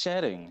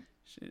shedding.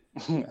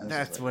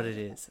 That's what it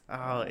is.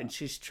 Oh, and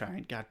she's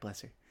trying. God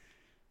bless her.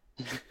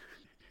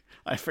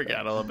 I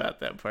forgot all about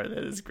that part.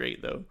 That is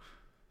great, though.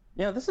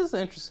 Yeah, this is an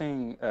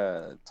interesting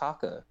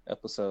Taka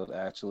episode,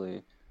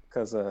 actually,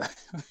 because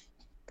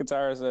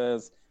Katara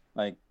says,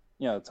 like,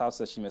 Toph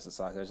says she misses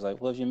Sokka. She's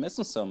like, well, if you miss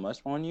him so much,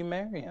 why don't you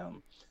marry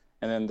him?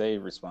 And then they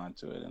respond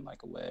to it in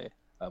like a way.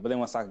 But then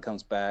when Sokka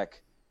comes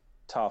back,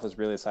 Toph is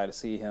really excited to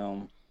see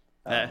him.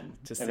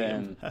 To see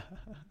him.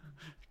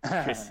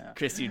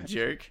 Chris, you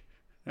jerk.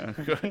 Oh,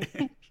 go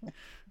ahead.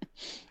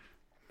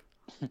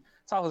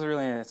 Toph was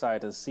really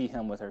excited to see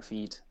him with her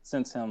feet,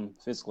 sense him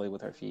physically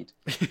with her feet.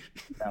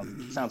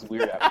 Sounds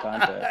weird out of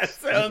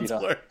context. That sounds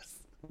worse.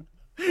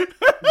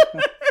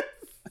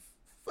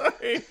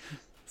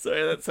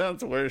 Sorry, that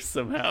sounds worse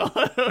somehow.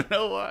 I don't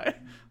know why.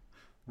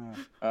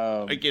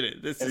 I get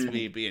it. This is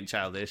me being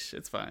childish.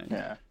 It's fine.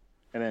 Yeah,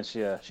 and then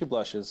she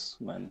blushes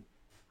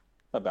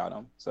about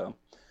him. So,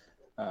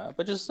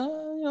 but just a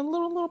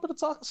little bit of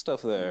Taka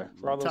stuff there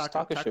for all those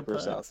Taka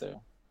shippers out there.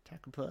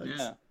 Taka plugs.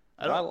 Yeah.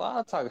 I A don't. lot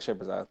of taco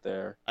shippers out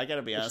there. I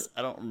gotta be honest.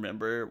 I don't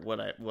remember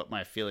what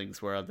my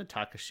feelings were on the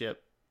taco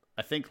ship.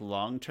 I think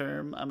long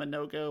term I'm a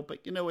no go, but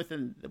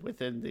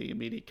within the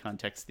immediate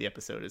context of the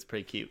episode is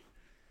pretty cute.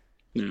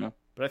 Yeah.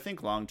 But I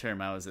think long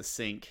term I was a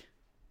sink.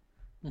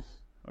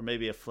 Or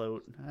maybe a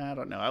float. I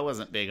don't know. I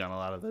wasn't big on a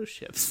lot of those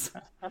ships.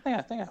 I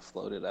think I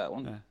floated that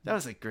one. That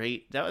was a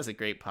great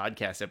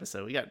podcast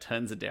episode. We got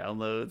tons of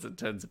downloads and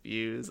tons of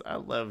views. I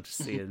loved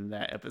seeing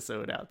that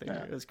episode out there.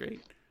 Yeah. It was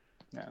great.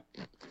 Yeah.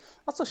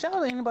 Also, shout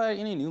out to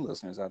any new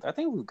listeners out there. I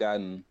think we've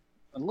gotten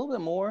a little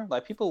bit more.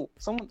 Like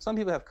some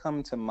people have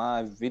come to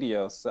my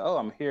video, say, "Oh,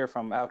 I'm here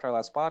from Avatar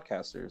Last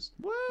Podcasters."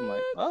 What? I'm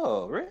like,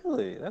 "Oh,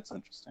 really? That's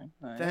interesting."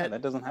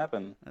 That doesn't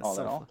happen all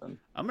that often.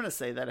 I'm gonna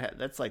say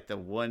that's like the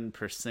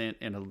 1%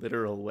 in a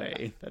literal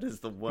way. That is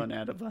the 1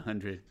 out of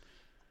 100.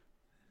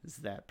 Is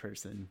that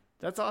person?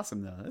 That's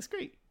awesome though. That's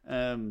great.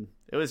 It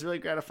was really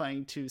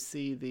gratifying to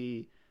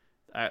see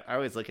I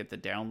always look at the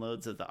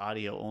downloads of the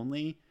audio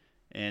only.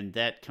 And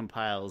that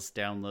compiles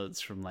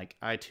downloads from like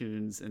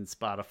iTunes and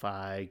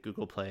Spotify,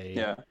 Google Play.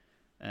 Yeah.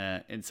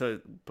 And so,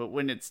 but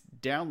when it's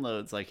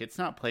downloads, like it's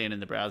not playing in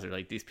the browser.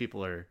 Like these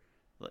people are,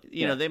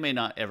 they may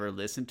not ever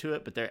listen to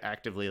it, but they're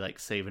actively like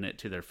saving it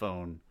to their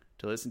phone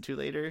to listen to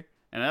later.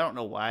 And I don't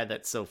know why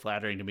that's so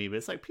flattering to me, but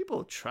it's like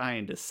people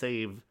trying to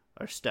save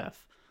our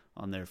stuff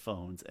on their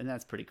phones. And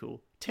that's pretty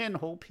cool. 10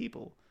 whole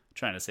people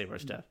trying to save our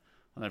stuff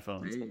on their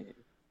phones.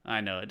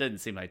 I know it doesn't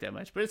seem like that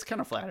much, but it's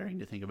kind of flattering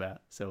to think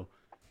about. So,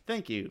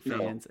 thank you,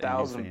 fans.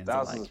 Thousands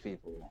of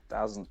people.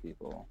 Thousands of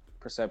people.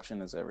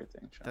 Perception is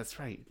everything. Sean. That's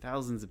right.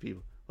 Thousands of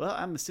people. Well,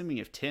 I'm assuming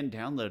if 10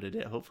 downloaded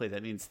it, hopefully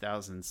that means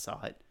thousands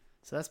saw it.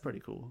 So that's pretty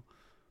cool.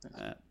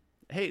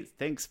 Hey,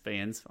 thanks,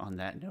 fans, on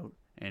that note.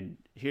 And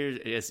here,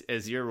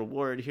 as your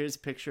reward, here's a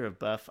picture of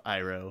Buff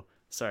Iroh.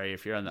 Sorry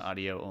if you're on the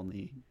audio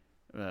only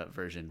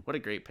version. What a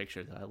great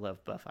picture, though. I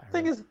love Buff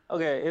Iroh.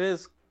 It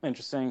is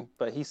interesting,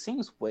 but he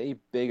seems way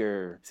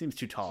bigger. Seems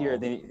too tall here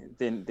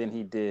than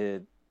he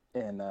did.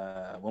 And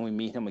when we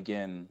meet him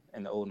again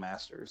in the Old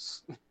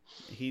Masters,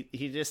 he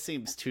just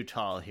seems too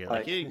tall here.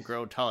 Like he didn't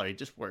grow taller; he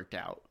just worked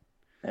out.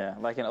 Yeah,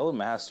 like in Old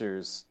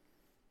Masters,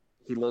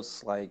 he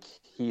looks like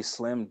he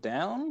slimmed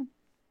down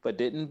but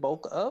didn't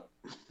bulk up.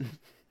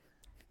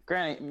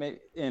 Granted,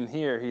 in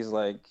here he's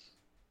like,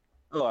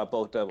 "Oh, I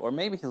bulked up," or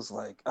maybe he was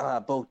like, "Oh, I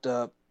bulked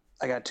up.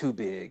 I got too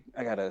big.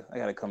 I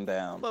gotta come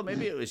down." Well,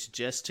 maybe it was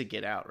just to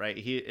get out, right?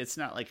 It's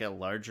not like a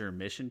larger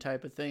mission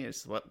type of thing.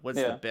 It's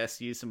what's the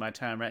best use of my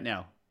time right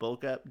now?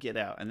 Bulk up, get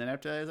out. And then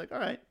after that, he's like, all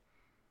right,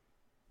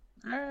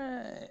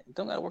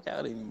 don't gotta work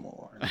out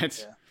anymore.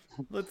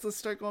 Let's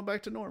start going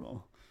back to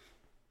normal.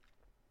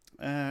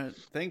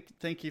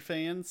 Thank you,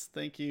 fans.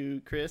 Thank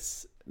you,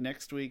 Chris.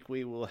 Next week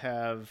we will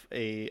have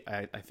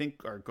I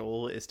think our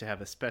goal is to have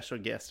a special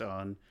guest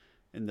on.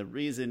 And the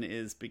reason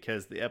is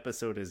because the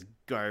episode is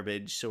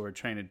garbage, so we're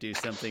trying to do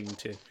something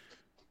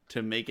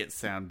to make it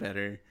sound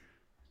better.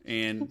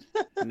 And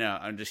no,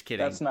 I'm just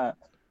kidding. That's not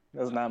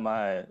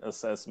my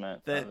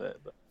assessment of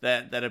it.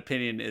 That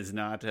opinion is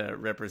not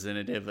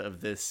representative of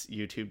this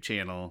YouTube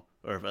channel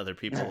or of other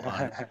people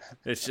on it.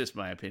 It's just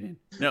my opinion.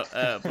 No,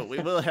 but we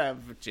will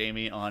have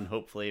Jamie on,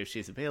 hopefully, if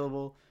she's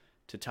available,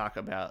 to talk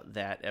about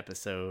that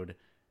episode.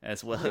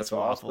 As well as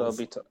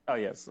waffles.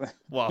 Yes.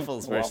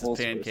 Waffles versus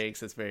pancakes.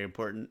 That's very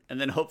important. And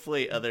then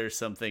hopefully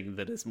something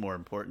that is more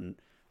important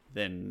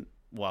than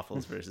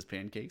waffles versus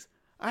pancakes.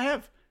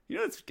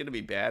 What's going to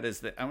be bad is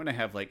that I'm going to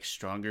have like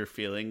stronger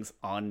feelings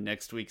on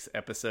next week's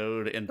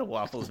episode in the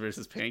waffles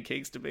versus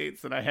pancakes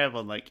debates than I have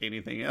on like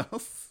anything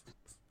else.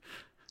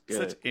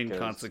 Such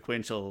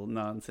inconsequential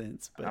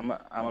nonsense. But I'm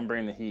going to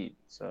bring the heat,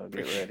 so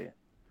get ready.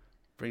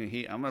 Bring the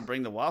heat. I'm going to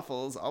bring the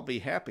waffles. I'll be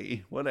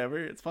happy. Whatever.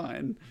 It's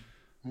fine.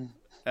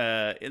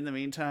 In the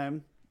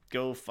meantime,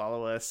 go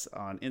follow us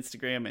on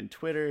Instagram and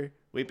Twitter.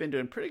 We've been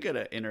doing pretty good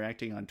at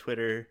interacting on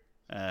Twitter.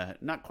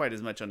 Not quite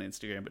as much on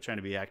Instagram, but trying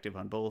to be active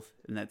on both.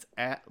 And that's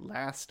at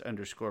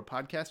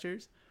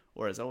 @last_podcasters,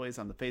 or as always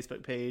on the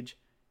Facebook page.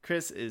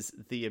 Chris is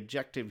the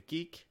Objective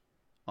Geek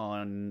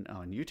on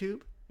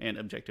YouTube and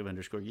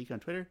Objective_Geek on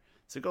Twitter.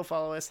 So go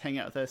follow us, hang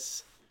out with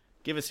us,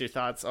 give us your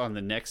thoughts on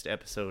the next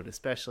episode,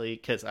 especially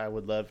because I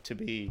would love to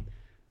be.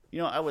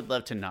 I would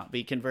love to not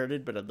be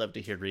converted, but I'd love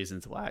to hear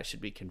reasons why I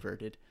should be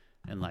converted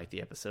and like the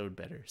episode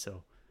better.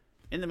 So,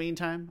 in the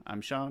meantime,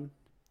 I'm Sean.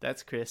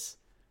 That's Chris.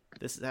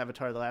 This is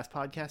Avatar: The Last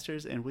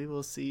Podcasters, and we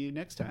will see you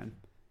next time.